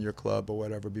plug in your club or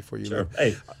whatever before you leave.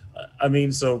 Hey, I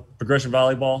mean, so Progression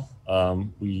Volleyball.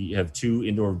 We have 2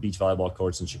 indoor beach volleyball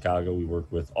courts in Chicago. We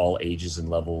work with all ages and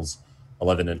levels,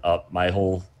 11 and up. My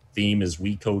whole theme is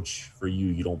we coach for you.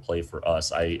 You don't play for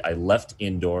us. I left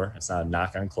indoor. It's not a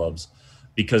knock on clubs,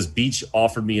 because beach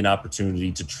offered me an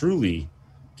opportunity to truly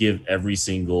give every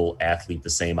single athlete the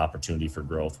same opportunity for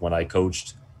growth. When I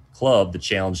coached club, the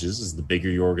challenge is the bigger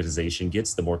your organization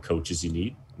gets, the more coaches you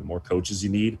need. The more coaches you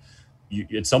need,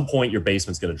 at some point your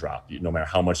basement's going to drop, no matter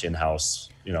how much in-house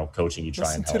coaching you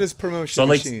try and help. Listen to this promotion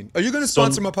machine. Are you going to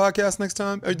sponsor my podcast next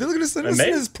time? Look at this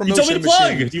promotion you told me to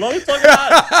plug. machine. Do you want me to plug it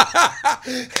out?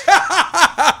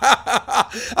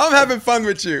 I'm having fun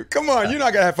with you. Come on, you're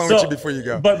not gonna have fun with you before you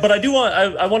go. But I do want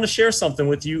I want to share something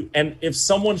with you. And if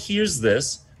someone hears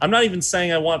this, I'm not even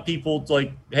saying I want people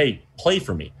to hey, play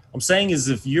for me. I'm saying is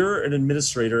if you're an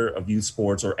administrator of youth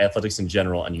sports or athletics in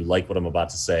general and you like what I'm about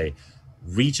to say,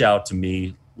 reach out to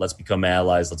me. Let's become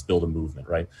allies. Let's build a movement,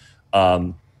 right?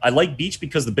 I like beach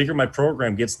because the bigger my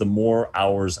program gets, the more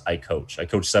hours I coach. I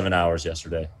coached 7 hours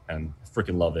yesterday and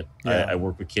freaking love it. Yeah. I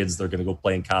work with kids. They're going to go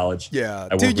play in college. Yeah.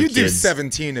 Dude, you do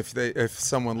 17 if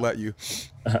someone let you.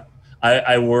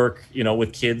 I work,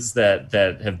 with kids that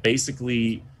have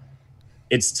basically,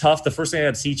 it's tough. The first thing I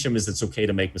got to teach them is it's okay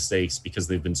to make mistakes because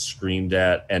they've been screamed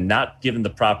at and not given the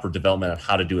proper development on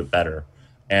how to do it better.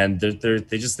 And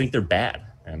they just think they're bad.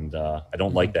 And I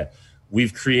don't like that.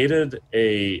 We've created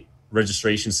a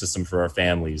registration system for our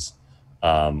families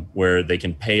where they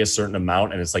can pay a certain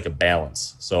amount and it's like a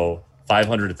balance. So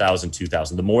 500, 1,000,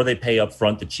 2,000. The more they pay up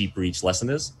front, the cheaper each lesson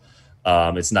is.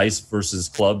 It's nice versus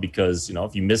club because,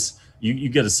 if you miss, you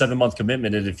get a 7-month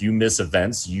commitment. And if you miss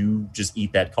events, you just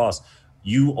eat that cost.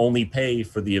 You only pay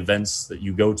for the events that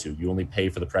you go to. You only pay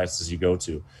for the practices you go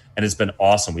to. And it's been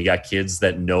awesome. We got kids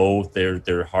that know they're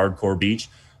hardcore beach.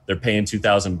 They're paying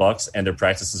 $2,000 and their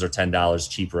practices are $10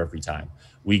 cheaper every time.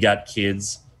 We got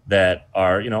kids that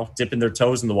are, dipping their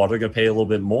toes in the water. They're going to pay a little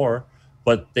bit more,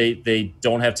 but they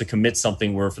don't have to commit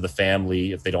something where for the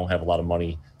family, if they don't have a lot of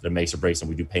money, that it makes or breaks them.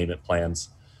 We do payment plans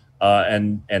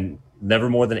and never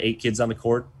more than 8 kids on the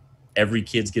court. Every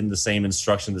kid's getting the same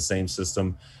instruction, the same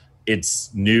system.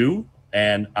 It's new,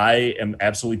 and I am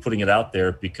absolutely putting it out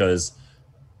there because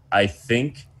I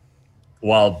think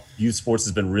while youth sports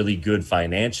has been really good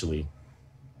financially,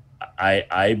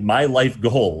 my life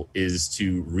goal is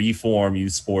to reform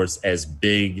youth sports as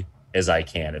big as I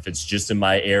can. If it's just in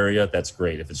my area, that's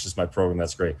great. If it's just my program,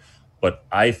 that's great. But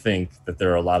I think that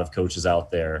there are a lot of coaches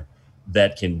out there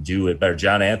that can do it better.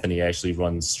 John Anthony actually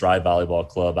runs Stride Volleyball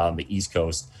Club out on the East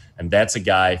Coast, and that's a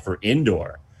guy for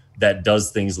indoor that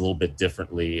does things a little bit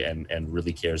differently and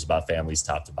really cares about families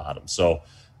top to bottom. So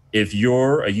if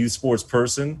you're a youth sports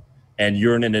person and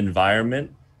you're in an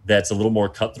environment that's a little more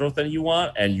cutthroat than you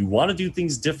want, and you want to do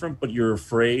things different, but you're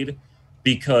afraid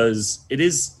because it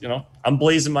is, I'm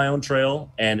blazing my own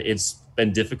trail and it's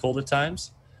been difficult at times,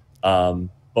 but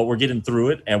we're getting through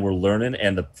it and we're learning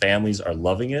and the families are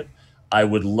loving it. I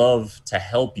would love to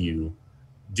help you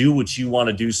do what you want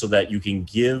to do so that you can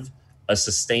give a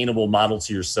sustainable model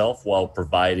to yourself while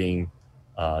providing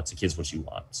to kids what you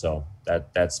want. So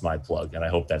that's my plug, and I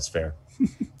hope that's fair.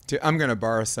 Dude, I'm going to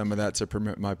borrow some of that to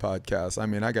promote my podcast. I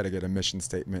mean, I got to get a mission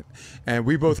statement, and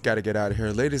we both got to get out of here.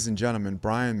 Ladies and gentlemen,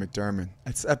 Bryan McDermand.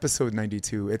 It's episode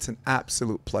 92. It's an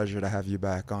absolute pleasure to have you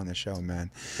back on the show,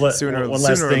 man. Sooner or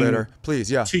later,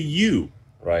 please, yeah. To you,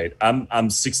 right? I'm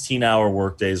 16-hour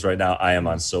work days right now. I am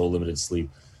on so limited sleep.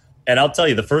 And I'll tell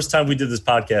you, the first time we did this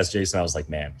podcast, Jason, I was like,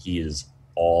 man, he is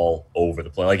all over the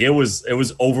place. Like it was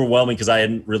overwhelming because I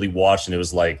hadn't really watched, and it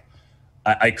was like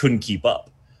I couldn't keep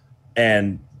up.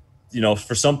 And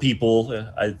for some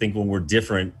people, I think when we're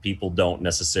different, people don't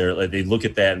necessarily, they look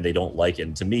at that and they don't like it.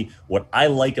 And to me, what I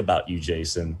like about you,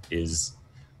 Jason, is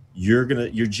you're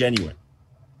genuine.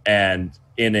 And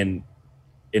in an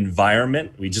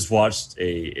environment, we just watched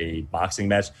a boxing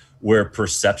match where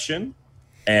perception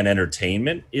and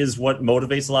entertainment is what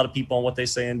motivates a lot of people on what they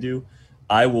say and do.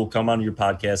 I will come on your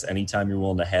podcast anytime you're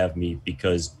willing to have me,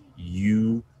 because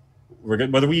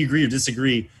whether we agree or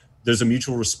disagree, there's a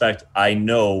mutual respect. I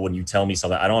know when you tell me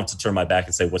something, I don't have to turn my back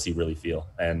and say, what's he really feel?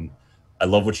 And I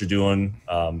love what you're doing,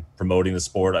 promoting the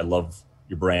sport. I love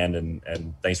your brand,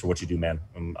 and thanks for what you do, man.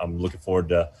 I'm looking forward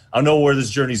to, I don't know where this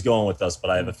journey's going with us, but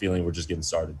I have a feeling we're just getting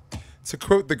started. To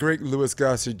quote the great Louis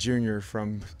Gossett Jr.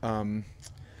 from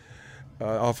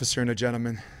Officer and a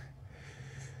Gentleman,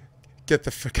 get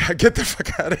the fuck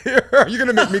out of here. You're going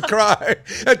to make me cry.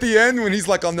 At the end, when he's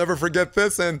like, I'll never forget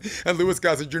this, and Louis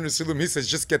Gossett Jr. salute him, he says,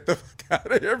 just get the fuck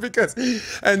out of here.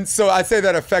 And so I say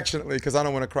that affectionately because I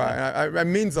don't want to cry. It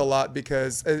means a lot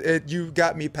because you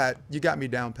got me, Pat. You got me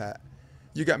down, Pat.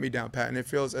 You got me down, Pat, and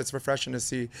it's refreshing to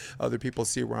see other people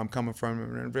see where I'm coming from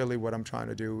and really what I'm trying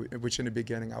to do, which in the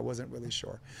beginning I wasn't really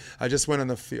sure. I just went on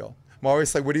the feel. I'm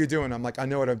always like, what are you doing? I'm like, I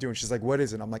know what I'm doing. She's like, what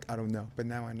is it? I'm like, I don't know, but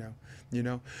now I know, you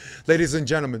know? Ladies and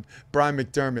gentlemen, Bryan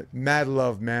McDermand, mad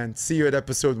love, man. See you at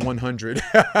episode 100.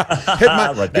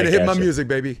 Gonna hit my music,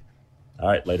 baby. All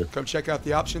right, later. Come check out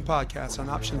the Option Podcast on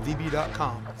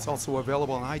OptionVB.com. It's also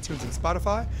available on iTunes and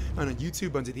Spotify and on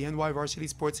YouTube under the NY Varsity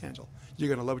Sports handle. You're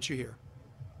going to love what you hear.